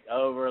public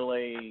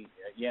overly,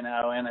 in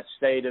a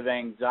state of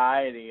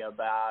anxiety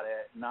about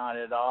it. Not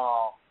at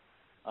all.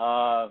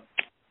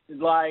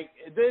 Like,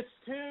 this,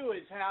 too,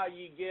 is how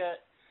you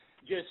get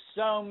just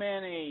so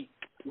many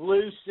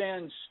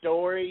loose-end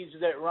stories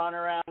that run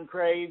around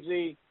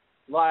crazy.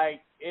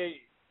 Like,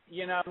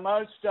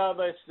 most of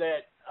us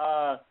that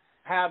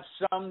have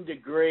some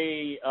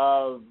degree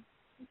of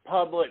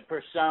public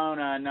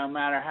persona, no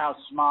matter how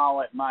small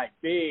it might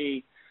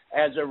be,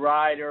 as a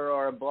writer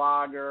or a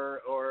blogger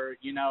or,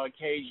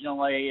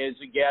 occasionally as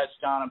a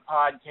guest on a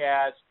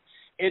podcast,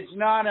 it's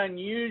not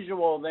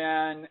unusual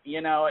then,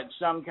 at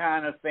some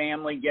kind of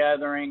family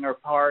gathering or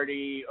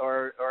party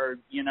or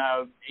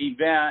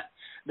event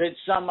that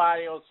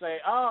somebody will say,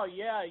 oh,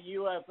 yeah,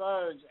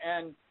 UFOs.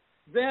 And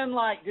then,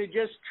 like, to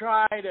just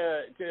try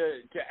to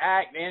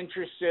act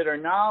interested or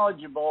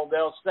knowledgeable,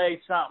 they'll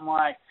say something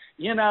like,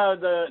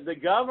 the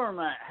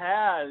government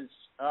has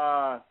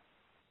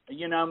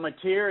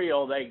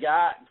material they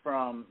got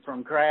from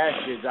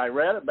crashes. I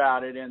read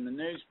about it in the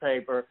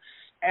newspaper.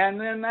 And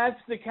then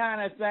that's the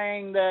kind of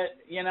thing that,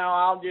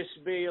 I'll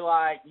just be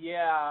like,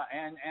 yeah,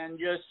 and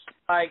just,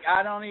 like,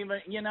 I don't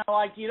even,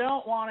 like, you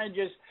don't want to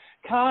just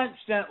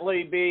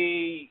constantly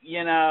be,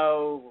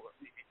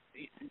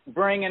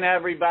 bringing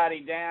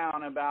everybody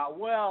down about,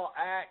 well,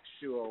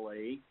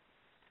 actually.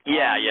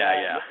 Yeah.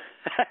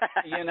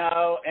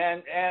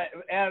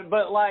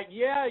 But, like,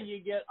 yeah, you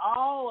get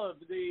all of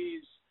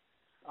these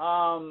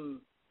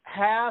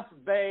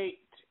half-baked,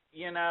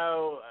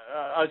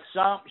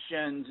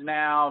 assumptions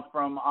now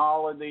from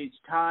all of these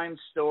time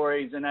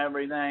stories and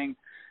everything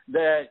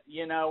that,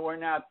 we're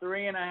now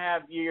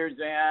 3.5 years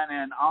in,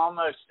 and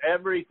almost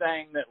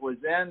everything that was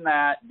in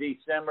that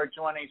December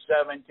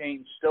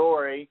 2017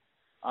 story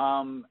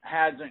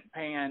hasn't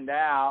panned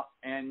out,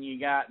 and you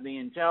got the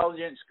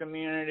intelligence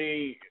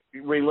community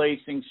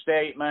releasing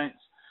statements.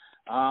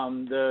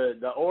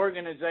 The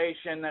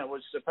organization that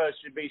was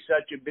supposed to be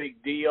such a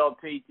big deal,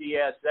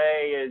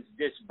 TTSA, is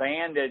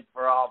disbanded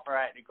for all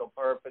practical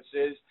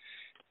purposes.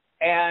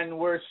 And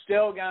we're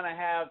still going to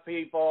have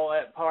people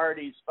at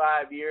parties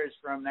 5 years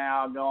from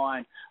now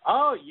going,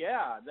 oh,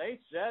 yeah, they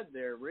said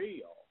they're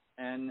real.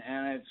 And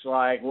it's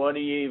like, what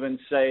do you even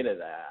say to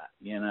that,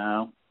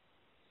 Yeah.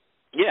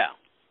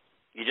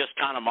 You just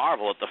kind of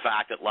marvel at the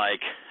fact that,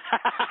 like,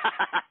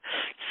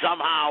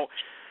 somehow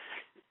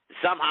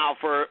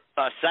for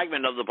a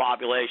segment of the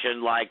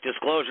population, like,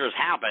 disclosures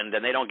happened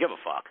and they don't give a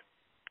fuck.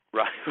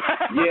 Right.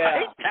 Yeah.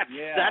 Right?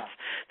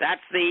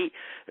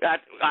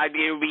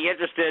 It would be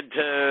interested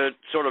to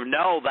sort of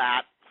know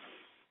that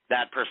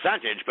that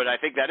percentage, but I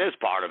think that is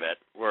part of it.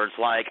 Where it's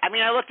like, I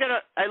mean, I looked at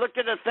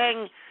a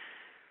thing.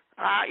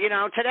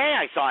 Today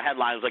I saw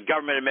headlines like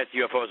 "Government admits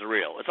UFOs are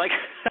real." It's like,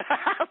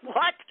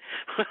 what?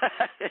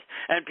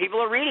 And people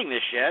are reading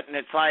this shit, and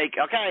it's like,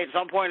 okay, at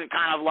some point it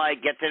kind of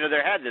like gets into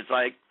their heads. It's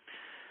like,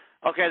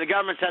 okay, the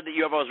government said that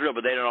UFOs are real,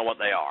 but they don't know what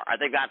they are. I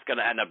think that's going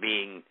to end up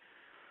being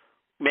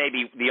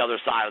maybe the other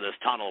side of this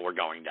tunnel we're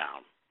going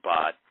down.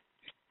 But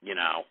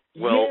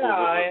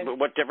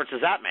what difference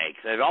does that make?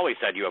 They've always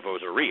said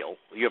UFOs are real.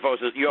 UFOs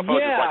is like a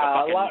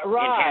fucking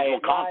intangible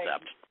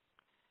concept.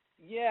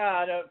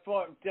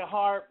 To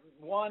harp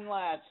one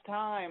last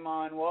time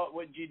on what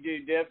would you do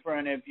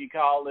different if you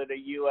called it a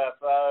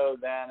UFO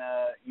than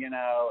a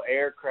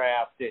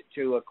aircraft at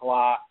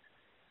 2:00.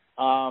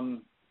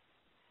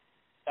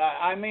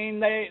 I mean,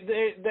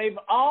 they've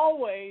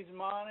always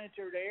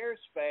monitored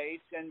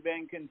airspace and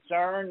been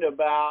concerned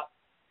about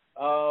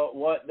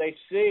what they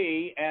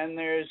see, and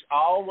there's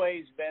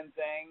always been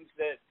things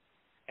that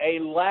a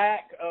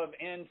lack of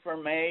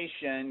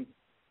information,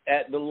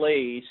 at the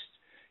least,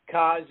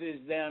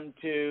 causes them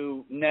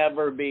to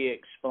never be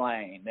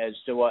explained as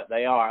to what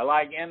they are.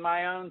 Like in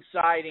my own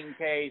sighting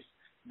case,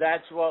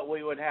 that's what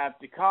we would have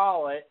to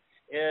call it.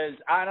 Is,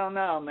 I don't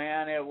know,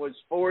 man, it was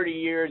 40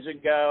 years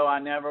ago. I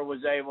never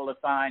was able to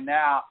find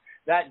out.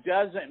 That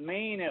doesn't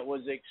mean it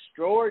was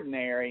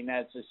extraordinary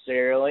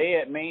necessarily.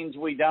 It means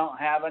we don't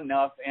have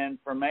enough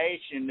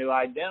information to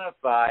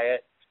identify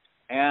it.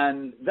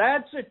 And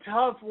that's a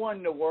tough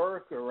one to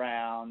work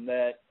around,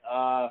 that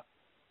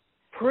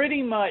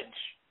pretty much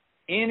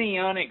any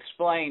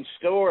unexplained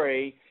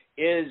story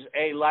is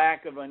a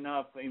lack of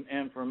enough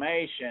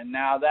information.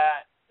 Now,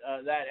 that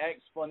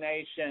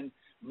explanation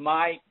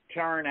might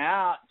turn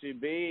out to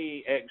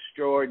be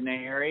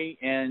extraordinary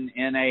in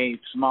a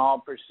small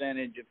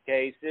percentage of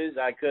cases.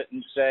 I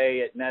couldn't say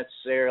it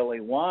necessarily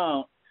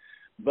won't,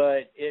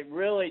 but it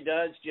really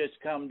does just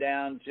come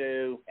down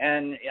to,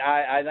 and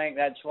I think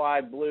that's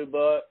why Blue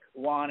Book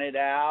wanted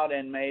out,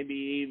 and maybe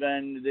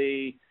even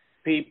the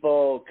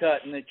people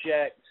cutting the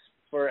checks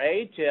for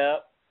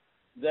ATIP,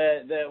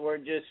 that were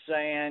just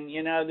saying,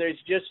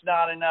 there's just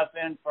not enough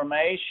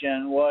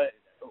information.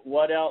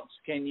 What else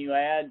can you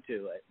add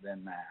to it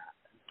than that?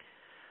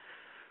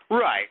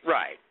 Right.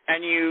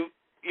 And you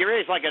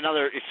raise like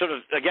another sort of,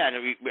 again,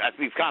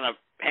 we've kind of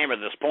hammered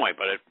this point,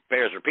 but it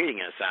bears repeating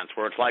in a sense,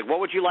 where it's like, what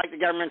would you like the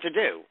government to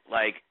do?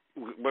 Like,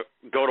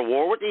 go to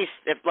war with these?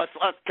 Because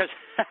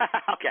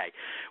okay,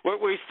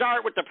 we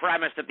start with the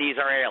premise that these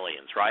are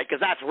aliens, right? Because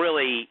that's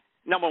really,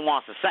 no one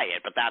wants to say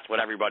it, but that's what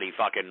everybody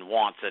fucking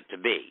wants it to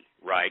be,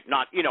 right?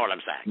 Not, you know what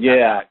I'm saying?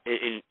 Yeah.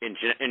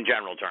 In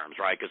general terms,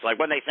 right? Because like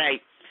when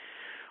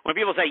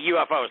people say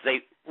UFOs,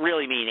 they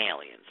really mean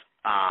aliens,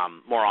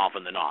 more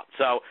often than not.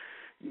 So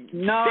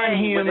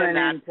non-human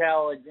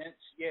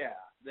intelligence, yeah,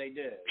 they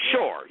do.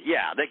 Sure,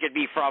 yeah, they could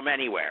be from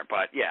anywhere,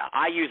 but yeah,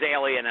 I use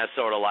alien as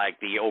sort of like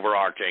the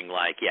overarching,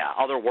 like, yeah,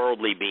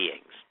 otherworldly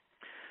beings.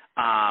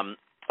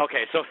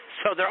 Okay, so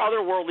they're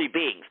otherworldly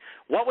beings.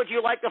 What would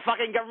you like the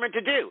fucking government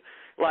to do?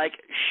 Like,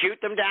 shoot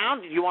them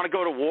down? Do you want to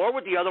go to war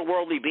with the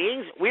otherworldly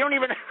beings? We don't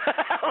even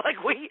like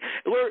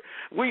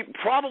we're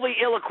probably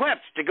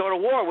ill-equipped to go to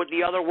war with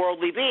the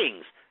otherworldly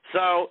beings.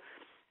 So,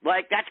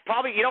 like, that's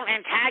probably, you don't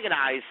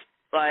antagonize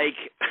like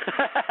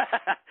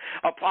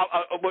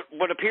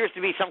what appears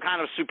to be some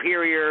kind of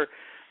superior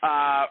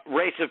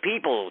race of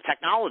people,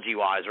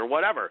 technology-wise or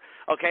whatever.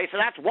 Okay, so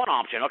that's one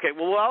option. Okay,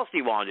 well, what else do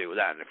you want to do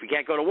then if we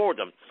can't go to war with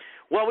them?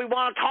 Well, we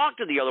want to talk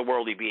to the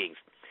otherworldly beings.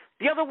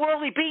 The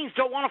otherworldly beings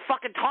don't want to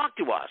fucking talk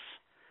to us.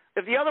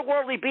 If the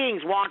otherworldly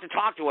beings wanted to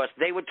talk to us,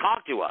 they would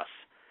talk to us.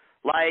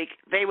 Like,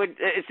 they would,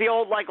 it's the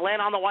old, like,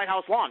 land on the White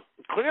House lawn.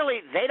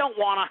 Clearly, they don't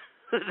want to,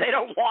 they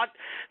don't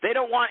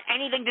want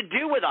anything to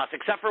do with us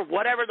except for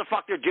whatever the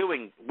fuck they're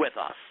doing with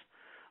us.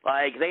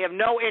 Like, they have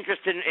no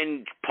interest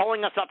in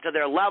pulling us up to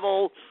their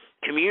level,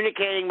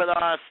 communicating with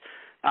us,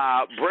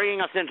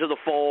 bringing us into the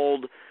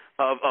fold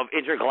of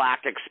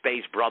intergalactic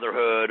space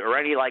brotherhood or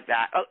any like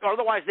that.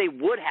 Otherwise, they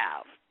would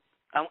have.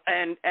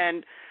 And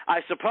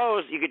I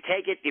suppose you could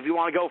take it, if you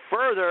want to go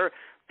further,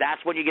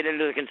 that's when you get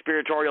into the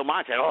conspiratorial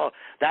mindset. Oh,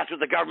 that's what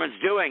the government's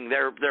doing.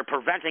 They're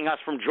preventing us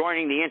from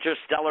joining the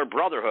interstellar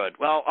brotherhood.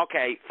 Well,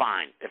 okay,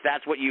 fine. If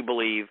that's what you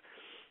believe,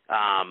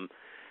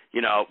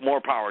 more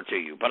power to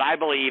you. But I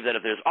believe that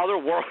if there's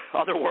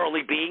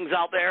otherworldly beings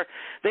out there,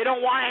 they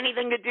don't want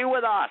anything to do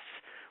with us.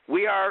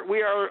 We are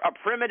a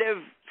primitive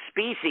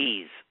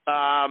species,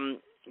 and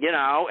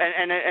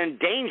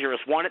dangerous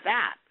one at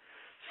that.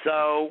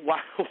 So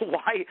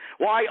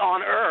why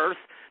on earth,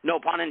 no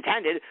pun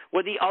intended,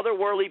 would the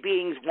otherworldly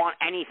beings want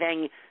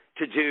anything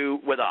to do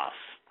with us?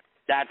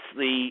 That's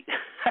the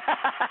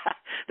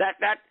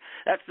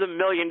that's the $1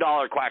 million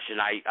question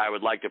I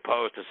would like to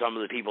pose to some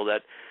of the people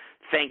that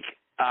think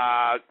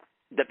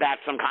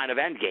that's some kind of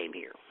end game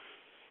here.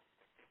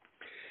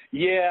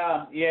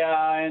 Yeah,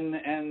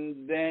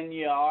 and then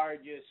you are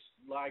just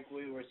like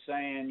we were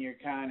saying, you're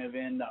kind of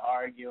into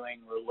arguing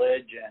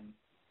religion.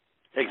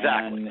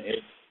 Exactly.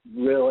 And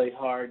really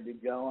hard to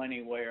go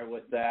anywhere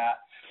with that,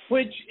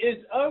 which is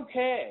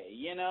okay.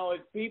 You know,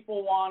 if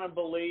people want to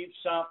believe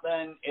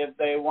something, if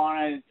they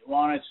want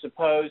to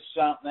suppose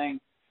something,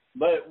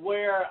 but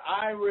where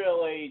I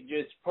really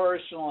just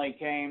personally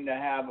came to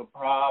have a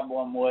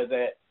problem with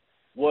it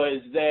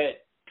was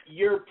that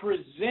you're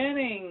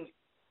presenting,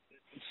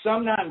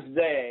 sometimes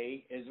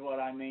they is what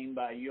I mean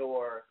by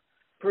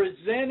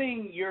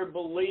presenting your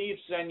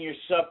beliefs and your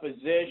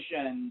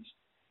suppositions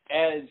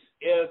as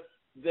if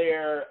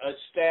they're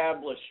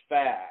established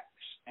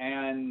facts,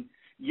 and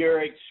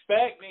you're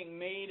expecting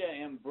me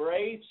to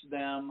embrace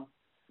them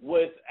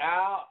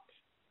without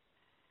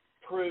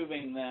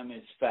proving them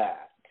as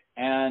fact.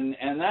 And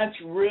that's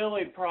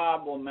really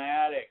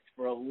problematic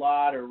for a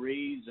lot of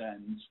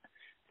reasons.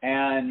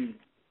 And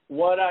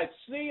what I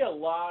see a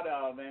lot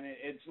of, and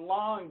it's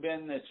long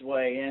been this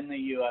way in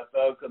the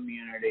UFO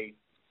community,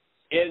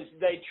 is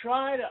they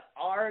try to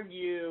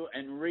argue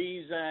and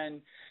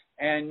reason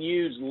and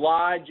use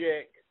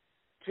logic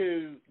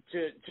to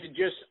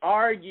just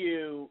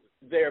argue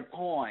their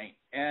point.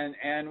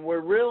 And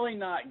we're really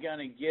not going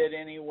to get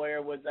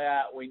anywhere with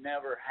that. We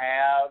never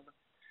have.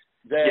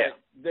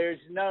 There's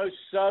no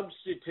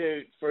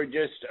substitute for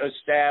just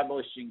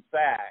establishing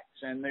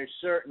facts, and there's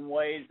certain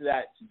ways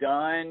that's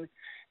done,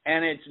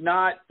 and it's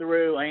not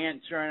through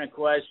answering a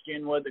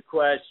question with a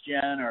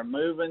question or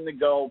moving the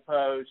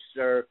goalposts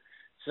or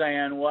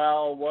saying,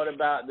 well, what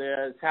about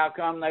this? How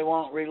come they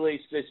won't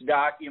release this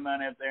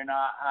document if they're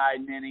not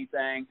hiding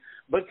anything?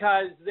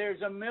 Because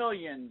there's a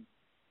million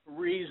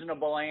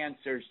reasonable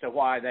answers to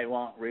why they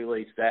won't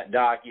release that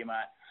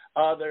document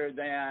other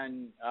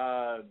than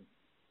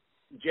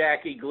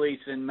Jackie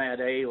Gleason met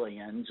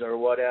aliens or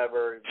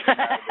whatever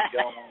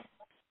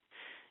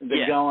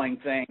the going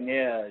thing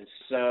is.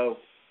 So,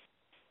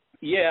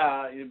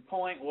 yeah,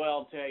 point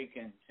well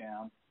taken,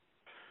 Tim.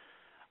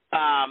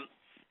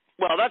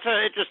 Well, that's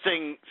an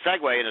interesting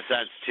segue in a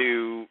sense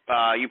to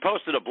you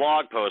posted a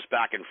blog post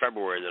back in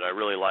February that I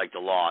really liked a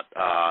lot,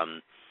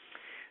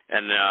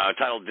 and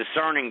titled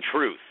 "Discerning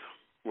Truth,"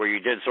 where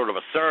you did sort of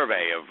a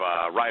survey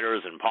of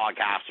writers and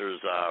podcasters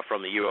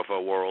from the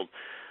UFO world.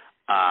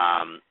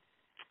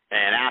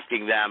 And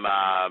asking them,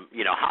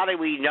 how do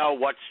we know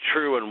what's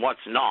true and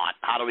what's not?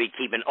 How do we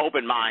keep an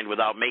open mind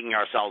without making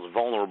ourselves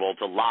vulnerable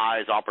to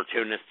lies,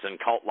 opportunists, and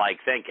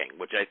cult-like thinking,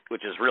 which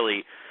is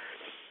really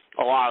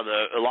a lot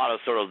of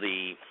sort of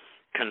the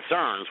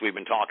concerns we've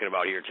been talking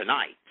about here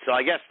tonight. So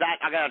I guess that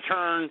I got to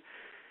turn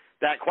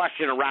that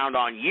question around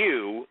on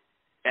you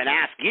and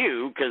ask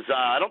you, because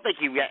I don't think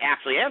you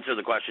actually answered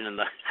the question in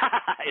the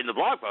in the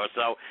blog post.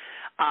 So.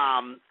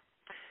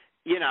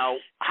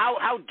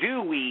 How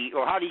do we,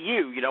 or how do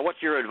you,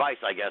 what's your advice,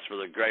 I guess, for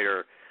the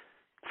greater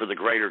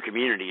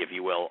community, if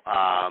you will?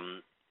 How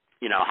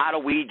do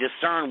we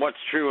discern what's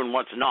true and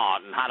what's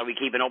not, and how do we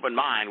keep an open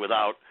mind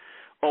without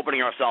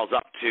opening ourselves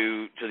up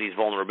to these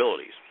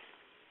vulnerabilities?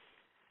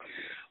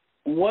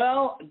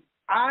 Well,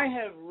 I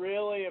have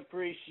really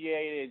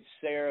appreciated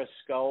Sarah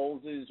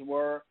Scholes'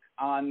 work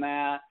on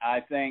that. I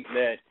think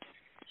that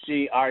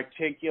she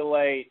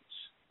articulates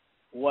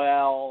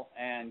well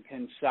and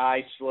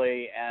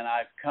concisely, and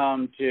I've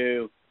come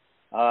to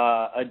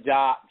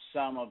adopt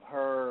some of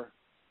her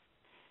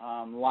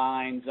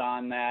lines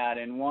on that.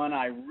 And one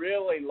I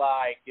really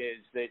like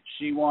is that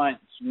she once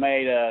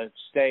made a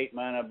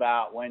statement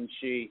about when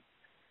she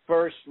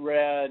first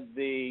read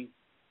the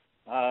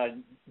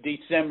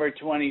December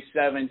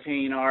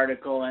 2017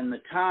 article in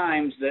the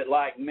Times that,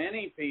 like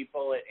many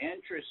people, it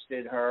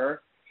interested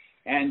her,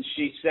 and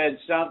she said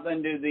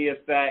something to the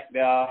effect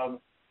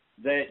of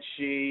that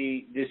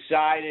she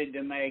decided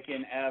to make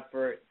an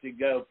effort to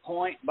go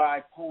point by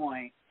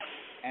point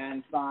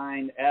and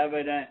find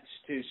evidence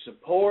to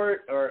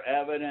support or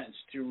evidence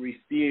to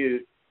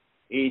refute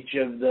each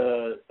of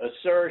the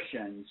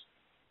assertions.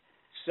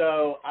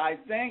 So I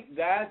think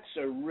that's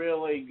a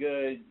really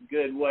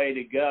good way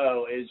to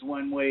go, is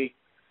when we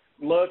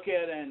look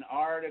at an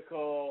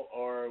article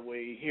or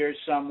we hear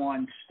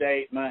someone's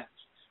statement,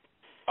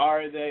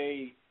 are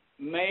they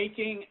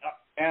making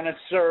an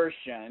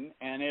assertion,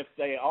 and if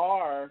they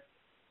are,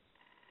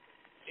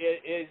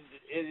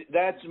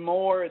 that's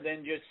more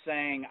than just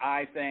saying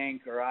I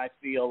think or I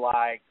feel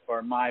like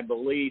or my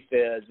belief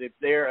is. If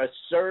they're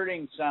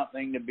asserting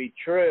something to be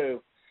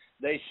true,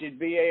 they should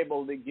be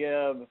able to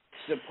give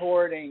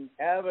supporting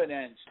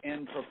evidence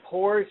in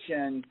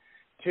proportion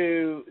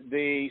to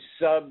the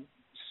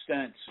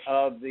substance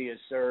of the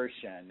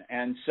assertion.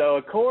 And so,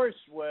 of course,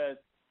 with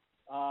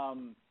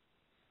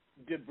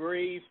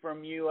debris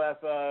from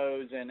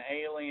UFOs and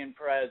alien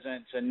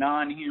presence and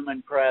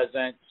non-human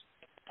presence,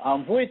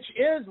 which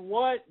is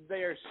what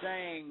they're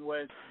saying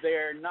with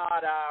they're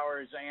not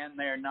ours and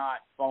they're not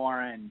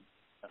foreign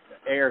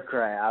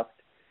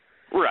aircraft.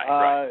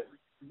 Right.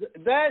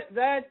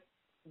 That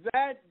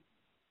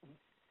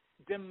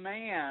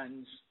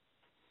demands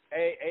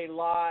a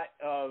lot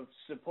of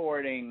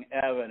supporting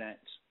evidence.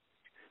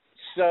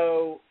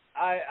 So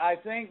I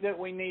think that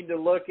we need to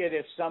look at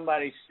if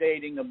somebody's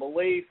stating a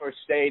belief or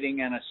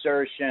stating an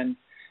assertion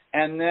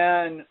And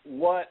then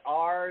what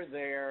are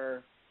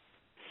their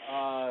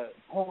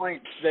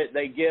points that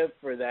they give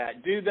for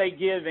that? Do they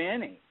give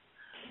any?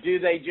 Do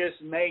they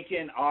just make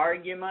an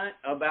argument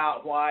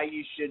about why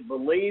you should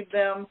believe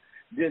them?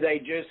 Do they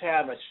just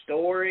have a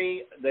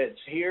story that's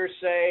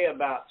hearsay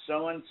about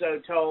so-and-so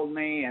told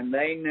me and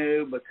they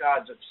knew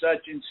because of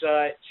such and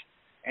such,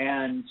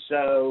 and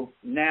so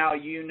now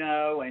you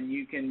know and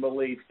you can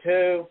believe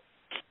too?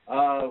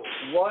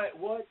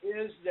 What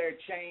is their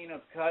chain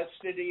of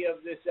custody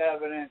of this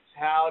evidence?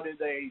 How do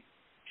they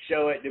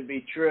show it to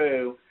be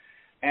true?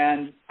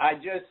 And I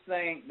just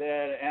think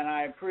that, and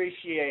I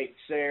appreciate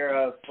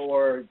Sarah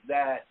for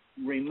that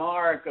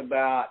remark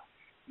about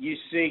you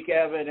seek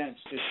evidence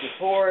to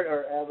support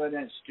or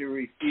evidence to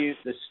refute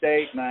the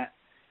statement.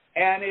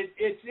 And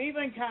it's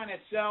even kind of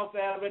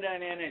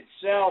self-evident in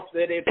itself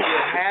that if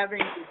you're having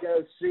to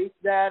go seek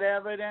that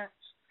evidence,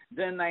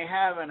 then they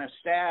haven't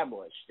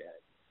established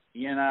it.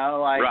 You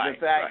know, like the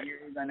fact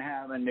you're even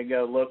having to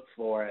go look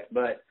for it.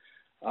 But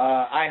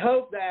I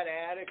hope that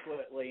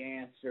adequately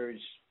answers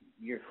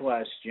your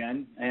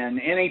question. And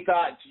any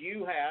thoughts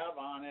you have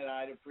on it,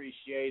 I'd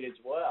appreciate as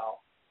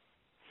well.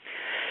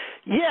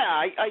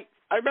 Yeah,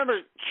 I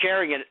remember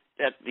sharing it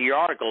at the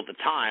article at the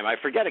time. I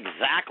forget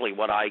exactly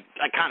what I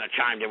kind of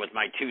chimed in with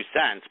my 2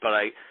 cents, but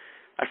I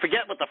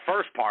forget what the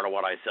first part of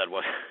what I said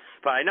was.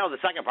 But I know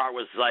the second part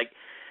was like,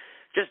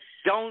 just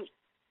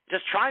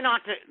try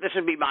not to, this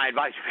would be my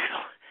advice,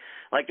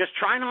 like just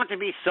try not to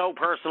be so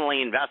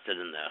personally invested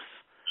in this.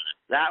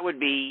 That would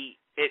be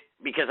it,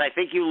 because I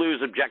think you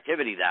lose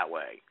objectivity that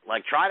way.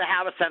 Like try to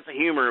have a sense of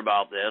humor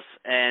about this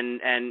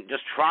and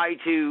just try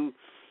to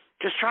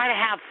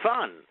have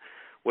fun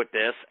with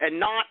this and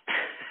not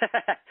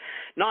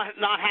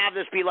not have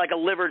this be like a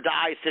live or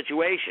die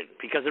situation,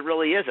 because it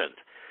really isn't.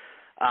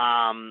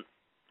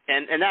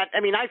 And that,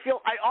 I mean, I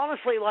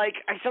honestly, like,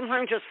 I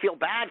sometimes just feel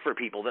bad for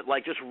people that,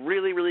 like, just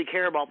really, really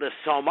care about this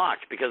so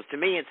much, because to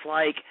me it's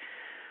like,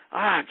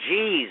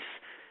 geez,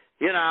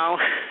 you know,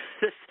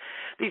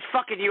 these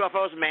fucking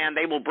UFOs, man,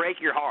 they will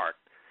break your heart.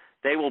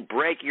 They will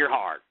break your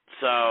heart.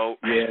 So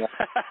yeah.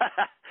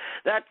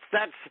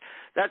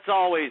 that's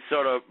always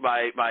sort of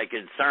my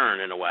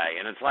concern in a way.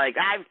 And it's like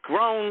I've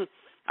grown.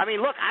 I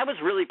mean, look, I was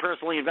really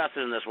personally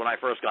invested in this when I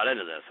first got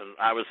into this, and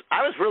I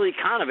was really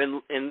kind of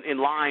in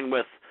line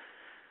with,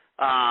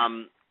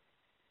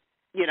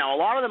 you know, a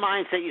lot of the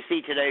mindset you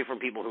see today from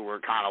people who were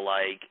kind of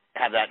like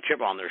have that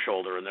chip on their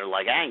shoulder and they're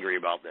like angry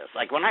about this.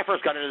 Like when I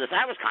first got into this,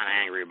 I was kind of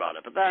angry about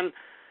it, but then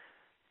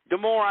the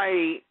more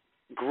I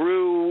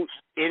grew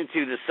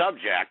into the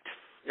subject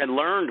and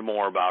learned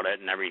more about it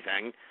and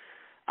everything,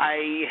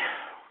 I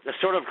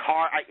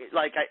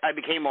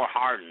became more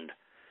hardened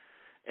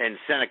and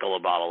cynical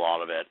about a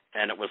lot of it.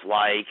 And it was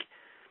like,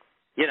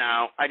 you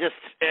know, I just,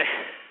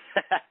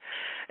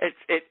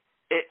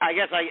 I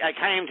guess I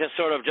came to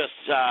sort of just,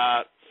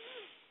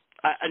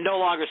 I no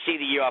longer see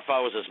the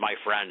UFOs as my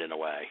friend in a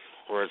way,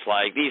 where it's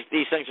like,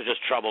 these things are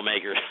just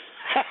troublemakers,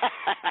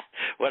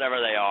 whatever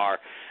they are.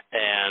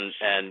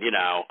 And you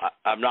know,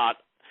 I'm not,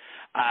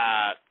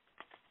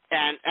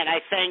 and I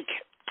think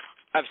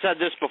I've said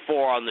this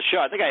before on the show.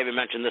 I think I even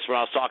mentioned this when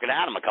I was talking to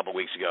Adam a couple of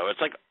weeks ago.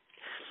 It's like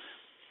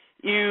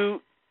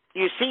you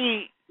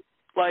see,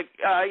 like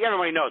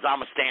everybody knows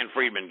I'm a Stan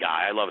Friedman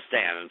guy. I love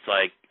Stan. And it's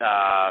like,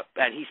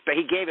 and he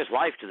gave his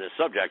life to this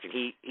subject, and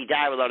he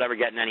died without ever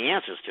getting any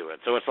answers to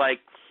it. So it's like,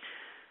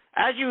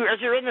 as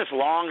you're in this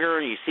longer,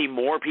 and you see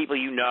more people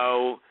you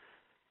know,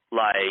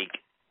 like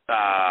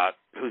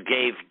who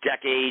gave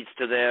decades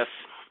to this,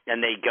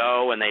 and they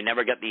go and they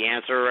never get the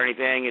answer or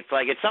anything. It's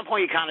like at some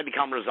point you kind of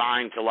become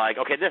resigned to like,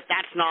 okay,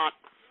 that's not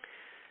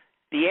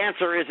the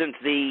answer. Isn't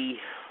the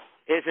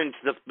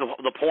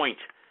point,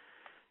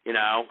 you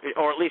know,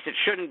 or at least it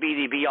shouldn't be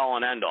the be all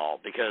and end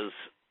all, because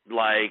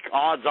like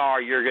odds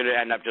are you're going to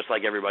end up just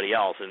like everybody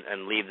else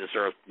and leave this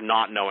earth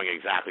not knowing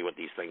exactly what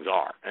these things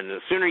are. And the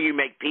sooner you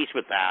make peace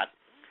with that,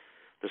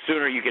 the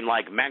sooner you can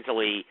like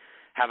mentally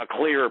have a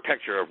clearer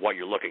picture of what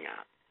you're looking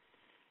at.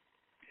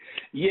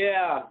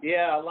 Yeah,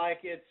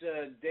 like it's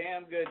a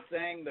damn good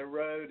thing the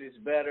road is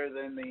better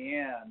than the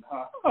end,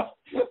 huh?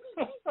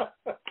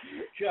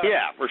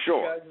 Yeah, for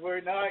sure. Because we're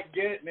not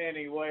getting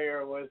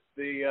anywhere with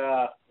the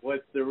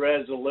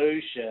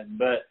resolution.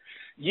 But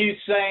you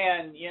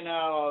saying, you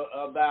know,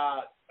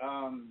 about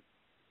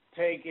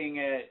taking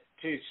it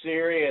too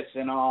serious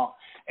and all,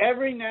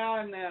 every now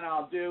and then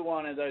I'll do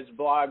one of those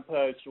blog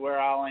posts where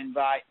I'll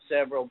invite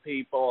several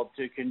people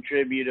to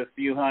contribute a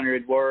few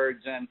hundred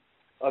words. And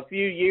a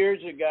few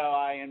years ago,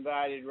 I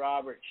invited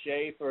Robert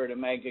Schaefer to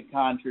make a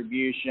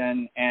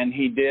contribution, and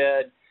he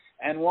did.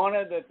 And one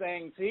of the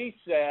things he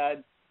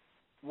said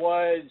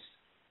was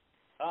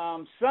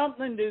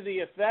something to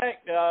the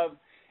effect of,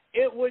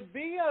 it would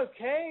be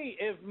okay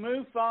if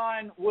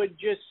MUFON would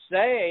just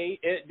say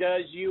it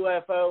does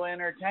UFO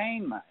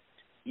entertainment.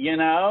 You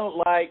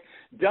know, like,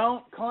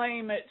 don't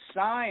claim it's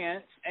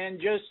science and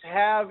just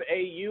have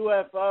a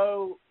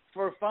UFO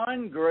for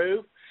fun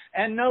group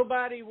and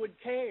nobody would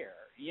care.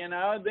 You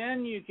know,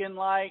 then you can,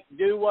 like,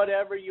 do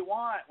whatever you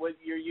want with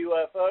your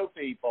UFO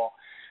people.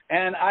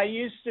 And I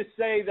used to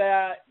say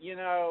that,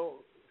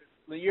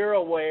 you're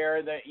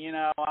aware that,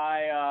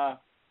 I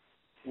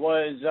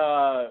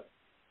was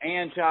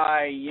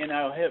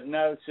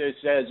anti-hypnosis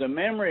as a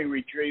memory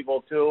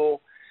retrieval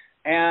tool.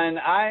 And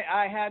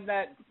I had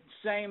that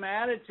same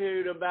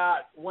attitude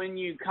about when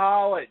you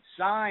call it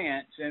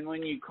science and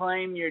when you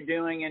claim you're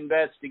doing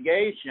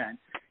investigation.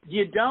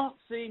 You don't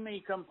see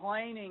me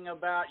complaining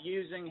about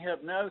using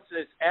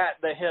hypnosis at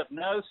the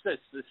Hypnosis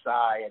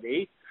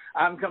Society.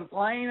 I'm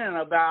complaining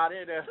about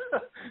it at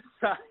a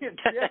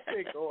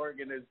scientific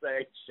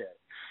organization.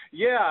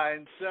 Yeah,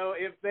 and so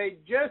if they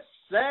just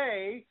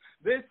say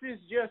this is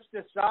just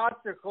a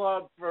saucer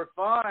club for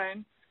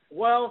fun,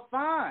 well,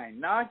 fine,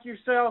 knock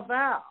yourself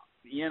out,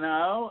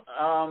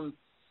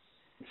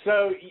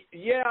 So,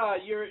 yeah,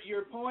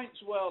 your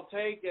point's well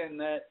taken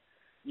that,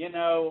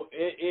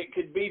 it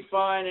could be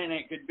fun and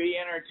it could be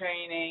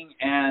entertaining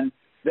and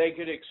they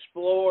could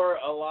explore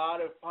a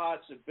lot of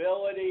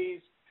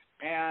possibilities.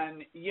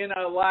 And,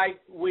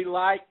 like we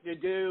like to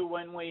do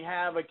when we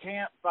have a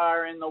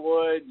campfire in the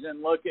woods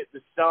and look at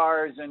the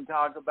stars and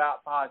talk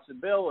about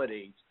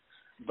possibilities.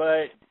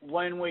 But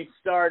when we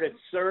start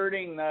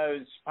asserting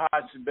those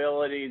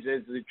possibilities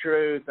as the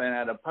truth and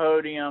at a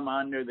podium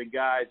under the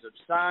guise of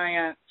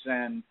science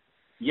and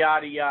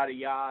yada, yada,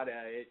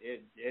 yada,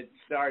 it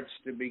starts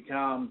to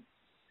become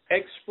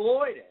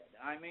exploited.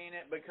 I mean,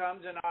 it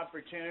becomes an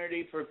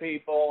opportunity for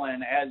people.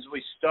 And as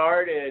we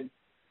started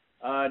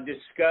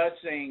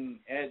discussing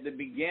at the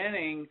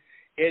beginning,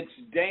 it's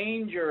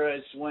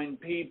dangerous when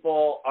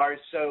people are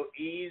so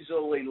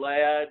easily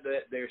led,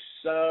 that they're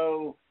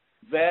so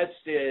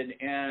vested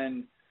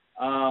in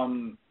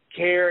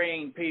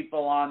carrying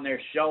people on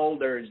their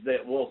shoulders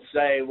that will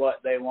say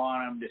what they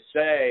want them to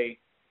say,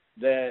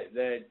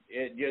 that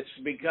it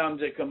just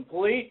becomes a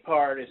complete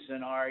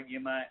partisan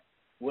argument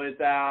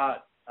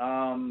without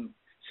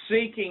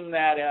seeking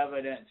that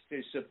evidence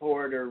to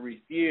support or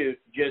refute,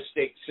 just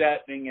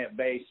accepting it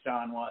based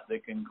on what the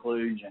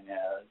conclusion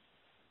is.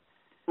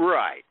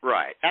 Right.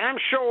 And I'm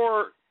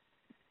sure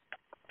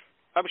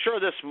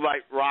this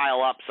might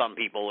rile up some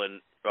people in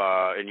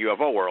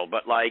UFO world,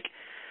 but like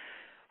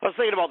I was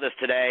thinking about this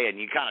today, and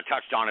you kind of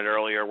touched on it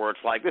earlier, where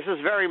it's like this is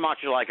very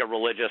much like a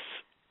religious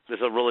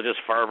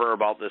fervor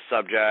about this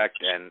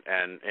subject, and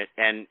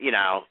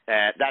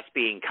that's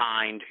being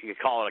kind. You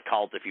call it a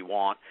cult if you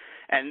want,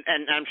 and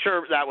I'm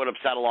sure that would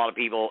upset a lot of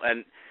people.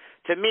 And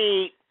to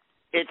me,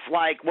 it's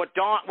like what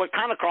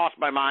kind of crossed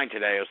my mind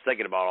today. I was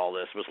thinking about all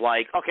this was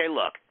like, okay,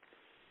 look,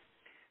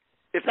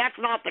 if that's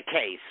not the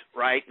case,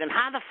 right, then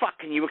how the fuck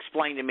can you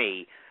explain to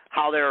me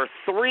how there are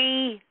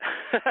three,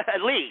 at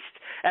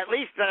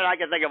least that I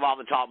can think of off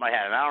the top of my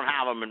head, and I don't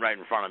have them right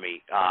in front of me.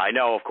 I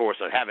know, of course,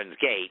 of Heaven's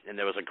Gate, and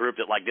there was a group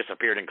that like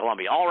disappeared in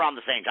Colombia all around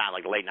the same time,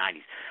 like the late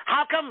 90s.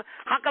 How come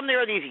there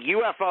are these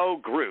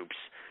UFO groups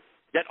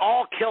that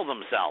all kill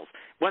themselves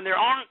when there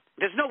aren't?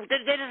 That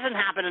doesn't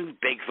happen in the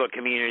Bigfoot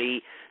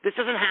community. This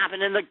doesn't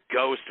happen in the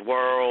ghost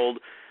world.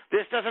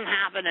 This doesn't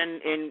happen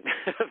in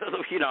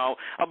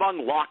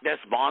among Loch Ness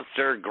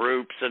Monster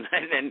groups and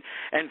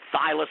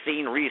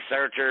thylacine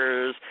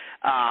researchers.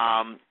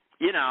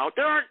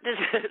 There aren't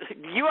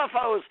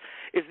UFOs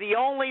is the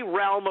only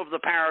realm of the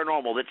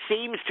paranormal that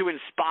seems to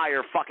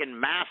inspire fucking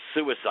mass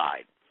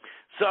suicide.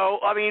 So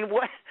I mean,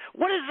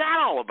 what is that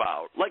all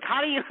about? Like, how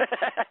do you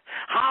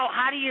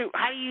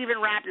even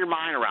wrap your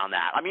mind around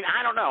that? I mean,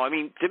 I don't know. I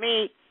mean, to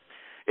me,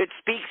 it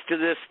speaks to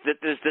this that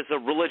there's a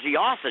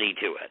religiosity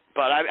to it.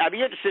 But I'd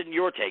be interested in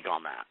your take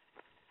on that.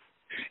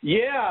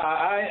 Yeah,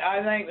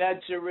 I think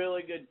that's a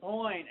really good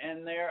point.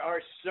 And there are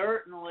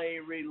certainly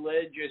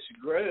religious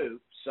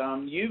groups.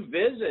 You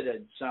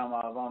visited some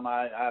of them,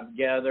 I've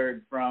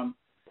gathered from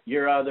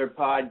your other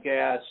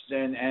podcasts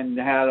and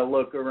had a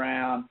look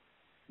around.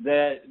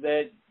 That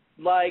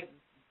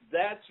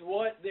that's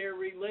what their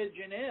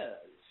religion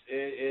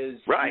is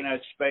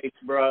right. Space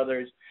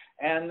Brothers.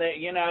 And that,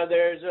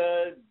 there's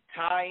a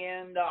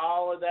tie-in to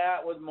all of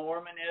that with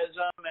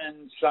Mormonism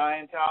and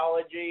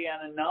Scientology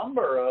and a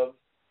number of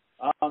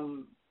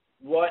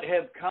what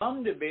have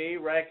come to be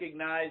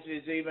recognized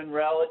as even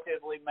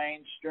relatively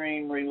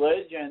mainstream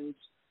religions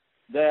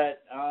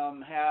that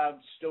have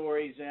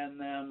stories in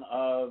them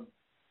of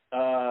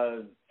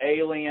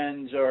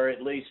aliens or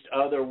at least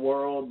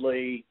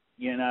otherworldly,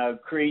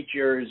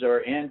 creatures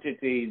or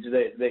entities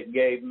that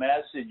gave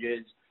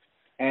messages.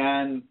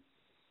 And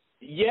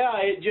yeah,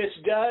 it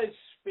just does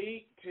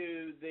speak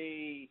to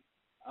the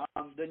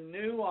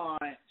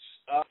nuance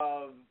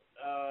of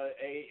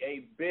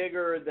a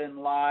bigger than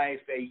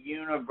life, a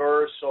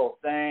universal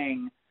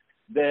thing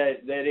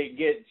that it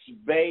gets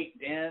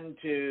baked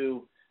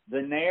into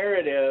the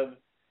narrative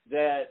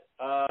that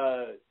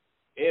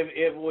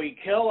if we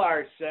kill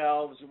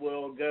ourselves,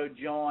 we'll go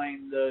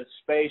join the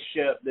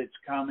spaceship that's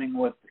coming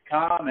with the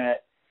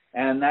comet,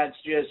 and that's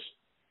just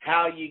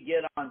how you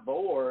get on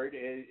board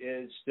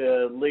is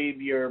to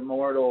leave your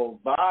mortal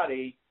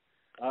body.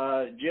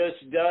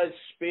 Just does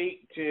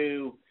speak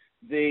to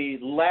the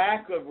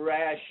lack of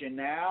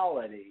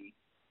rationality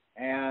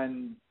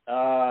and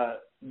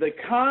the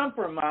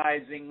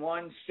compromising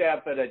one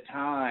step at a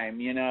time,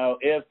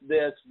 if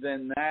this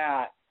then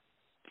that,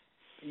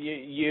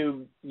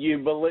 you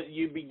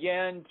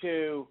begin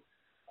to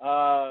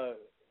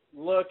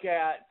look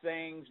at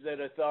things that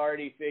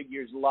authority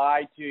figures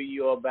lie to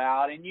you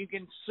about, and you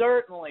can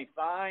certainly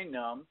find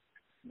them,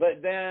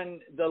 but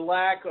then the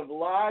lack of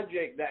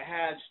logic that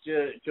has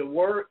to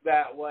work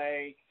that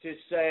way to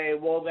say,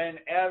 well, then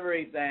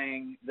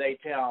everything they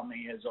tell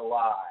me is a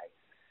lie.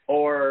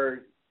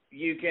 Or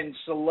you can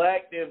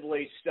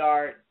selectively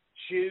start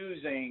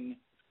choosing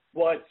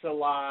what's a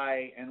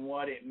lie and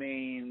what it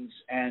means,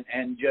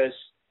 and just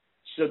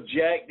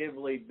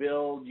subjectively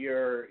build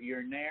your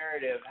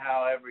narrative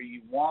however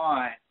you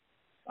want.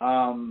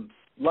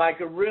 Like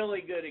a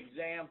really good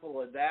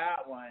example of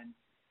that one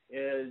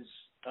is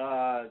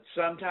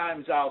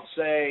sometimes I'll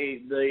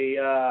say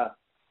the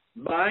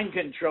mind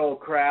control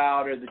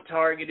crowd or the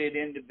targeted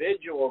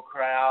individual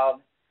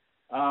crowd,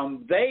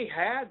 they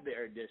had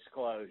their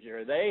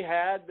disclosure. They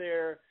had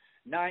their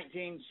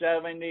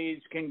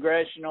 1970s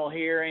congressional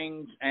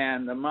hearings,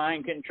 and the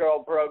mind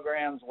control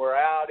programs were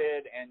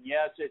outed, and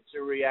yes, it's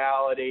a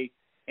reality.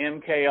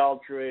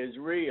 MKUltra is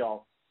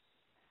real.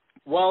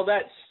 Well,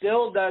 that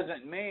still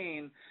doesn't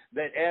mean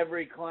that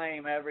every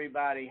claim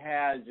everybody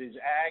has is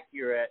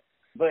accurate,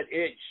 but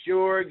it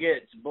sure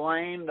gets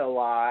blamed a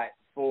lot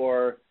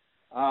for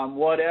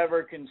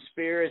whatever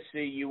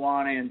conspiracy you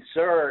want to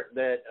insert.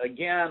 That,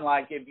 again,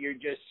 like if you're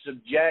just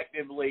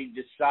subjectively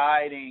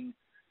deciding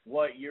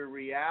what your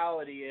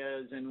reality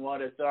is and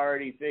what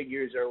authority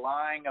figures are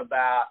lying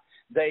about,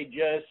 they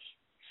just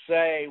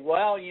say,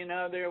 well,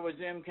 there was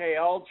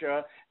MKUltra,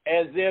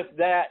 as if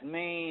that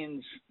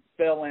means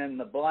fill in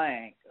the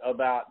blank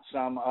about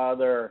some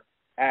other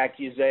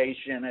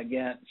accusation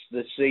against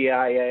the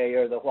CIA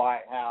or the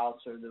White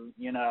House or the,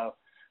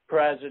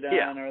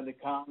 president or the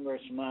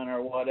congressman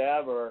or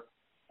whatever.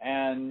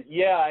 And,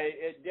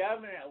 it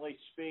definitely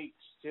speaks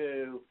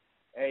to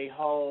a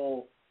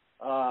whole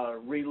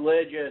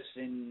religious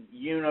and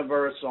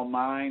universal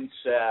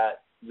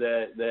mindset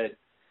that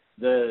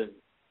the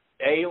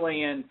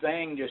alien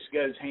thing just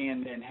goes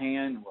hand in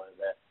hand with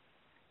it.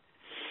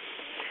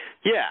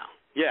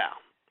 Yeah.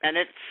 And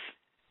it's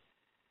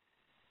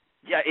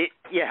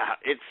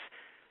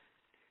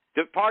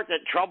the part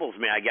that troubles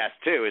me, I guess,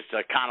 too, is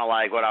to kind of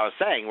like what I was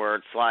saying, where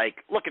it's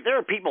like, look, if there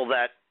are people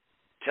that,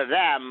 to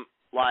them,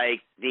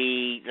 like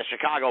the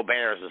Chicago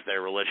Bears is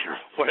their religion or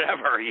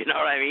whatever, you know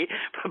what I mean?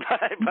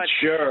 But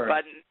sure.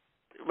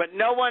 But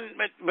no one,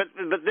 but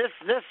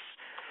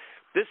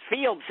this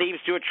field seems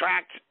to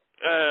attract,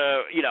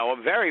 a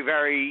very,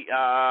 very,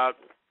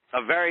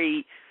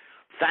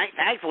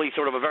 thankfully,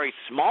 sort of a very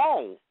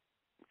small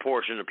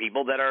portion of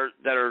people that are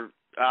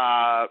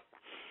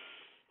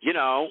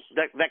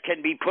that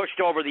can be pushed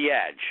over the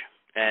edge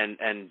and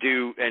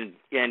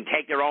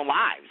take their own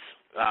lives.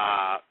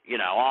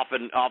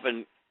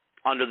 Often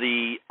under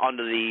the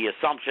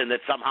assumption that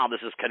somehow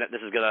this is going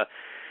to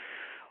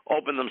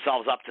open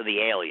themselves up to the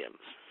aliens.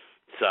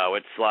 So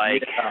it's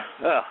like,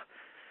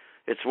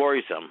 it's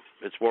worrisome.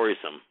 It's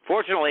worrisome.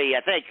 Fortunately,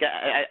 I think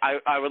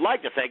I would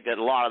like to think that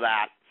a lot of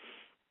that,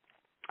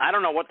 I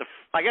don't know what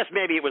I guess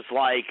maybe it was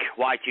like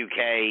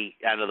Y2K,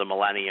 end of the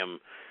millennium,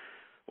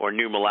 or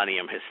new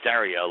millennium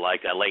hysteria,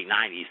 like that late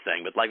 90s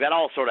thing. But like that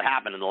all sort of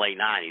happened in the late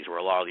 90s, where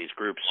a lot of these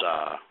groups,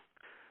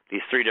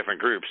 these three different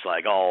groups,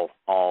 like all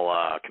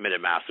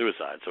committed mass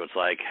suicide. So it's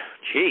like,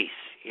 geez,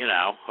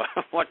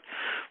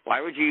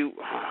 why would you?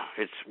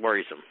 It's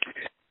worrisome.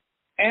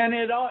 And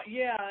it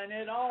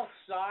all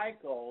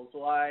cycles.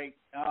 Like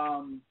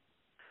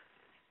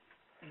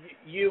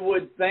you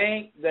would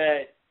think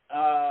that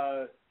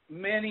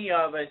many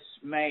of us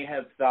may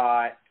have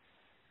thought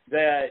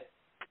that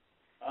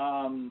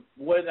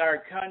with our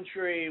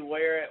country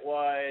where it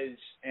was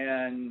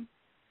in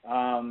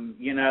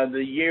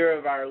the year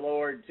of our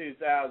Lord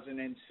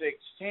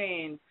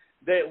 2016,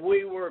 that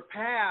we were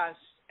past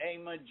a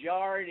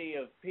majority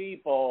of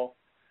people,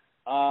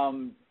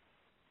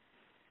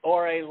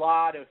 or a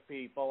lot of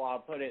people, I'll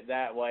put it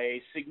that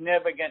way, a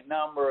significant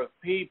number of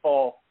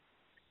people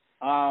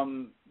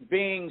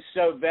being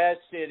so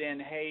vested in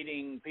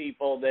hating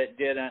people that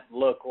didn't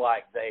look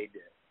like they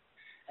did.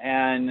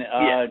 And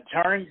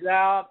turns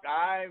out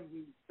I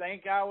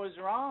think I was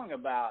wrong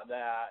about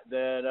that.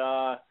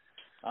 That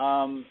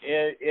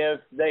if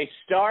they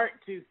start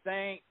to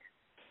think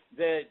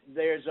that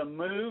there's a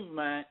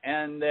movement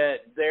and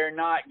that they're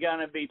not going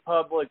to be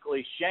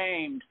publicly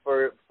shamed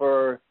for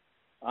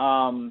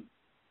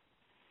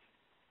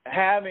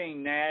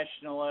having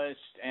nationalist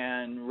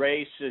and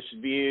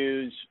racist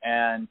views,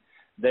 and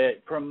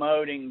that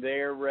promoting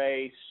their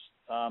race,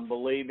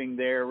 believing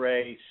their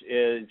race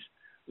is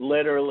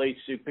literally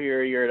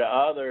superior to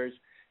others,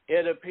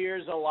 it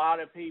appears a lot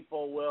of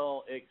people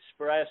will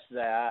express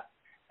that,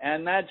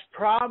 and that's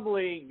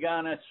probably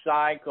gonna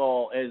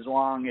cycle as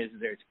long as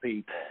there's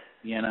people,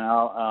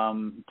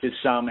 to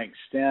some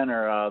extent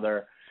or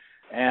other.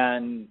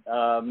 And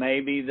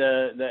maybe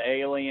the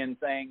alien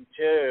thing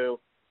too,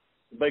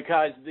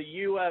 because the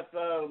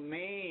UFO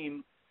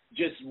meme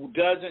just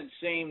doesn't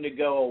seem to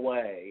go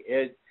away.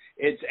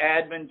 It's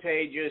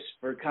advantageous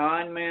for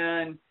con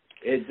men.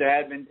 It's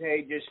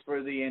advantageous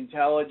for the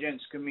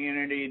intelligence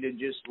community to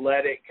just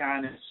let it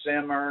kind of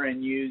simmer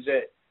and use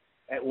it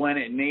when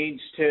it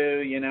needs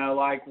to. You know,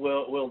 like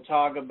we'll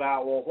talk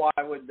about, well,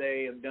 why would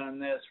they have done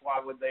this? Why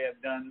would they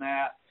have done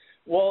that?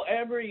 Well,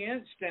 every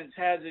instance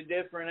has a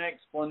different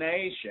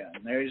explanation.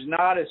 There's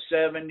not a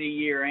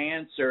 70-year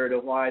answer to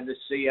why the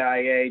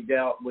CIA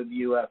dealt with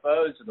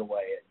UFOs the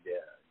way it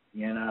did.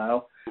 You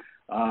know,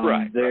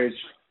 Right.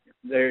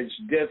 There's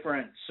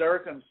different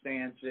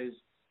circumstances,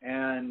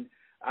 and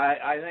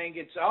I think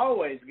it's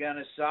always going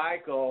to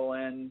cycle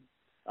and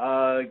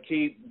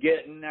keep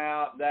getting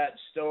out that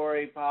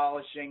story,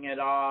 polishing it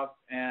off,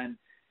 and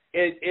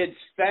it's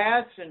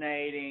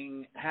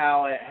fascinating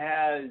how it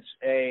has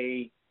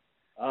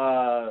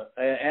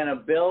an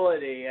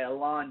ability, a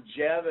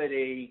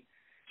longevity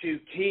to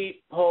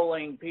keep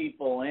pulling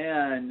people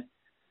in,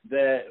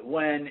 that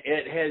when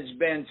it has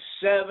been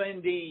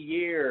 70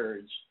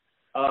 years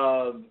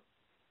of,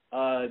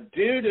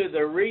 due to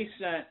the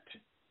recent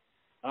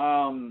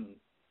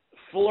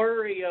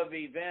flurry of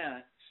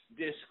events,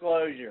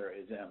 disclosure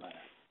is imminent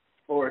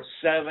for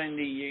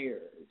 70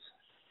 years.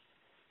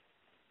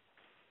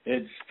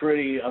 It's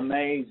pretty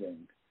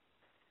amazing.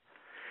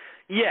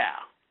 Yeah.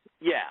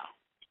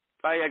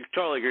 I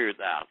totally agree with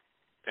that,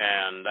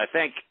 and I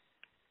think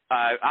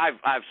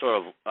I've sort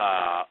of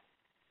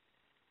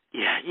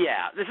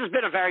this has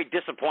been a very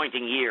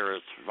disappointing year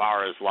as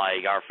far as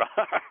like our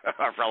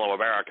fellow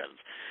Americans,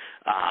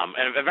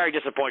 and a very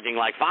disappointing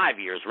like 5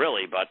 years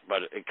really, but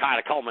it kind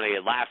of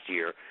culminated last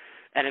year,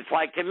 and it's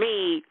like, to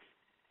me,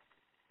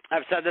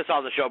 I've said this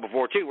on the show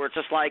before too, where it's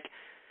just like,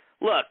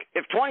 look,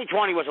 if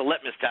 2020 was a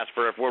litmus test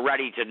for if we're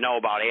ready to know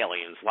about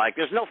aliens, like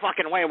there's no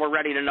fucking way we're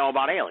ready to know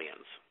about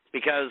aliens,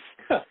 because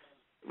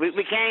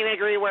we can't even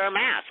agree to wear a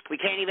mask. We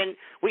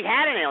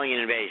had an alien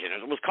invasion.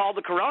 It was called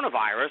the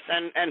coronavirus,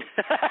 and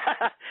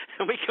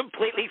we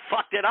completely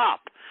fucked it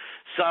up.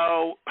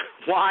 So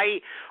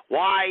why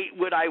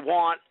would I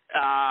want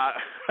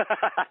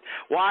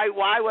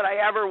why would I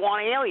ever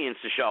want aliens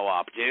to show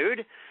up,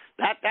 dude?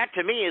 That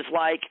to me is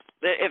like,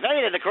 if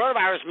anything, the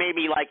coronavirus may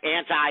be like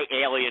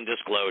anti-alien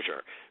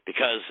disclosure,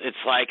 because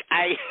it's like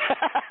I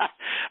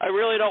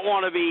really don't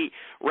want to be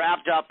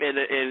wrapped up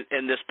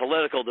in this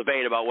political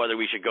debate about whether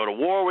we should go to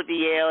war with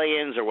the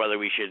aliens or whether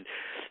we should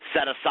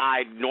set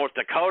aside North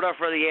Dakota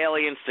for the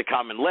aliens to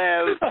come and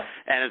live.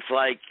 And it's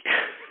like,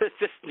 it's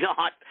just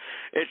not.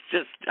 It's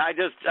just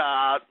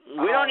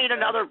we don't need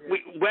another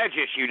wedge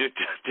issue to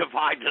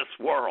divide this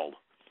world.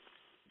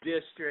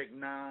 District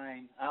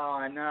 9. Oh,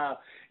 I know.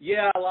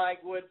 Yeah,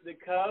 like with the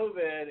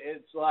COVID,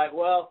 it's like,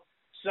 well,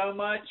 so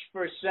much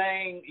for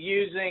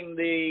using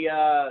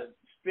the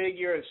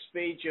figure of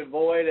speech,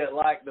 avoid it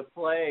like the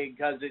plague,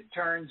 because it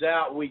turns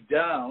out we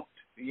don't,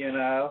 you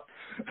know.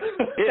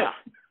 Yeah.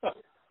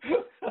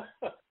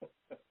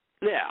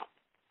 Yeah.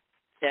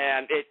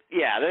 And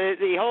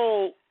the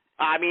whole,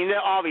 I mean,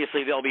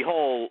 obviously there'll be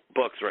whole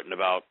books written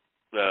about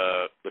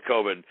the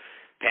COVID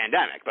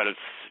pandemic, but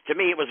to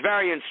me it was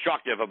very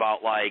instructive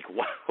about like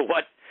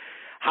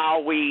how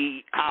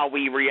we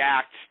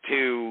react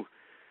to,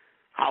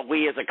 how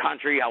we as a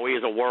country, how we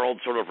as a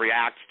world sort of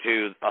react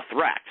to a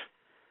threat.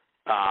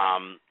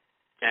 And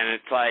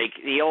it's like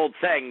the old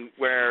thing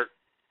where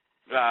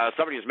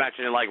somebody was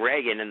mentioning like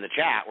Reagan in the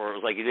chat, where it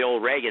was like the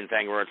old Reagan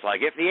thing where it's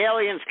like, if the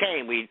aliens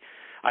came,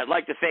 I'd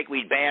like to think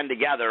we'd band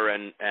together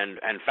and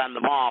fend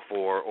them off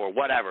or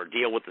whatever,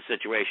 deal with the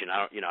situation.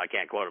 I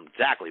can't quote him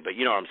exactly, but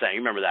you know what I'm saying. You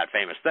remember that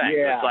famous thing?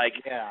 Yeah. It's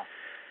like,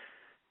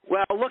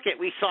 well, look at,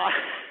 we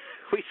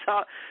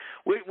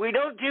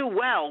don't do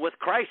well with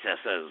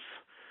crises.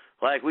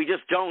 Like we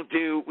just don't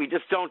do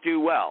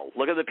well.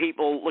 Look at the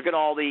people. Look at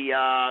all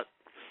the.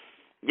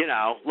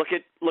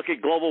 Look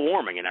at global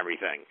warming and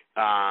everything.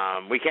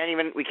 We can't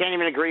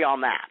even agree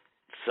on that.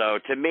 So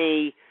to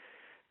me,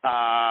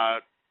 I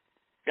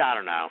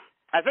don't know.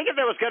 I think if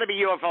there was going to be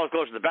UFOs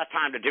closer, the best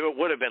time to do it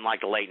would have been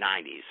like the late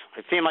 90s.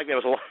 It seemed like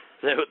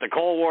the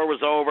Cold War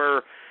was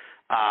over.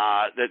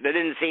 There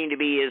didn't seem to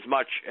be as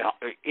much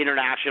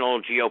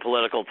international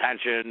geopolitical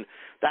tension.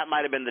 That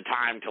might have been the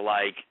time to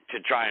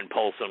try and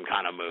pull some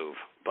kind of move.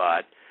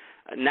 But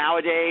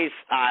nowadays,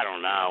 I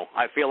don't know.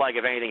 I feel like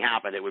if anything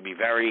happened, it would be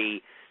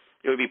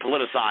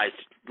politicized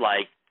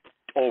like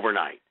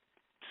overnight.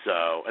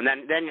 So, and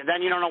then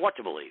you don't know what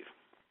to believe.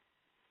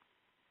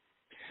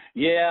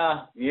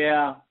 Yeah.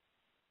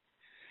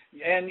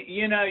 And,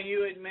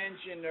 you had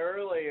mentioned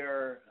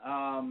earlier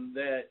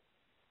that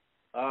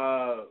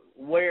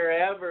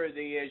wherever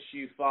the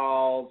issue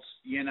falls,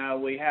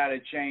 we had a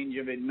change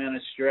of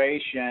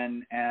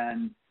administration,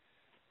 and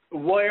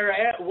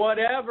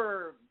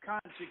whatever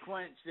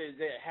consequences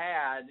it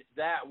had,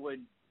 that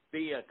would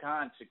be a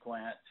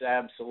consequence,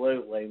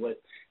 absolutely, with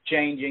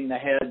changing the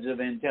heads of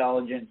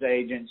intelligence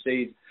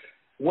agencies.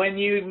 When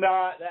you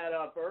brought that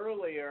up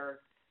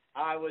earlier,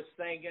 I was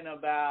thinking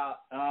about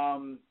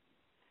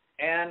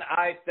And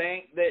I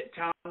think that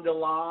Tom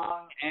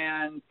DeLonge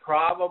and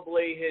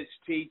probably his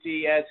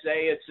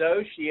TTSA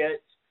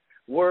associates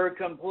were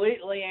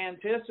completely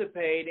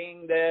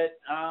anticipating that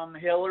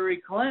Hillary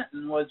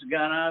Clinton was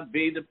going to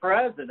be the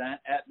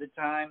president at the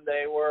time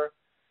they were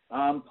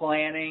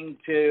planning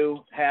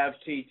to have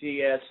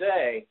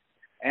TTSA.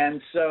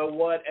 And so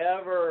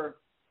whatever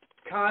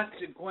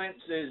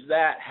consequences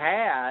that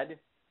had,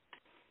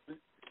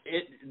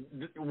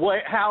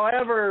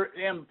 however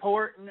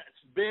important,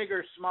 big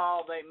or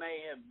small they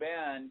may have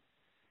been,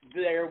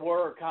 there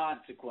were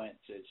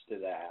consequences to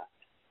that.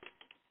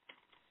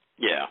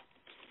 Yeah.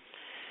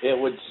 It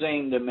would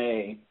seem to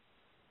me.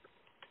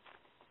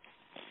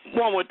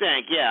 One would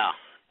think, yeah.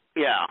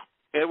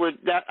 It would.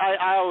 That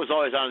I was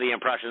always under the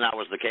impression that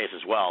was the case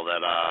as well.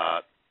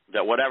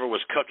 That whatever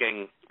was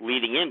cooking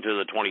leading into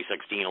the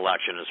 2016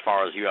 election, as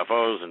far as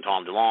UFOs and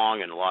Tom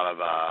DeLonge and a lot of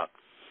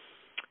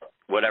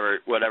whatever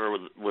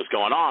was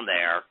going on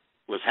there,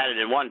 was headed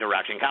in one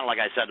direction. Kind of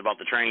like I said about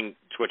the train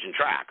switching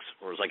tracks,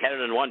 where it was like headed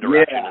in one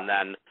direction, and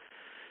then,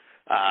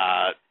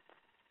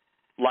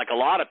 like a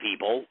lot of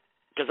people.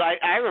 Because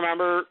I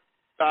remember,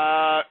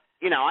 I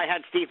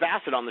had Steve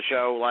Bassett on the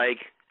show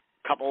like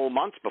a couple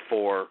months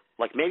before,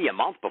 like maybe a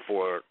month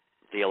before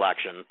the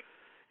election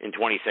in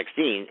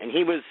 2016, and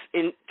he was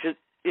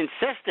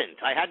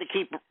insistent. I had to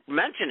keep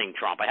mentioning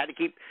Trump. I had to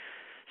keep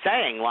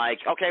saying,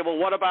 like, okay, well,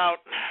 what about,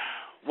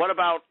 what if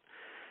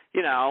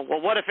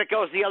it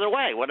goes the other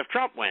way? What if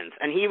Trump wins?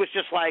 And he was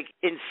just like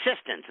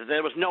insistent that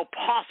there was no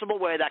possible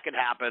way that could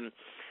happen.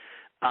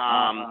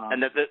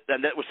 And that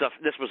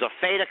this was a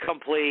fait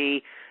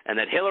accompli, and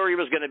that Hillary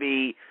was going to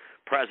be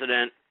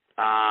president.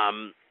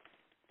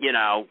 It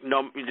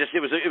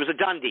was a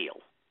done deal.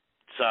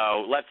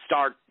 So let's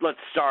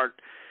start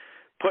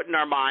putting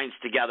our minds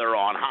together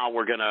on how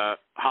we're gonna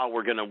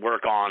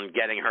work on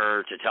getting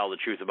her to tell the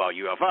truth about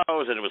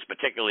UFOs. And it was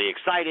particularly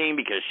exciting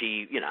because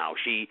she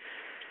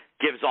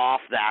gives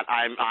off that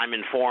I'm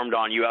informed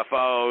on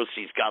UFOs.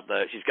 She's got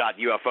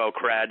UFO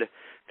cred.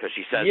 Because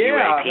she says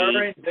UAP.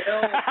 Her and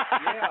Bill,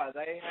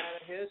 they had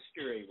a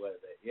history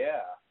with it,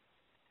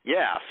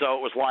 Yeah, so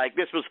it was like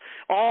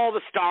all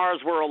the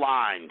stars were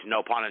aligned,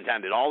 no pun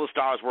intended. All the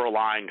stars were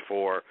aligned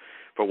for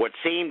what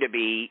seemed to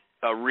be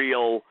a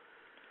real,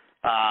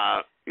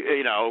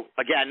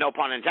 again, no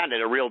pun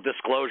intended, a real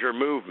disclosure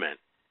movement.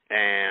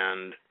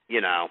 And,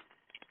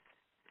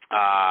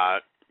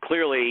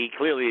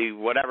 clearly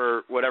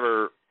whatever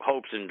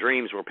hopes and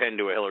dreams were pinned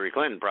to a Hillary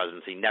Clinton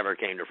presidency never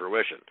came to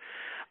fruition.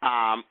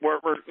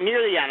 We're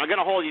near the end. I'm going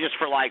to hold you just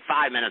for like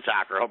 5 minutes,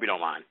 Acker. I hope you don't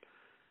mind.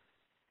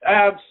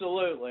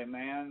 Absolutely,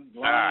 man.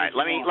 All right,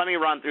 let me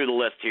run through the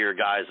list here,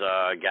 guys,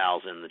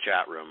 gals in the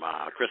chat room.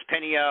 Chris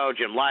Pinio,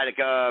 Jim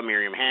Lydica,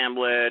 Miriam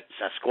Hamblett,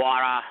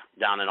 Sesquara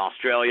down in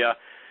Australia.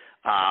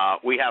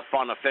 We have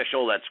Fun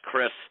Official. That's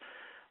Chris.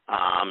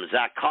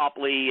 Zach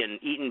Copley and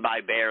Eaten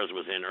by Bears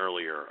was in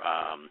earlier.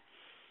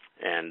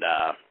 And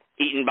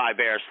Eaten by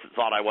Bears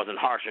thought I wasn't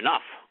harsh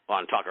enough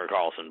on Tucker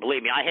Carlson.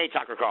 Believe me, I hate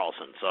Tucker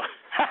Carlson, so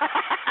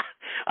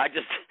I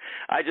just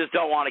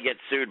don't want to get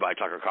sued by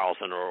Tucker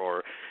Carlson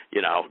or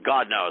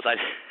God knows. I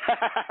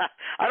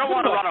don't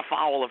want to run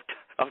afoul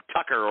of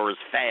Tucker or his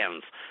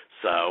fans.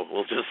 So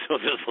we'll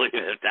just leave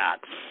it at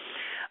that.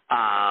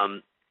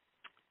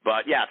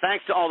 But yeah,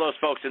 thanks to all those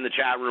folks in the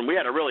chat room. We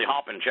had a really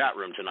hopping chat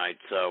room tonight,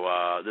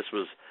 so this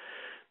was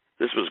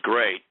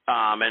great.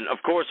 And,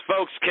 of course,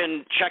 folks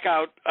can check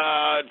out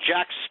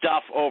Jack's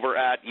stuff over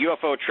at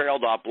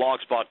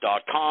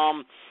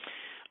ufotrail.blogspot.com.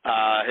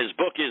 His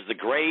book is The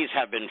Grays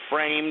Have Been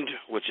Framed,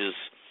 which is,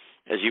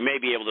 as you may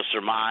be able to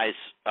surmise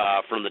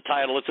from the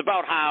title, it's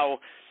about how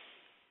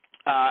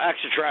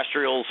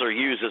extraterrestrials are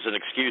used as an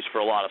excuse for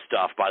a lot of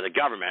stuff by the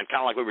government,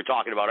 kind of like we were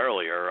talking about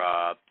earlier,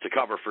 to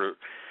cover for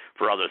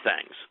other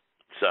things.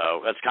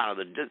 So that's kind of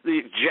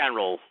the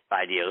general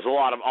idea. There's a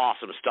lot of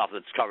awesome stuff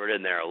that's covered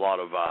in there. A lot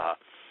of,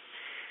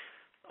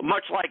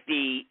 much like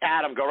the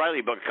Adam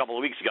Gorelli book a couple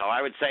of weeks ago,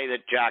 I would say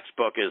that Jack's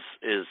book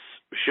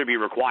should be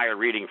required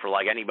reading for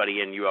like anybody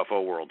in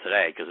UFO world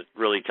today, because it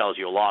really tells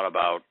you a lot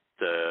about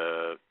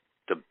the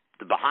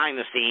behind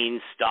the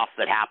scenes stuff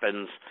that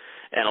happens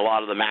and a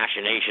lot of the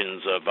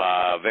machinations of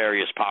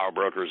various power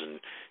brokers and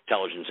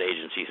intelligence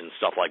agencies and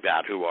stuff like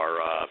that who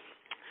are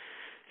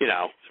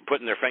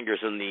putting their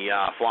fingers in the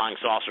flying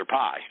saucer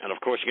pie. And, of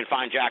course, you can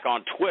find Jack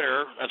on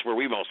Twitter. That's where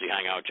we mostly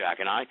hang out, Jack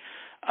and I,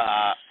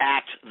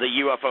 at the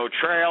UFO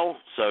Trail.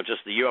 So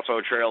just the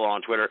UFO Trail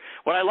on Twitter.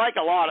 What I like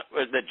a lot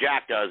that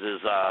Jack does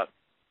is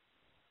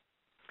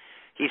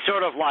he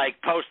sort of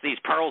like posts these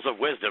pearls of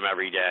wisdom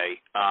every day,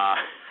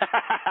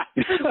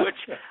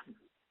 which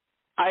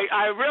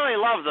I really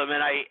love them.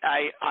 And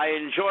I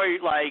enjoy,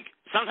 like,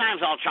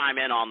 sometimes I'll chime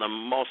in on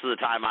them. Most of the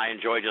time I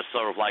enjoy just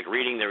sort of like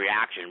reading the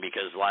reaction,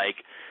 because like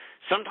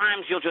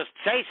sometimes you'll just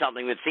say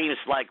something that seems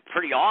like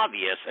pretty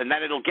obvious, and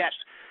then it'll get,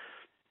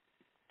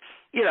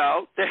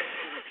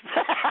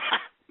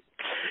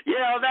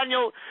 then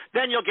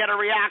you'll get a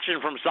reaction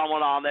from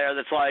someone on there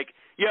that's like,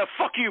 yeah,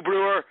 fuck you,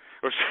 Brewer.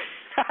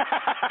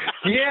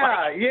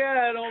 yeah,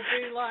 it'll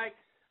be like,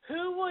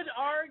 who would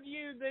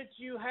argue that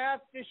you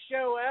have to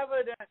show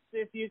evidence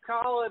if you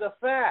call it a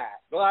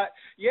fact? Like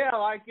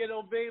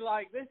it'll be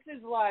like, this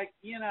is like,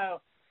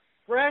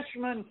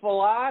 freshman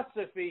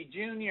philosophy,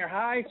 junior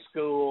high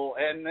school,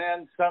 and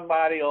then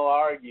somebody will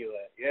argue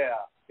it.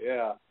 Yeah.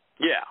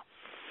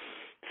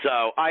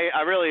 So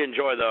I really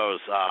enjoy those,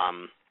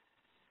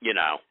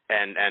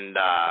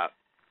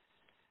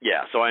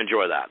 so I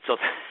enjoy that. So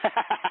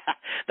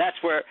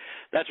that's where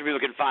people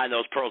can find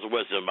those pearls of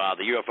wisdom,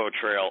 the UFO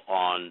Trail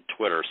on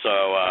Twitter.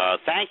 So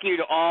thank you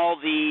to all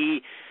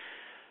the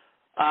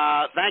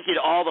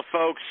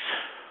folks.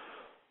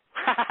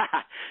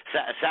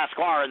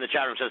 Sasquar in the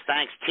chat room says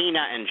thanks, Tina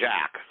and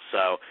Jack.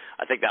 So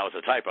I think that was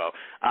a typo.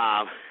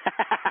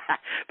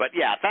 But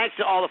yeah, thanks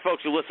to all the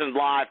folks who listened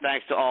live.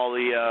 Thanks to all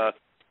the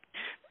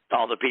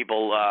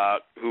people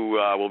who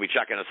will be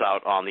checking us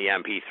out on the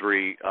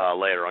MP3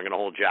 later. I'm going to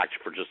hold Jack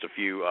for just a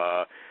few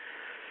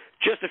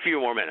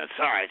more minutes.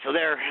 All right, so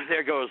there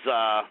goes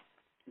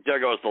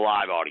the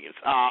live audience.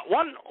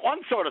 One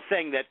sort of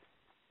thing that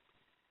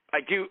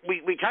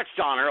we touched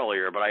on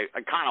earlier, but I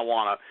kind of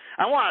want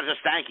to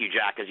just thank you,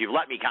 Jack, because you've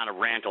let me kind of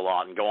rant a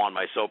lot and go on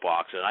my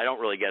soapbox, and I don't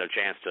really get a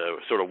chance to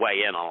sort of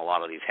weigh in on a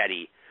lot of these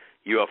heady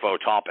UFO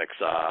topics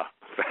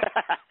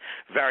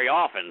very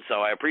often.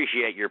 So I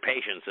appreciate your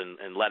patience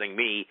in letting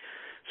me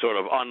sort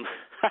of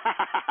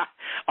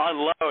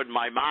unload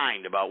my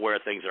mind about where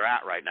things are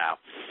at right now.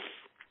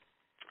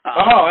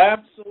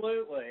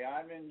 Absolutely.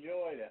 I've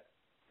enjoyed it.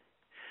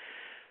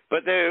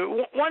 But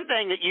the one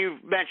thing that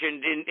you've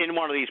mentioned in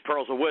one of these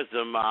pearls of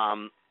wisdom,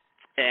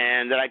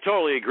 and that I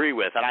totally agree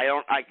with, and I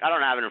don't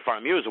have it in front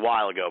of me. It was a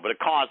while ago, but it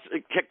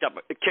kicked up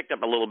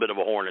a little bit of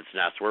a hornet's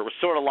nest, where it was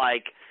sort of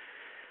like,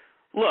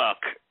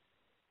 look,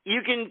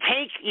 you can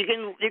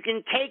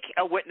take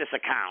a witness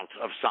account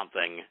of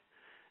something,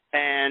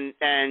 and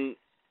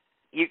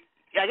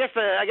I guess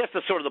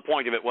the sort of the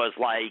point of it was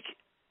like,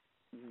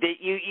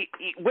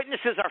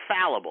 witnesses are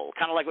fallible,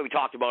 kind of like what we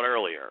talked about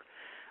earlier.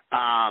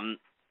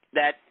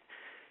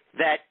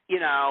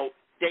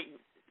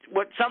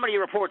 What somebody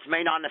reports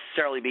may not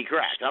necessarily be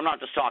correct. I'm not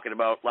just talking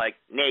about like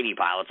Navy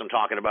pilots. I'm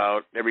talking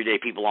about everyday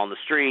people on the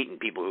street and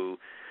people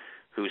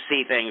who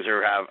see things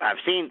or have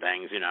seen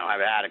things, have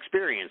had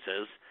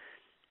experiences,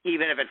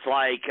 even if it's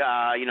like,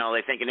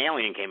 they think an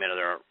alien came into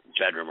their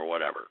bedroom or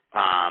whatever.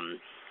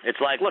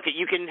 It's like, look,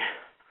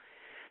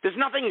 there's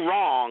nothing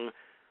wrong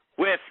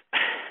with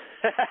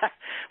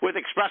with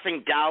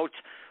expressing doubt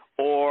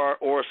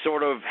or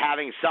sort of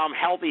having some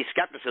healthy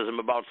skepticism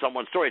about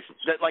someone's story.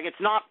 It's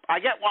not. I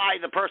get why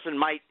the person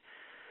might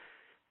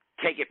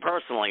take it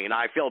personally, and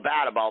I feel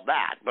bad about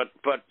that. But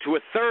to a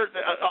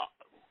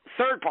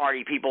third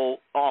party, people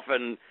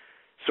often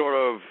sort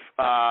of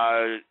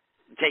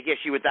take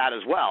issue with that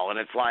as well, and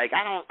it's like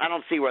I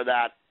don't see where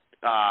that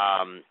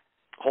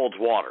holds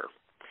water,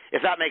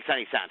 if that makes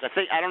any sense.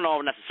 I don't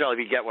know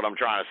necessarily if you get what I'm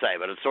trying to say,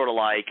 but it's sort of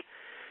like,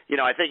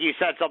 I think you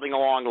said something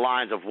along the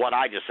lines of what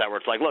I just said, where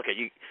it's like, look,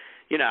 you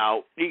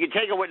can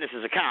take a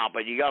witness's account,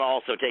 but you got to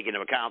also take into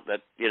account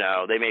that,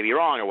 they may be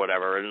wrong or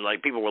whatever. And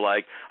like people were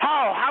like,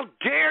 oh, how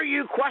dare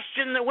you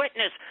question the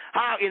witness?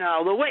 How,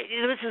 the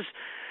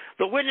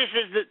witness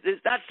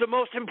that's the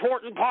most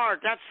important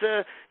part. That's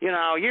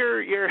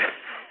you're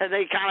and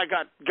they kind of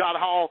got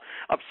all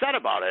upset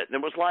about it. And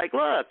it was like,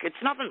 look,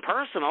 it's nothing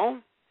personal.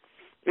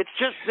 It's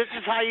just, this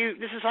is how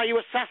you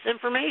assess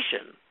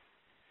information.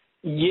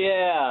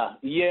 Yeah,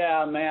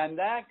 man,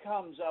 that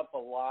comes up a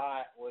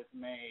lot with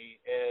me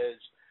is,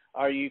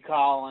 are you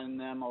calling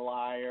them a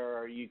liar?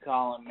 Are you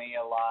calling me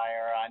a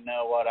liar? I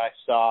know what I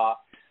saw.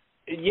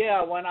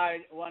 Yeah, when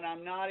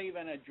I'm not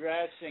even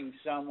addressing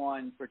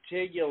someone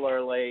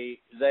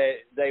particularly,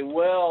 they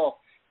will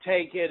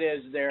take it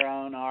as their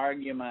own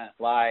argument,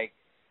 like,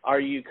 are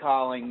you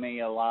calling me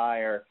a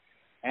liar?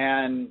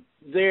 And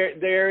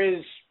there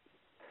is,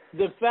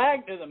 the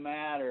fact of the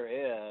matter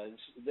is,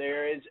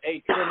 there is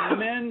a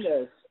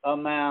tremendous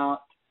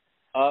amount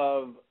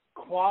of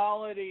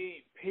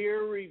quality,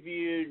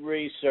 peer-reviewed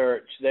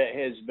research that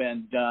has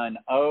been done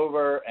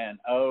over and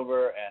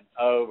over and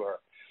over.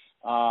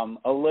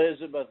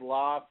 Elizabeth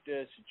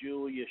Loftus,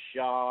 Julia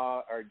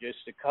Shaw are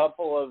just a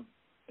couple of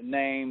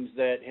names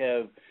that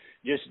have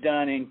just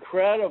done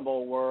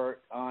incredible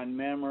work on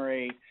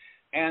memory.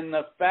 And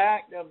the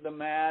fact of the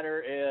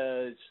matter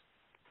is,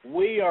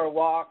 we are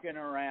walking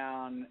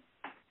around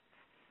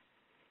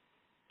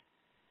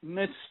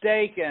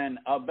mistaken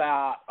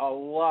about a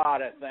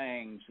lot of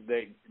things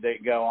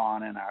that go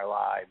on in our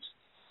lives.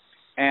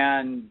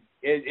 And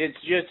it's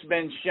just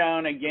been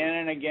shown again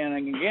and again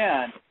and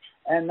again.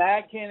 And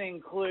that can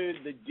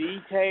include the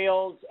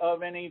details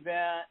of an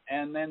event,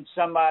 and then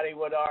somebody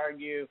would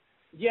argue,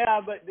 yeah,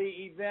 but the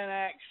event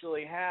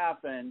actually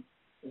happened.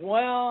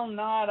 Well,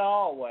 not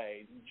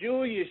always.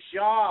 Julia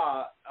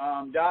Shaw,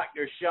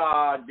 Dr.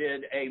 Shaw,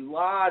 did a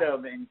lot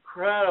of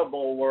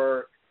incredible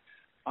work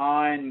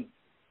on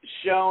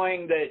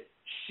showing that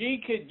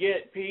she could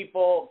get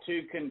people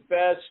to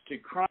confess to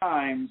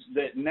crimes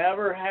that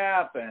never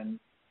happened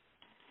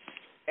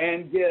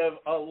and give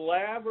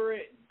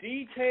elaborate,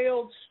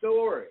 detailed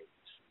stories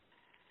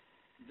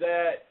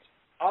that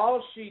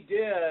all she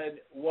did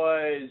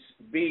was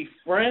be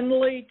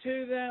friendly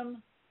to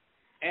them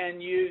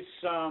and use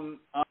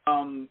some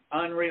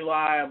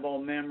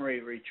unreliable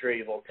memory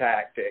retrieval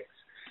tactics.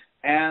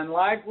 And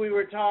like we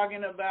were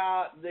talking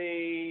about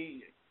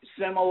the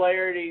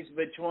similarities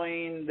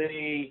between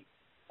the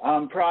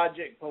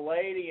Project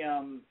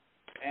Palladium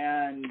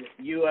and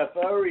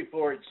UFO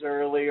reports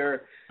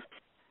earlier,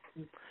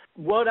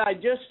 what I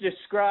just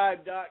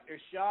described Dr.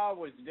 Shaw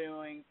was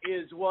doing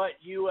is what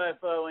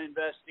UFO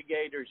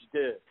investigators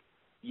do.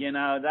 You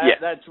know,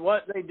 that's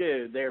what they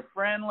do. They're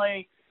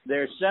friendly,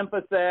 they're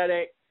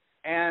sympathetic,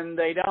 and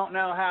they don't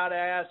know how to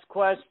ask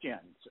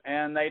questions.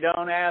 And they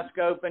don't ask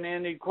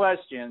open-ended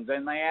questions.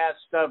 And they ask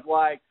stuff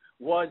like,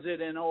 was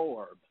it an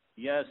orb?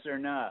 Yes or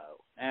no?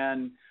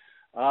 And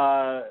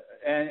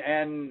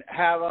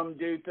have them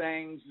do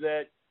things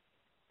that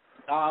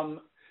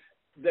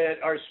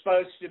that are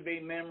supposed to be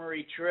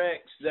memory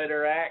tricks that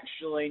are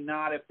actually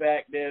not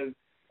effective,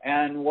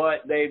 and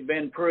what they've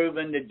been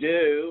proven to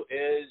do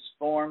is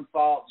form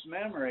false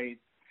memories.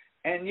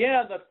 And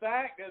yeah, the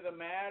fact of the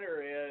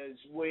matter is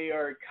we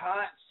are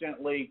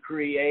constantly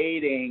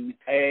creating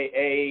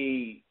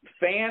a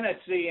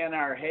fantasy in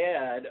our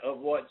head of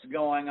what's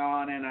going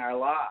on in our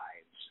lives.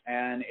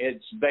 And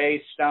it's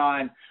based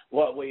on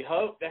what we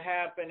hope to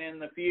happen in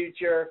the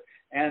future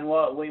and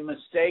what we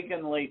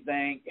mistakenly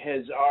think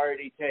has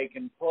already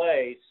taken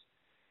place.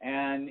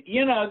 And,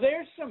 you know,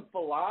 there's some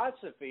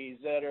philosophies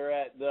that are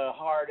at the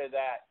heart of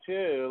that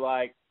too,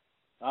 like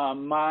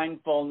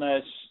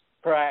mindfulness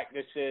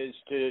practices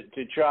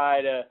to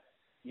try to,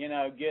 you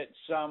know, get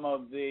some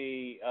of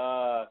the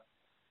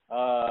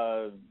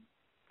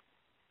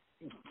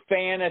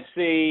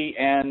fantasy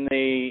and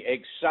the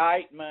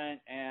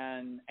excitement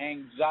and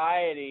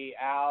anxiety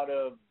out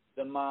of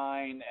the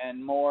mind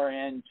and more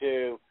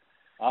into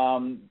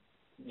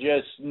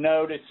just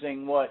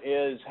noticing what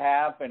is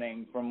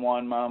happening from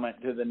one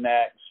moment to the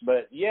next.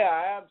 But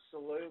yeah,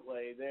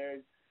 absolutely.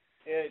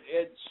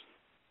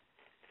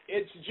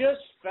 It's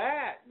just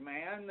fact,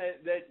 man,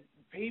 that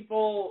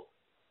people,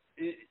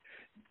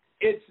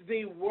 it's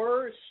the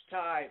worst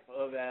type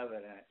of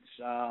evidence.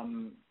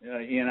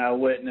 You know,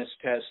 witness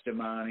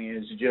testimony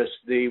is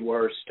just the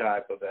worst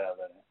type of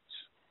evidence.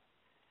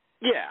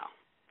 Yeah.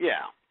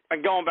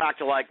 And going back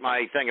to, like,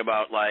 my thing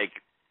about, like,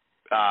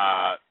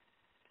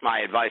 my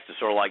advice to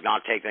sort of, like,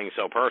 not take things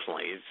so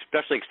personally,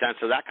 especially extends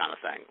to that kind of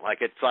thing.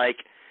 Like, it's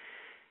like,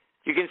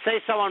 you can say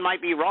someone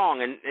might be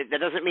wrong, and that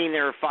doesn't mean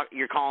you're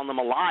calling them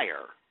a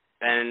liar.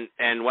 And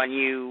when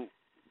you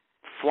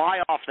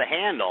fly off the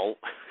handle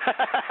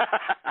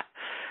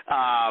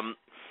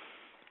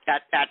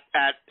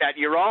at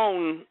your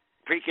own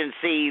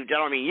preconceived, I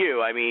don't mean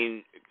you, I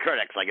mean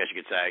critics, I guess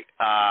you could say,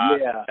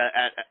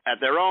 at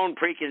their own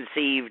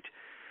preconceived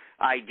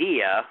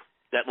idea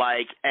that,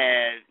 like,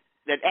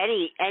 that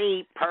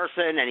any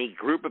person, any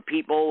group of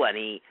people,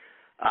 any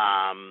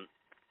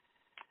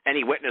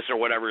witness or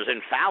whatever is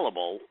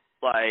infallible,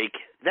 like,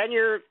 then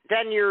you're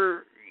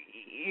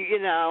you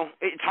know,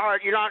 it's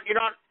hard. You're not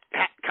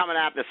coming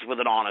at this with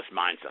an honest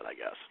mindset, I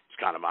guess. It's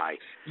kind of my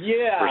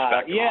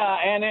perspective. Yeah,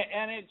 and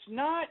it's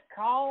not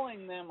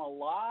calling them a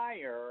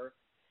liar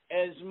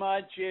as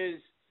much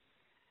as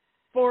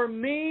for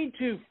me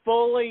to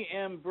fully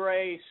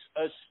embrace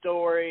a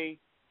story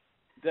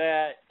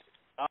that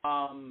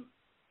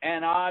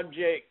an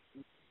object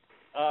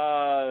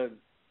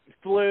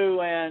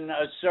flew in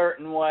a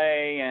certain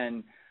way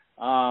and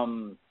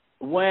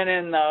went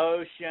in the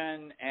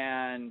ocean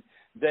and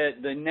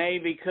that the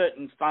Navy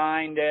couldn't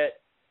find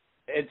it,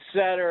 et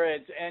cetera.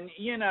 And,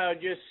 you know,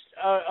 just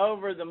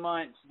over the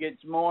months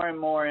gets more and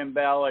more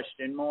embellished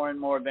and more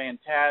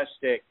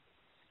fantastic.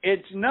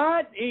 It's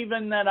not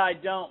even that I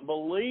don't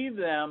believe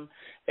them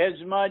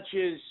as much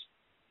as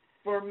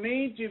for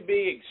me to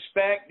be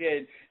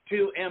expected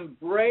to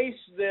embrace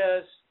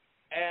this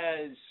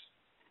as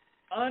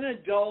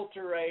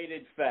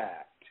unadulterated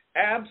fact.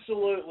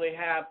 Absolutely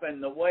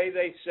happened the way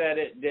they said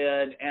it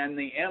did, and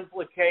the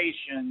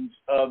implications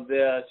of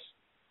this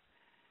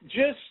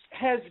just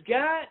has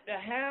got to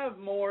have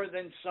more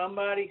than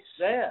somebody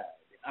said.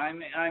 I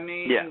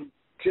mean,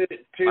 to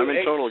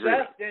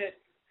accept it,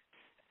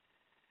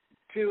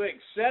 to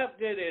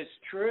accept it as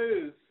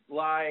truth,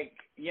 like,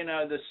 you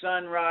know, the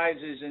sun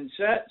rises and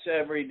sets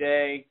every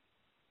day,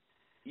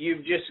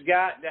 you've just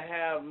got to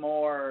have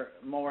more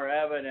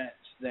evidence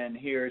than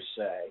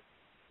hearsay.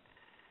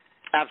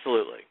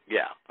 Absolutely,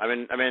 yeah. I'm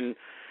in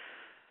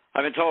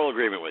total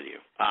agreement with you.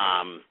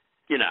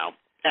 You know,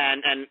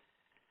 and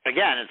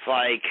again, it's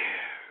like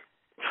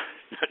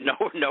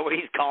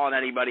nobody's calling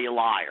anybody a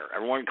liar.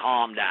 Everyone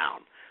calm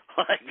down.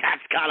 Like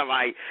that's kind of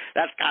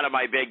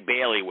my big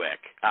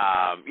bailiwick.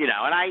 You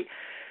know, and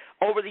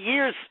over the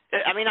years,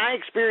 I mean, I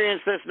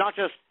experienced this not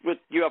just with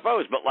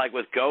UFOs, but like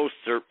with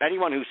ghosts or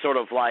anyone who sort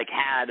of like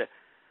had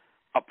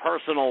a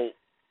personal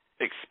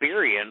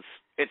experience.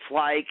 It's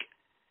like,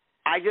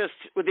 I just,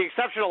 with the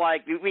exception of,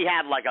 like, we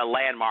had, like, a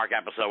landmark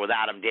episode with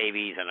Adam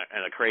Davies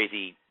and a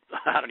crazy,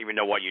 I don't even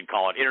know what you'd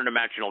call it,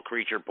 interdimensional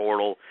creature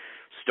portal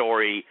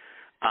story.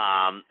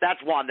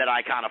 That's one that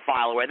I kind of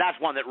file away. That's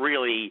one that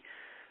really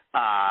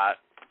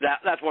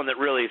that's one that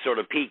really sort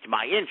of piqued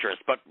my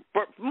interest. But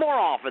more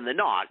often than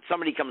not,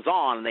 somebody comes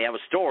on and they have a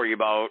story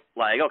about,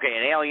 like, okay,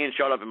 an alien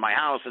showed up in my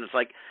house, and it's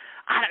like,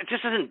 it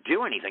just doesn't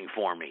do anything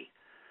for me.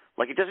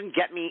 Like, it doesn't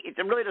get me. It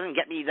really doesn't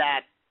get me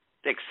that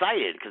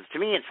excited, because to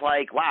me it's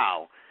like,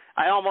 wow.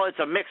 It's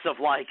a mix of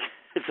like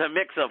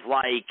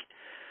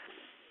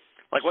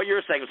what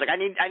you're saying. It's like I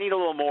need a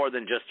little more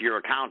than just your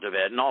account of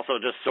it, and also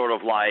just sort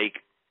of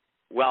like,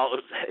 well,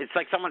 it's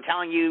like someone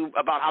telling you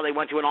about how they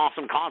went to an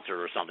awesome concert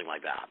or something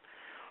like that.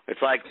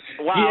 It's like,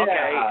 wow,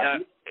 okay,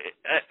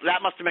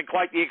 that must have been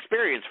quite the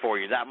experience for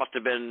you. That must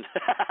have been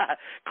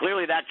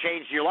clearly that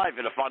changed your life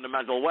in a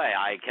fundamental way.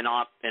 I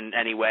cannot in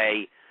any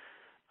way,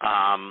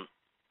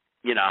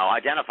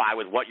 identify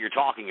with what you're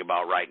talking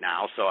about right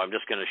now, so I'm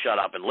just going to shut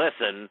up and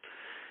listen,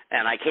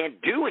 and I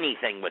can't do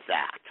anything with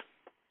that.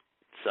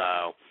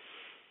 So,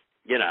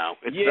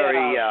 it's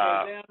very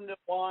for them to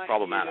want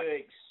problematic. you to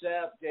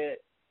accept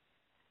it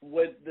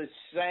with the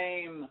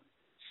same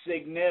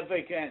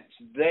significance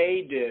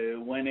they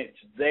do when it's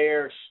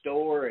their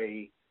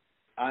story,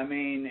 I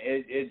mean,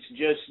 it's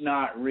just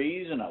not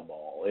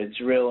reasonable. It's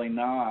really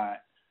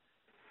not.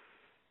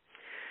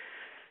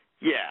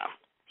 Yeah.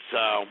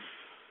 So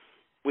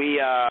we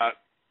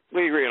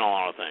agree on a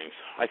lot of things.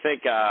 I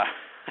think I'd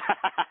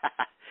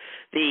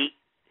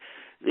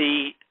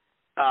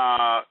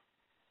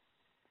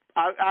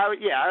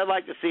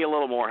like to see a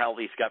little more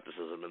healthy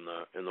skepticism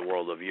in the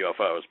world of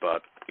UFOs,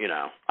 but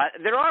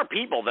there are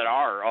people that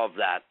are of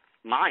that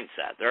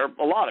mindset. There are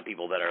a lot of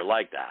people that are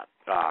like that.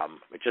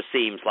 It just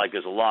seems like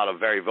there's a lot of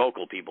very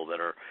vocal people that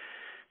are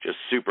just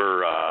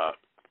super,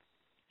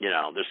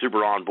 they're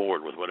super on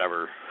board with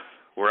wherever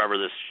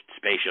this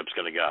spaceship's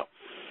going to go.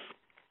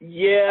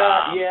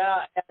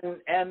 Yeah,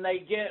 and they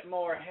get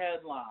more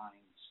headlines.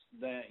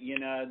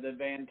 The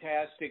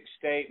fantastic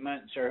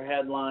statements are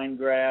headline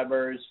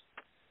grabbers.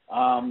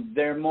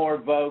 They're more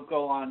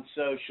vocal on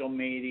social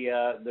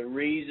media. The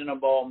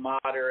reasonable,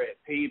 moderate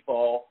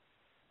people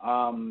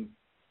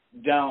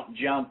don't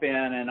jump in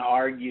and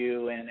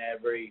argue in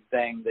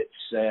everything that's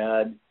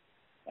said,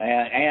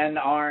 and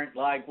aren't,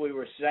 like we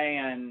were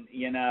saying,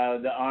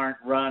 that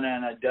aren't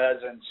running a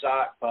dozen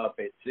sock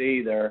puppets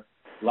either,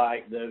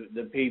 like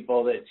the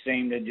people that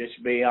seem to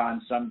just be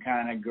on some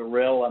kind of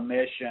guerrilla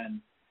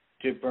mission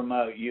to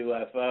promote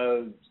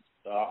UFOs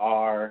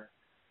are.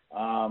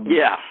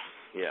 Yeah.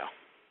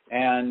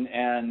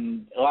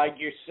 And like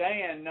you're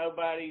saying,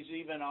 nobody's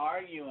even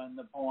arguing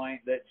the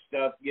point that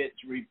stuff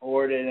gets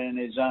reported and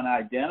is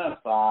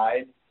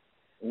unidentified.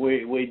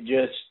 We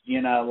just,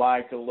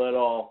 like a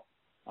little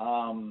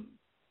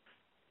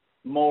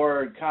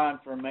more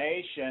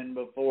confirmation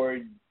before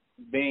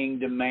being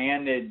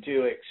demanded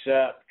to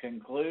accept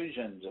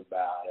conclusions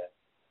about it.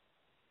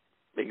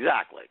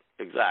 Exactly.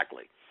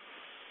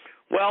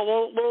 Well,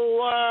 we'll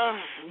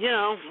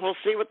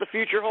see what the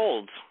future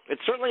holds.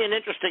 It's certainly an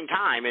interesting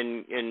time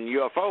in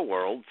UFO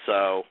world.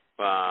 So,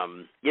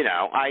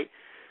 I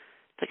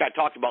think I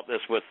talked about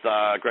this with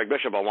Greg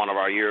Bishop on one of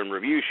our year in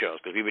review shows,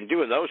 because we've been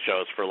doing those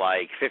shows for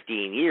like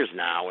 15 years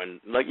now,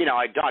 and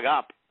I dug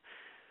up,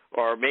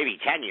 or maybe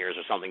 10 years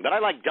or something, but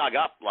I dug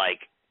up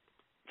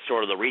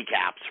sort of the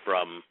recaps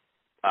from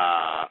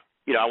I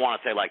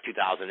want to say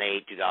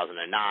 2008,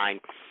 2009,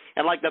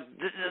 and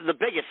the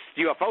biggest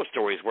UFO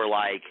stories were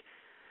like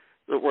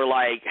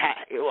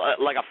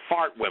a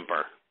fart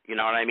whimper. You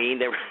know what I mean?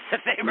 They were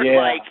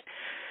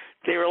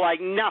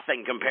like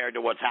nothing compared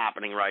to what's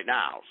happening right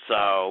now.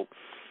 So,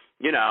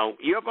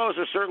 UFOs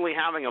are certainly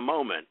having a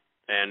moment,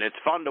 and it's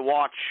fun to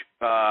watch.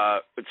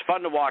 It's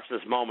fun to watch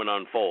this moment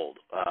unfold.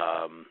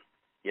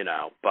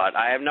 But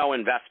I have no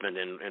investment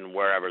in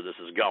wherever this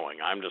is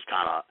going. I'm just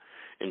kind of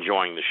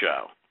enjoying the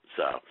show.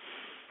 So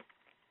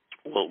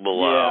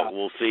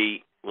we'll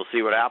see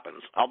what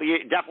happens. I'll be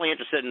definitely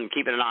interested in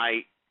keeping an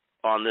eye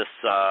on this.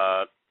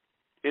 And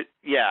it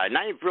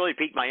really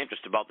piqued my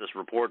interest about this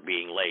report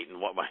being late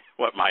and what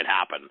might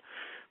happen,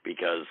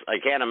 because I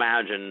can't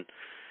imagine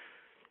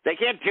they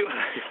can't do.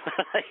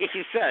 Like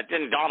you said, it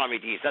didn't dawn on me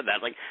till you said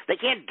that. Like, they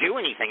can't do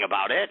anything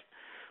about it.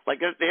 Like,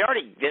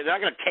 they're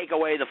not going to take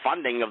away the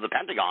funding of the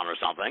Pentagon or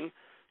something.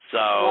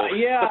 So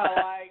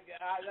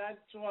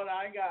that's what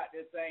I got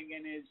to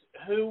thinking is,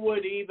 who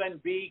would even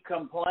be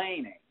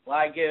complaining?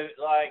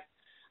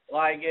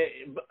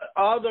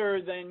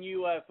 Other than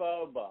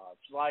UFO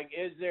buffs,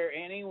 is there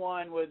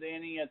anyone with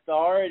any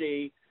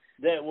authority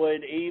that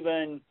would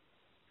even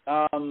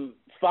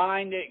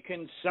find it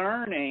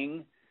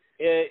concerning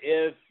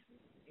if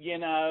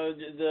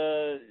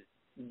the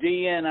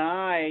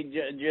DNI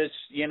just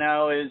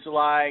is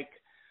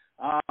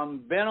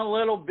been a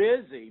little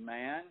busy,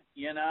 man?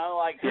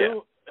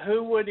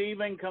 Who would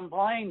even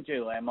complain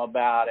to him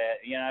about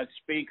it?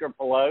 Speaker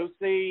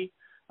Pelosi.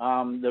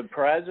 The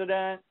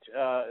president,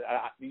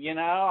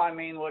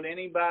 would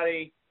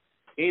anybody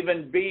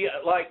even be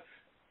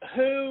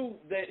who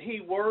that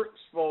he works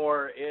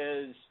for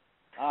is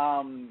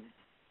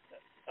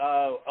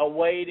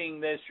awaiting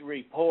this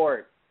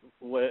report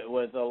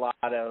with a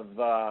lot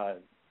of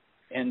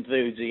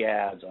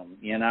enthusiasm.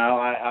 You know,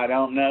 I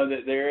don't know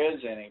that there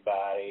is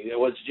anybody. It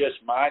was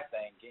just my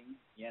thinking,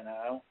 you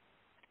know.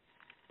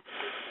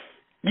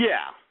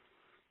 Yeah.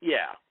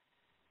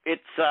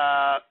 It's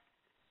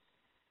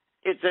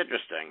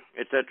interesting.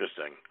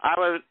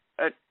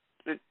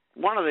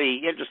 One of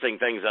the interesting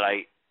things that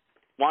I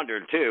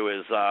wondered too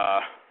is,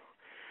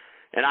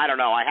 and I don't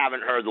know, I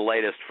haven't heard the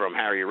latest from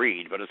Harry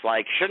Reid, but it's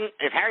like,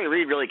 if Harry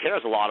Reid really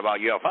cares a lot about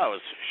UFOs,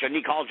 shouldn't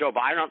he call Joe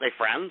Biden? Aren't they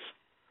friends?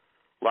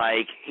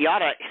 Like, he ought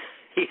to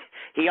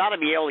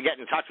be able to get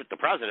in touch with the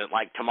president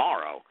like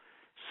tomorrow.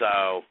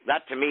 So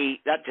that to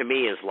me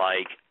is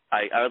like,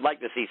 I would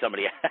like to see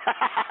somebody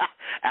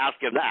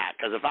ask him that,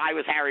 because if I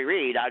was Harry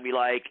Reid, I'd be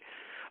like,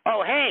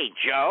 oh, hey,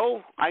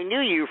 Joe, I knew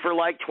you for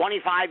like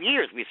 25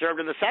 years. We served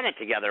in the Senate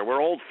together.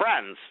 We're old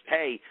friends.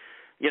 Hey,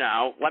 you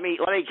know, let me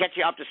get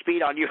you up to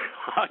speed on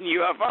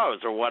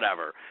UFOs or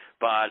whatever.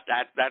 But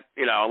that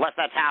you know, unless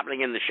that's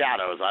happening in the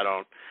shadows,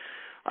 I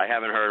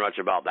haven't heard much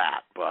about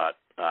that. But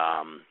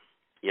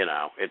you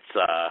know, it's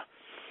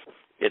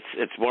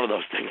one of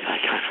those things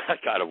I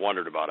kind of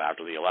wondered about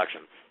after the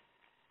election.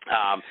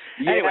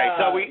 Anyway,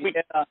 so we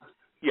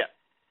yeah.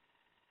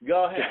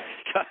 Go ahead.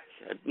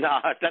 No,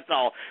 that's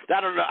all. I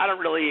don't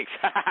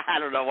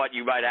know what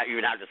you might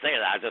even have to say to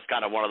that. It's just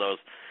kind of one of those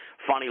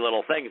funny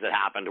little things that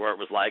happened where it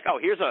was like, oh,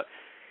 here's a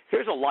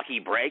lucky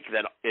break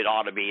that it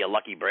ought to be a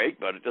lucky break,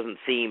 but it doesn't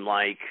seem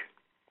like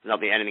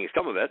anything's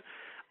come of it.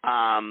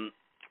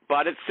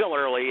 But it's still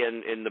early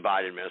in the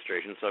Biden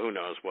administration, so who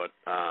knows what,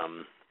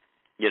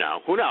 you know,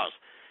 who knows?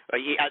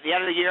 At the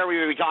end of the year, we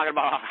would be talking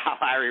about how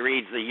Harry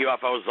Reid's the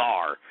UFO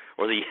czar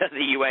or the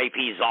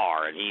UAP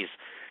czar, and he's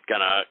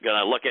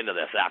gonna look into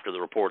this after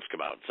the reports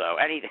come out. So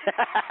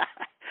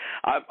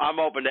I'm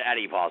open to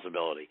any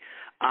possibility.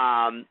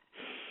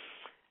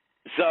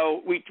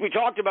 So we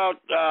talked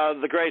about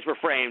the Greys Were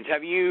Framed.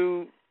 Have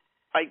you?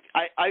 I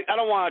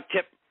don't want to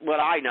tip what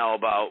I know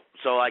about.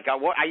 So like,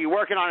 are you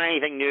working on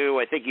anything new?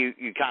 I think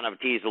you kind of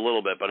teased a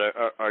little bit, but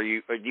do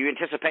you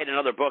anticipate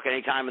another book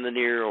anytime in the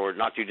near or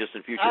not too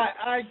distant future?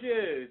 I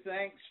do.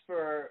 Thanks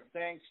for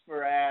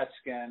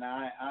asking.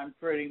 I'm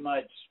pretty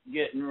much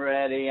getting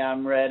ready.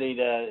 I'm ready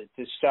to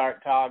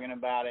start talking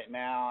about it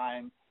now.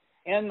 I'm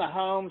in the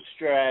home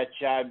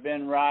stretch. I've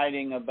been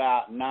writing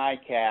about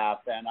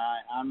NICAP, and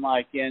I'm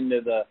like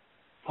into the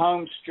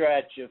home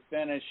stretch of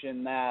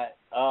finishing that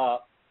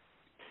up.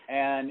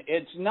 And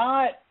it's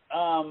not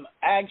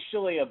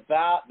actually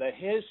about the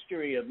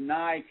history of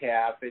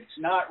NICAP. It's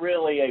not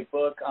really a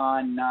book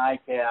on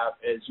NICAP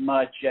as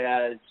much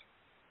as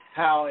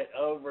how it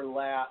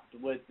overlapped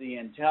with the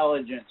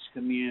intelligence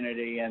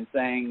community and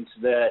things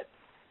that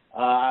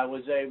I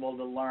was able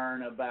to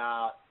learn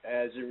about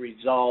as a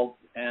result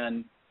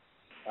and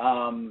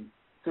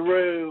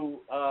through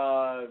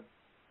the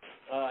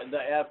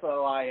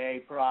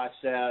FOIA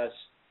process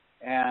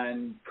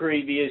and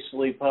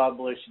previously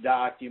published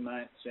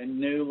documents and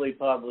newly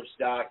published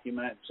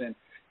documents, and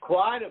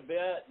quite a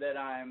bit that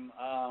I'm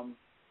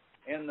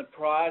in the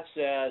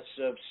process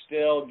of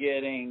still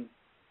getting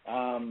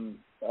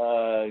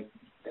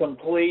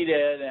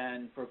completed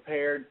and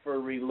prepared for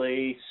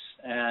release.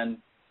 And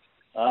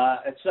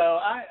so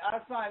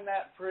I find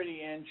that pretty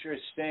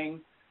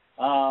interesting.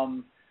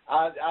 I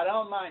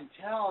don't mind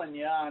telling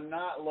you, I'm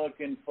not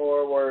looking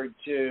forward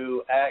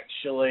to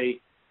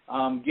actually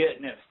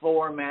getting it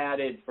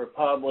formatted for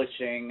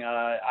publishing.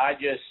 I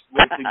just,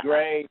 with the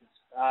Greys,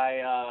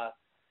 I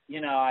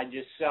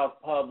just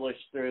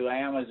self-published through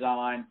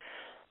Amazon,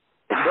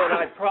 but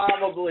I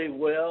probably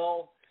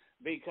will,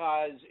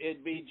 because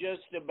it'd be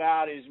just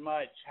about as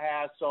much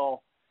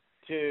hassle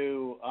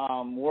to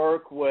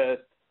work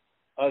with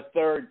a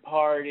third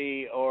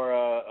party or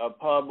a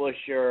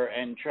publisher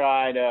and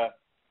try to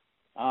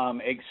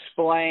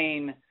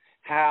explain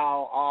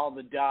how all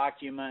the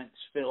documents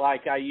fit.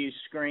 Like, I use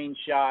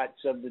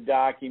screenshots of the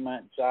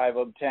documents I've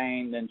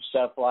obtained and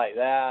stuff like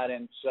that,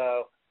 and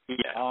so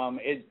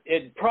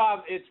it's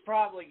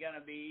probably going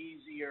to be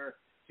easier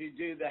to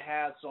do the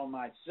hassle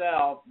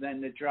myself than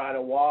to try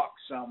to walk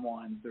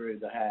someone through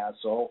the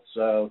hassle.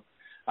 So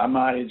I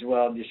might as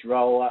well just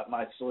roll up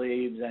my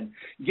sleeves and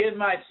give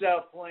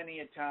myself plenty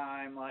of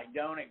time. Like,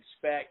 don't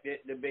expect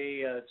it to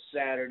be a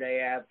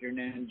Saturday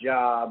afternoon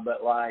job,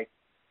 but like,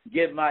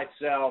 give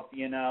myself,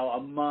 a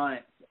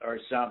month or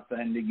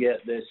something to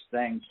get this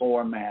thing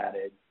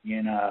formatted,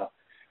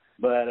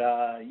 But,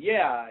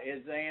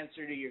 as the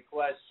answer to your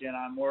question,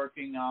 I'm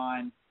working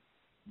on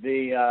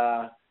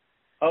the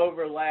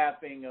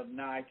overlapping of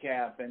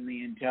NICAP and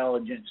the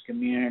intelligence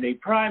community,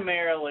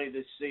 primarily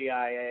the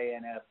CIA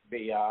and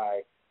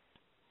FBI.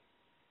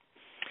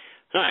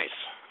 Nice.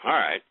 All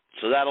right.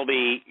 So that'll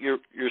be you're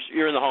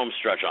in the home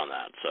stretch on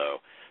that.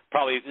 So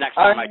probably next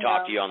time I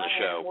talk to you on the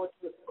show.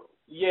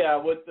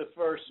 With the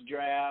first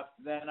draft,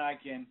 then I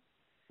can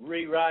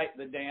rewrite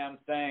the damn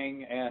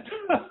thing and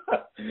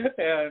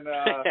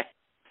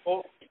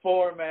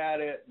format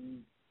it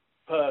and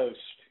post.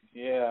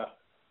 Yeah.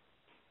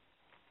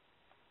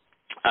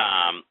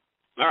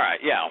 All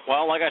right, yeah.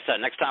 Well, like I said,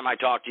 next time I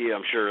talk to you,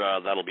 I'm sure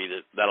that'll be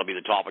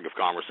the topic of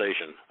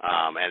conversation,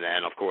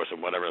 and of course,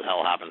 whatever the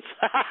hell happens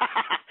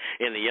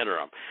in the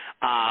interim.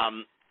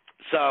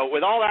 So,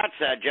 with all that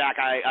said, Jack,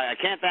 I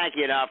can't thank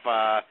you enough.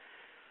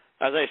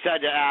 As I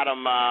said to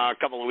Adam a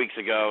couple of weeks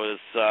ago,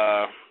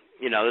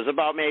 there's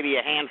about maybe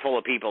a handful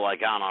of people I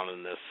count on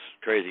in this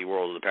crazy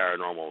world of the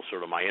paranormal,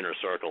 sort of my inner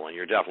circle, and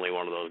you're definitely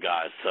one of those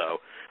guys.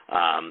 So,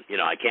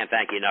 I can't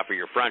thank you enough for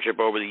your friendship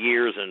over the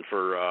years and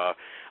for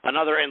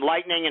another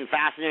enlightening and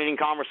fascinating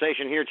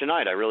conversation here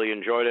tonight. I really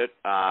enjoyed it.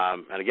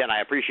 And again,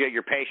 I appreciate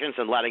your patience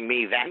and letting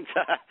me vent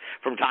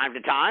from time to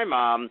time.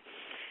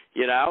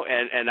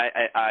 And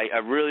I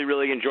really,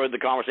 really enjoyed the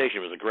conversation.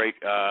 It was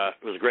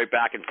a great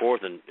back and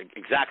forth, and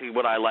exactly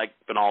what I like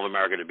Binnall of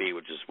America to be,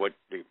 which is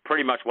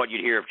pretty much what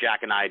you'd hear if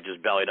Jack and I had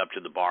just bellied up to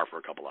the bar for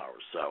a couple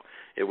hours. So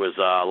it was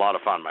a lot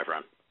of fun, my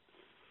friend.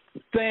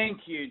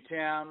 Thank you,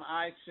 Tim.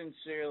 I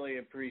sincerely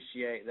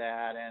appreciate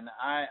that, and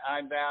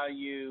I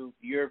value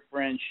your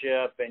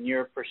friendship and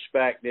your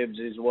perspectives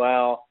as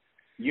well.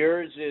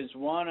 Yours is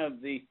one of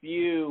the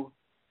few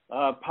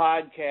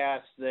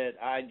podcasts that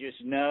I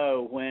just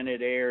know when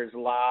it airs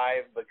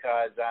live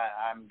because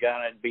I'm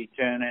going to be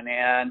tuning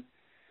in.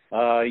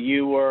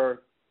 You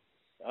were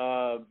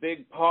a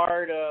big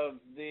part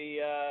of the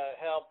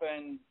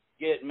helping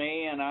get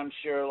me, and I'm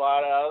sure a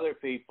lot of other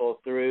people,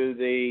 through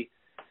the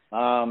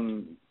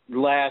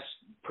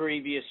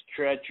previous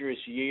treacherous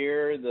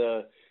year.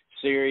 The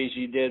series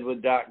you did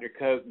with Dr.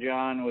 Coke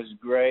John was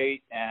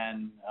great,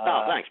 and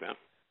thanks, man.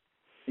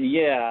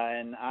 Yeah,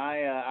 and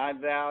I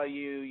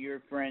value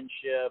your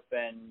friendship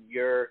and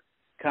your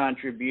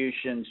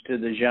contributions to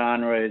the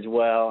genre as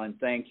well, and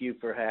thank you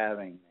for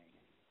having me.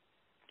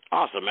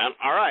 Awesome, man.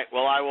 All right.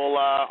 Well, I will.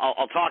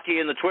 I'll talk to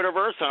you in the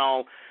Twitterverse,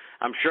 and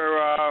I'm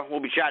sure we'll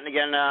be chatting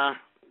again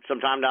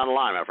sometime down the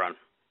line, my friend.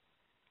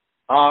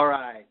 All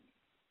right.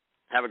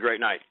 Have a great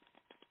night.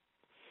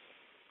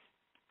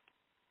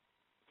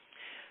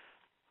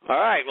 All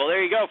right. Well,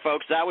 there you go,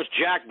 folks. That was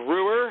Jack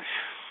Brewer.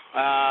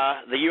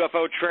 The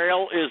UFO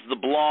Trail is the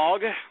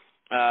blog,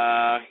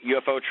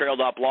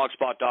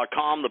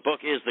 ufotrail.blogspot.com. The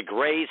book is The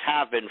Greys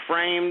Have Been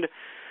Framed.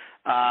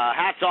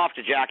 Hats off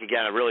to Jack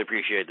again. I really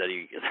appreciate that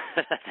he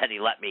that he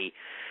let me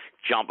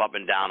jump up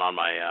and down on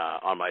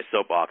my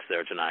soapbox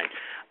there tonight.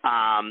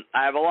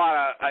 I have a lot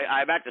of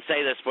I meant to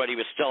say this when he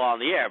was still on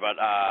the air, but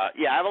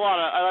yeah, I have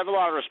a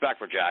lot of respect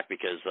for Jack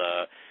because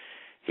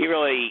he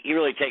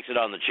really takes it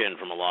on the chin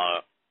from a lot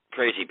of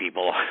crazy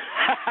people,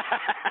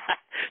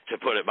 to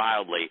put it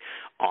mildly,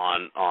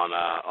 on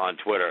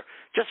Twitter,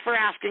 just for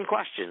asking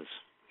questions.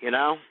 You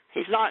know,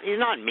 he's not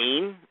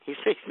mean. He's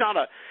not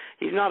a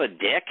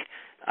dick.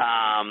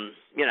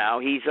 You know,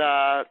 he's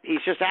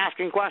just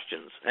asking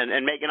questions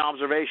and making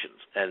observations,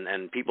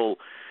 and people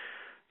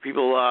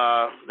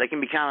they can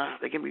be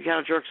kind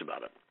of jerks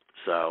about it.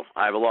 So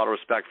I have a lot of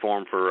respect for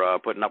him for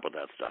putting up with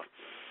that stuff.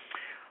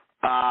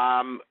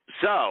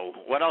 So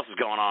what else is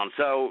going on?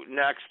 So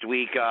next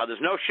week,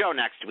 there's no show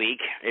next week,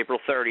 April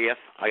 30th.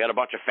 I got a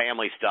bunch of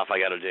family stuff I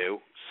got to do.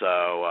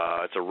 So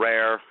it's a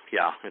rare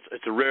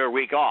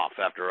week off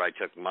after I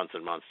took months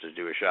and months to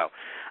do a show.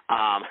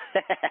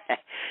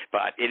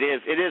 But it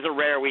is a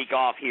rare week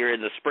off here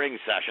in the spring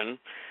session.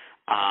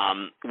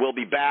 We'll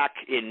be back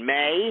in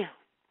May.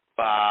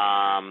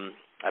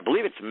 I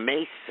believe it's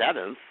May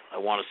 7th, I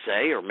want to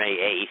say, or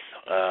May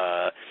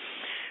 8th.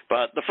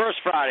 But the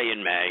first Friday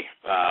in May,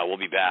 we'll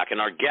be back, and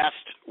our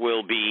guest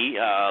will be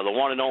the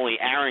one and only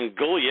Aaron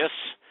Gulyas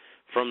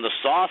from The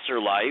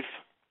Saucer Life.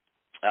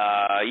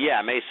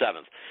 May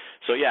 7th.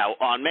 So, yeah,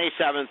 on May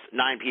 7th,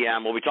 9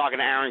 p.m., we'll be talking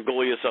to Aaron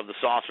Gulyas of The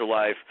Saucer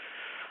Life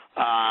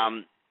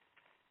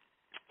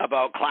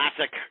about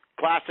classic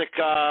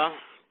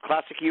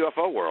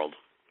UFO world,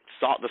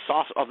 the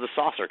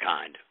saucer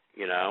kind,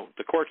 you know,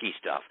 the quirky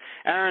stuff.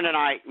 Aaron and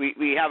I,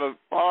 we have a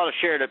lot of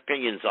shared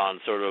opinions on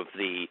sort of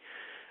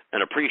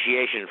an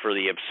appreciation for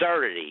the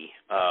absurdity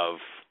of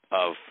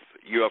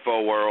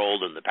UFO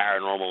world and the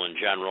paranormal in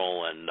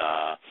general, and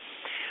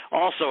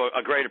also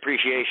a great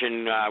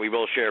appreciation we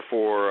both share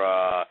for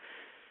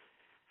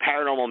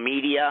paranormal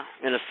media,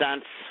 in a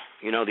sense,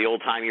 you know, the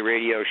old-timey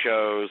radio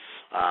shows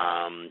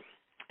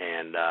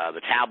and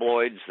the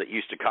tabloids that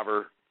used to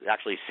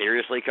actually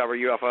seriously cover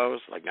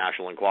UFOs, like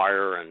National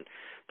Enquirer and,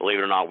 believe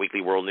it or not, Weekly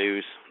World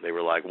News. They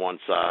were like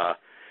once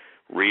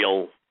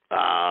real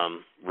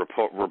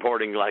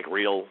reporting like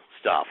real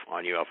stuff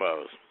on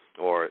UFOs,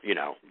 or, you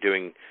know,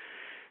 doing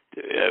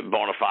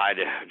bona fide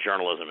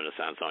journalism in a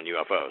sense on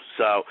UFOs.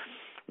 So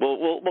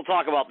we'll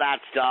talk about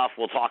that stuff.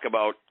 We'll talk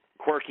about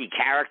quirky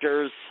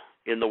characters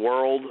in the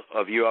world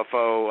of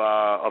UFO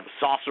of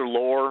saucer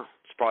lore.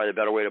 It's probably the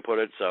better way to put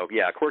it. So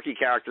yeah, quirky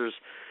characters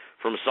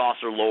from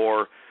saucer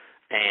lore,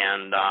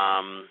 and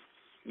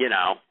you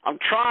know, I'll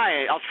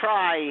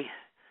try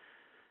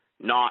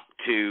not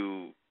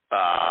to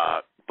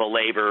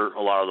belabor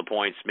a lot of the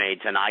points made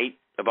tonight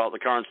about the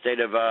current state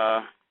of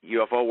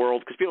UFO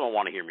world, because people don't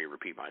want to hear me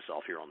repeat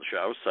myself here on the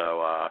show.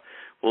 So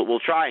we'll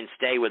try and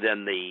stay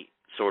within the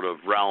sort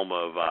of realm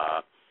of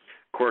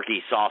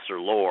quirky saucer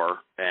lore.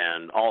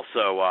 And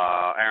also,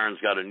 Aaron's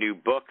got a new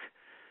book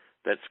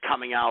that's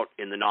coming out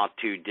in the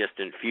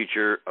not-too-distant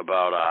future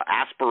about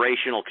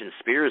aspirational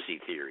conspiracy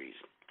theories.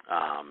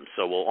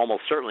 So we'll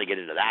almost certainly get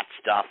into that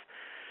stuff.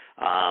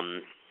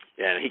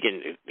 And he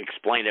can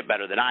explain it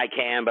better than I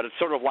can, but it's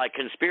sort of like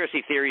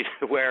conspiracy theories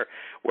where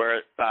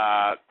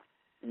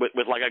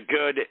with like a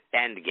good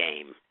end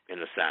game, in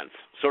a sense.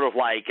 Sort of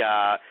like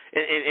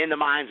in the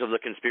minds of the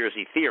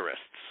conspiracy theorists.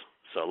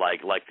 So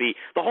like the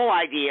whole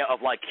idea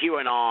of like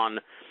QAnon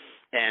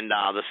and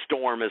the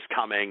storm is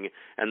coming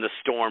and the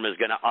storm is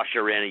going to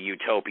usher in a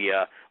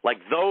utopia, like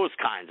those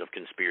kinds of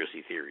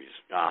conspiracy theories.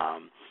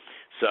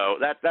 So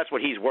that's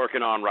what he's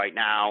working on right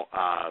now.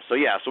 So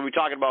we're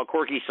talking about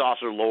quirky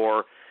saucer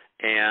lore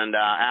and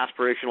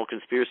aspirational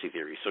conspiracy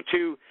theories. So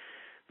two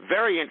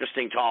very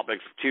interesting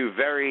topics, two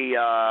very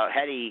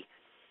heady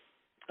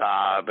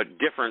but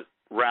different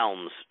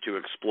realms to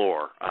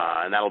explore.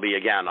 And that'll be,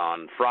 again,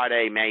 on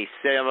Friday, May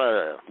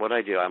 7th. What did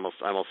I do? I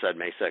almost said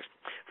May 6th.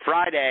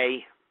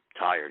 Friday,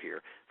 tired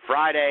here.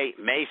 Friday,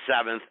 May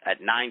 7th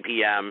at 9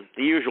 p.m.,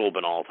 the usual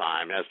Banal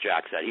time. As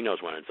Jack said, he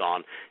knows when it's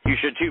on. You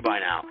should too by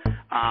now.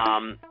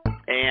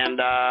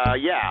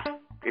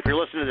 If you're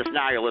listening to this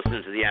now, you're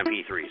listening to the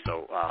MP3.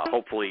 So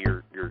hopefully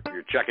you're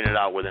checking it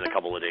out within a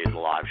couple of days of the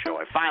live show.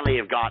 I finally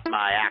have got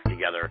my act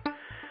together,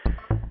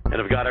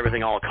 and I've got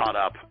everything all caught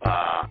up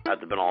at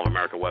the Banal of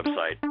America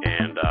website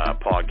and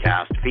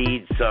podcast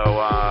feed.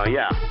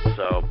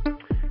 So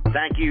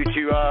thank you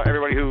to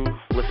everybody who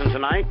listened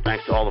tonight.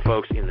 Thanks to all the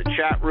folks in the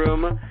chat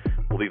room.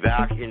 We'll be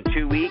back in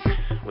 2 weeks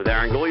with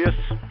Aaron Goulias.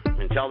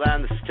 Until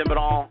then, this is Tim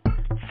Banal,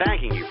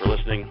 thanking you for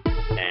listening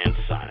and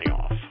signing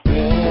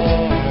off.